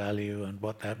transfers value and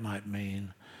what that might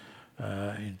mean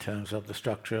in terms of the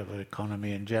structure of the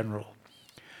economy in general.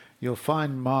 You'll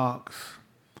find Marx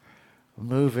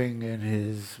moving in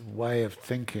his way of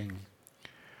thinking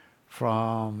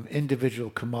from individual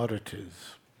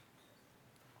commodities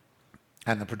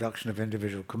and the production of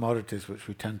individual commodities, which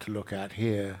we tend to look at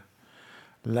here.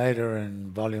 Later in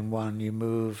Volume 1, you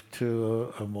move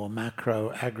to a more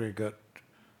macro aggregate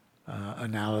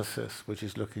analysis, which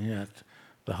is looking at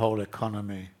the whole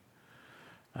economy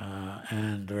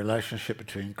and the relationship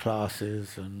between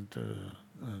classes and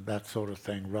that sort of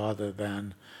thing, rather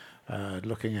than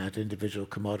looking at individual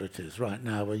commodities. Right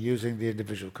now we're using the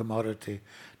individual commodity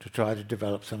to try to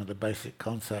develop some of the basic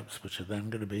concepts which are then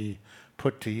going to be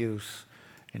put to use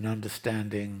in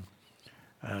understanding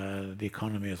the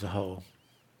economy as a whole.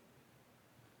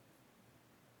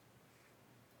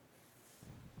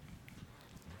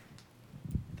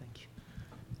 Thank you.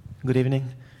 Good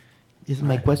evening. Yes,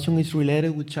 my question is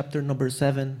related with chapter number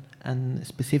 7 and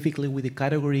specifically with the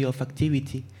category of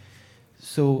activity.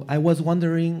 So I was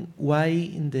wondering why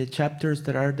in the chapters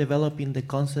that are developing the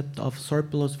concept of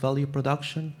surplus value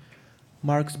production,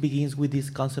 Marx begins with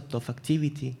this concept of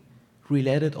activity,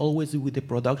 related always with the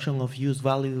production of use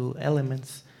value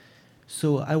elements.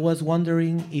 So I was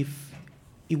wondering if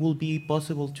it will be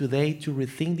possible today to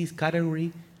rethink this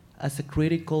category as a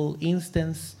critical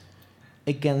instance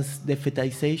against the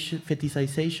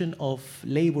fetishization of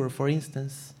labor, for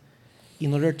instance,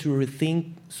 in order to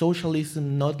rethink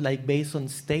socialism not like based on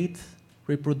state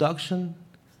reproduction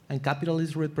and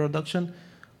capitalist reproduction,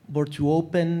 but to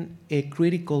open a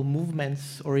critical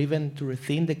movements or even to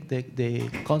rethink the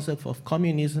concept of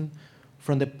communism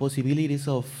from the possibilities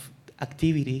of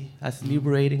activity as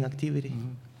liberating activity.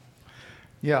 Mm-hmm.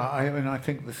 Yeah, I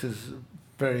think this is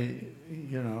very,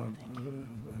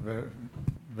 very,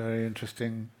 very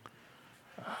interesting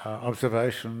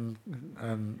observation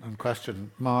and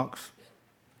question. Marx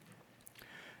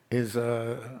is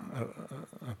a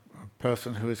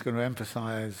person who is going to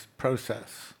emphasize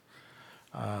process.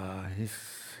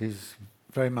 He's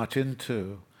very much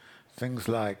into things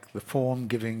like the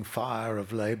form-giving fire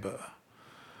of labor.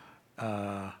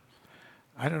 I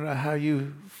don't know how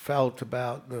you felt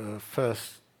about the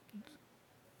first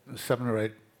 7 or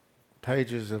 8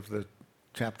 pages of the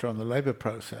chapter on the labor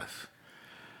process.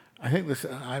 I think this.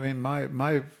 I mean,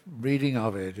 my reading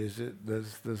of it is that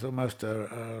there's almost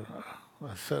a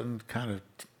certain kind of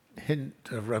hint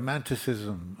of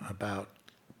romanticism about.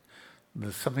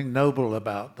 There's something noble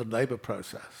about the labour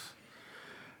process,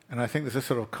 and I think there's a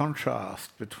sort of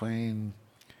contrast between,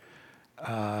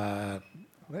 the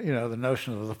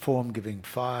notion of the form-giving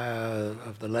fire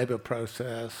of the labour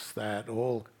process, that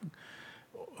all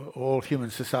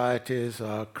human societies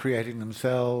are creating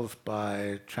themselves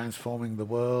by transforming the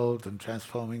world and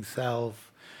transforming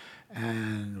self,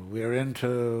 and we're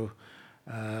into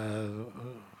a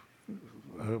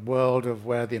world of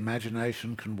where the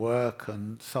imagination can work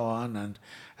and so on, and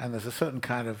there's a certain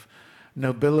kind of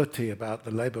nobility about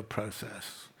the labour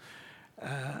process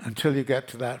until you get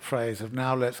to that phrase of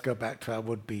now let's go back to our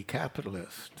would-be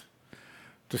capitalist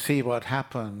to see what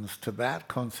happens to that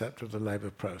concept of the labour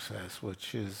process,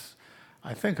 which is,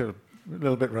 I think, a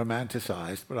little bit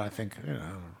romanticized, but I think,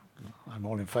 I'm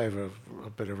all in favour of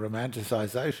a bit of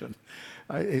romanticization.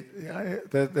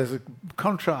 There's a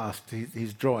contrast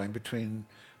he's drawing between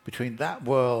that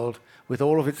world with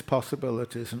all of its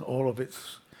possibilities and all of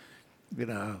its,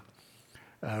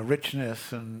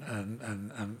 richness and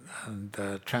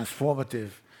transformative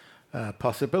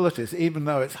possibilities, even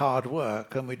though it's hard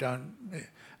work and we don't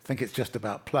think it's just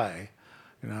about play,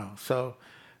 So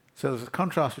there's a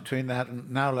contrast between that,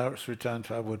 and now let's return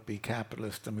to our would-be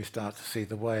capitalist, and we start to see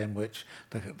the way in which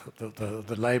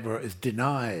the labourer is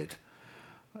denied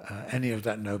any of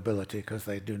that nobility because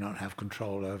they do not have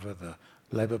control over the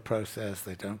labour process,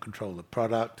 they don't control the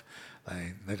product,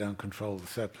 they don't control the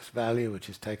surplus value, which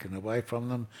is taken away from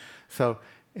them. So,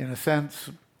 in a sense,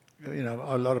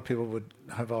 a lot of people would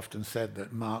have often said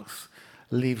that Marx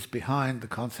leaves behind the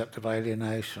concept of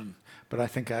alienation, but I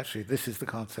think actually this is the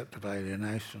concept of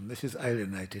alienation. This is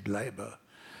alienated labour.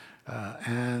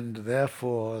 And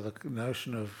therefore the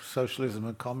notion of socialism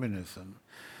and communism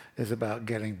is about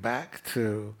getting back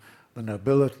to the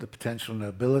nobility, the potential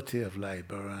nobility of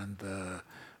labour, and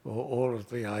all of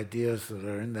the ideas that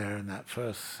are in there in that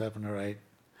first 7 or 8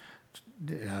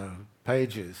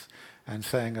 pages, and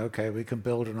saying, okay, we can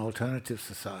build an alternative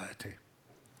society.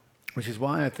 Which is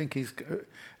why I think he's,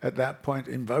 at that point,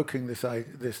 invoking this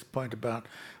point about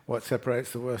what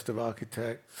separates the worst of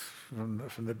architects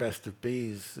from the best of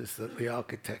bees, is that the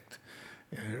architect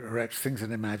erects things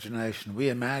in imagination. We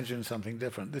imagine something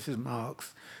different. This is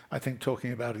Marx, I think,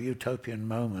 talking about a utopian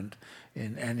moment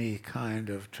in any kind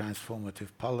of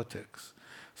transformative politics.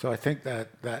 So I think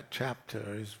that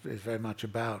chapter is very much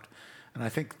about, and I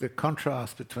think the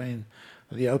contrast between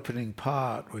the opening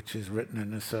part, which is written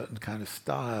in a certain kind of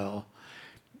style,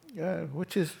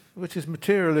 which is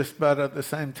materialist, but at the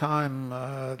same time,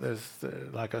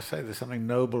 like I say, there's something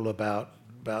noble about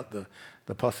the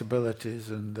possibilities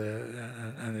and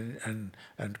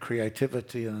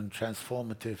creativity and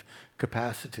transformative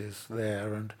capacities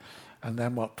there, and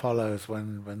then what follows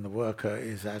when the worker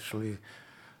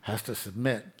has to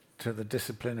submit to the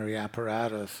disciplinary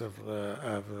apparatus of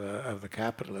the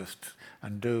capitalist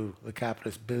and do the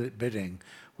capitalist bidding,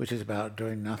 which is about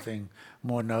doing nothing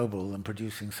more noble than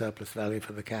producing surplus value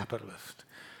for the capitalist.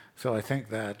 So I think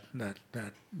that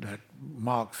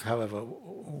Marx, however,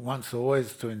 wants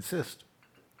always to insist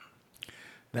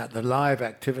that the live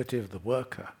activity of the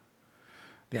worker,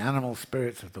 the animal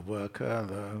spirits of the worker,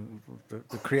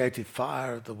 the creative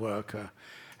fire of the worker,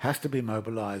 has to be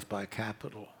mobilized by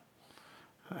capital.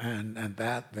 And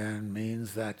that then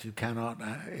means that you cannot,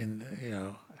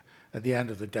 at the end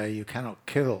of the day, you cannot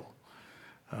kill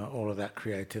all of that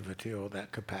creativity or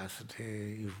that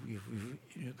capacity.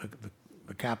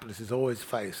 The capitalist is always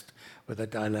faced with a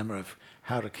dilemma of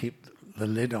how to keep the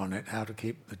lid on it, how to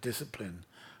keep the discipline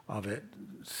of it,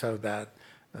 so that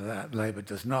labour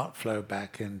does not flow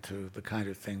back into the kind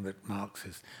of thing that Marx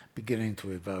is beginning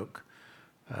to evoke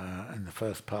in the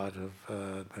first part of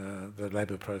the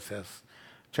labour process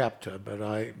chapter, but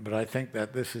I think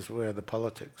that this is where the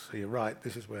politics. So you're right.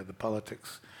 This is where the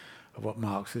politics of what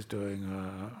Marx is doing.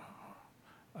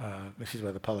 This is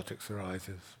where the politics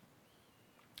arises,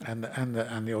 and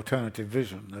the alternative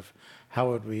vision of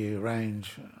how would we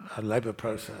arrange a labour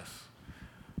process.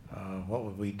 What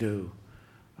would we do,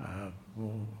 in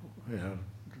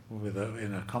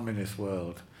a communist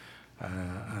world,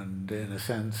 and in a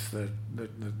sense, the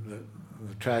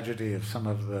tragedy of some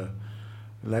of the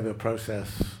labour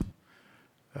process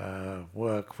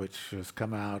work which has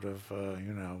come out of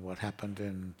what happened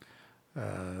in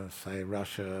say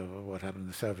Russia, what happened in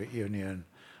the Soviet Union,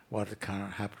 what is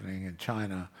currently happening in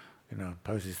China,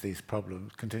 poses these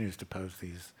problems, continues to pose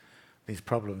these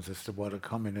problems as to what a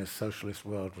communist socialist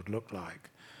world would look like.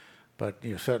 But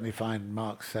you certainly find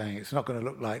Marx saying it's not going to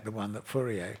look like the one that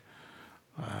Fourier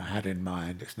had in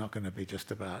mind. It's not going to be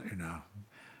just about,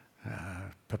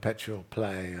 perpetual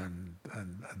play and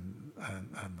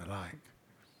the like.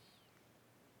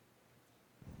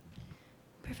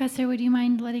 Professor, would you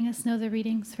mind letting us know the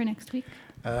readings for next week?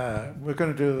 We're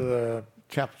going to do the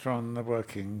chapter on the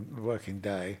working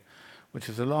day, which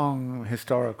is a long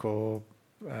historical,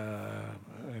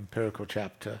 empirical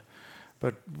chapter,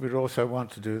 but we'd also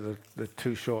want to do the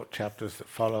two short chapters that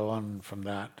follow on from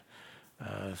that.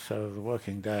 So the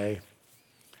working day,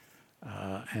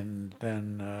 and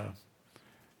then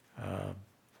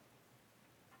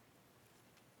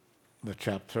the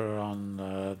chapter on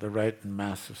the rate and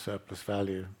mass of surplus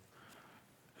value,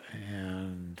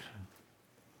 and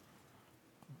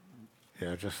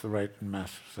just the rate and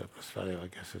mass of surplus value, I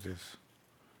guess it is.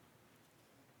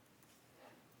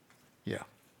 Yeah.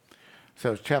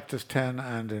 So chapters 10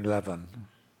 and 11.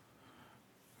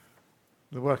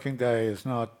 The working day is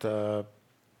not a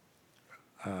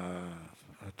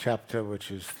chapter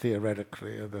which is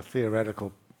theoretically, the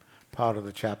theoretical part of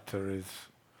the chapter is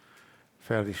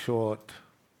fairly short,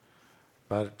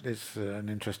 but it's an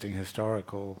interesting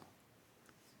historical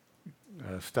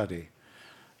study.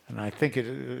 And I think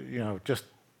it, just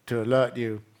to alert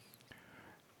you,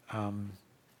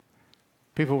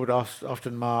 people would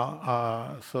often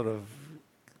sort of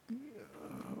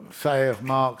say of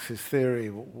Marx's theory,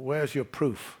 where's your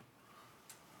proof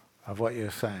of what you're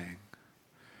saying?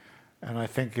 And I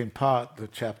think in part the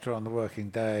chapter on the working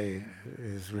day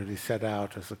is really set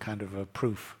out as a kind of a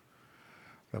proof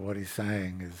that what he's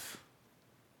saying is,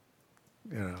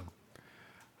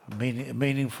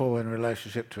 meaningful in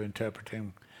relationship to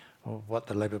interpreting what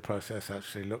the labour process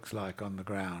actually looks like on the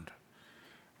ground.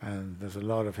 And there's a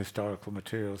lot of historical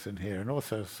materials in here, and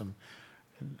also some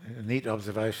neat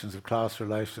observations of class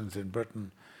relations in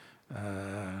Britain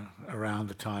around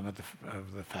the time of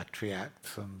the Factory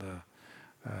Acts and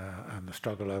the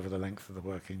struggle over the length of the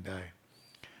working day.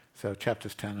 So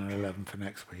chapters 10 and 11 for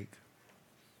next week.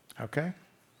 Okay?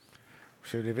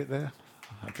 Should we leave it there?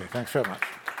 Okay, thanks very much.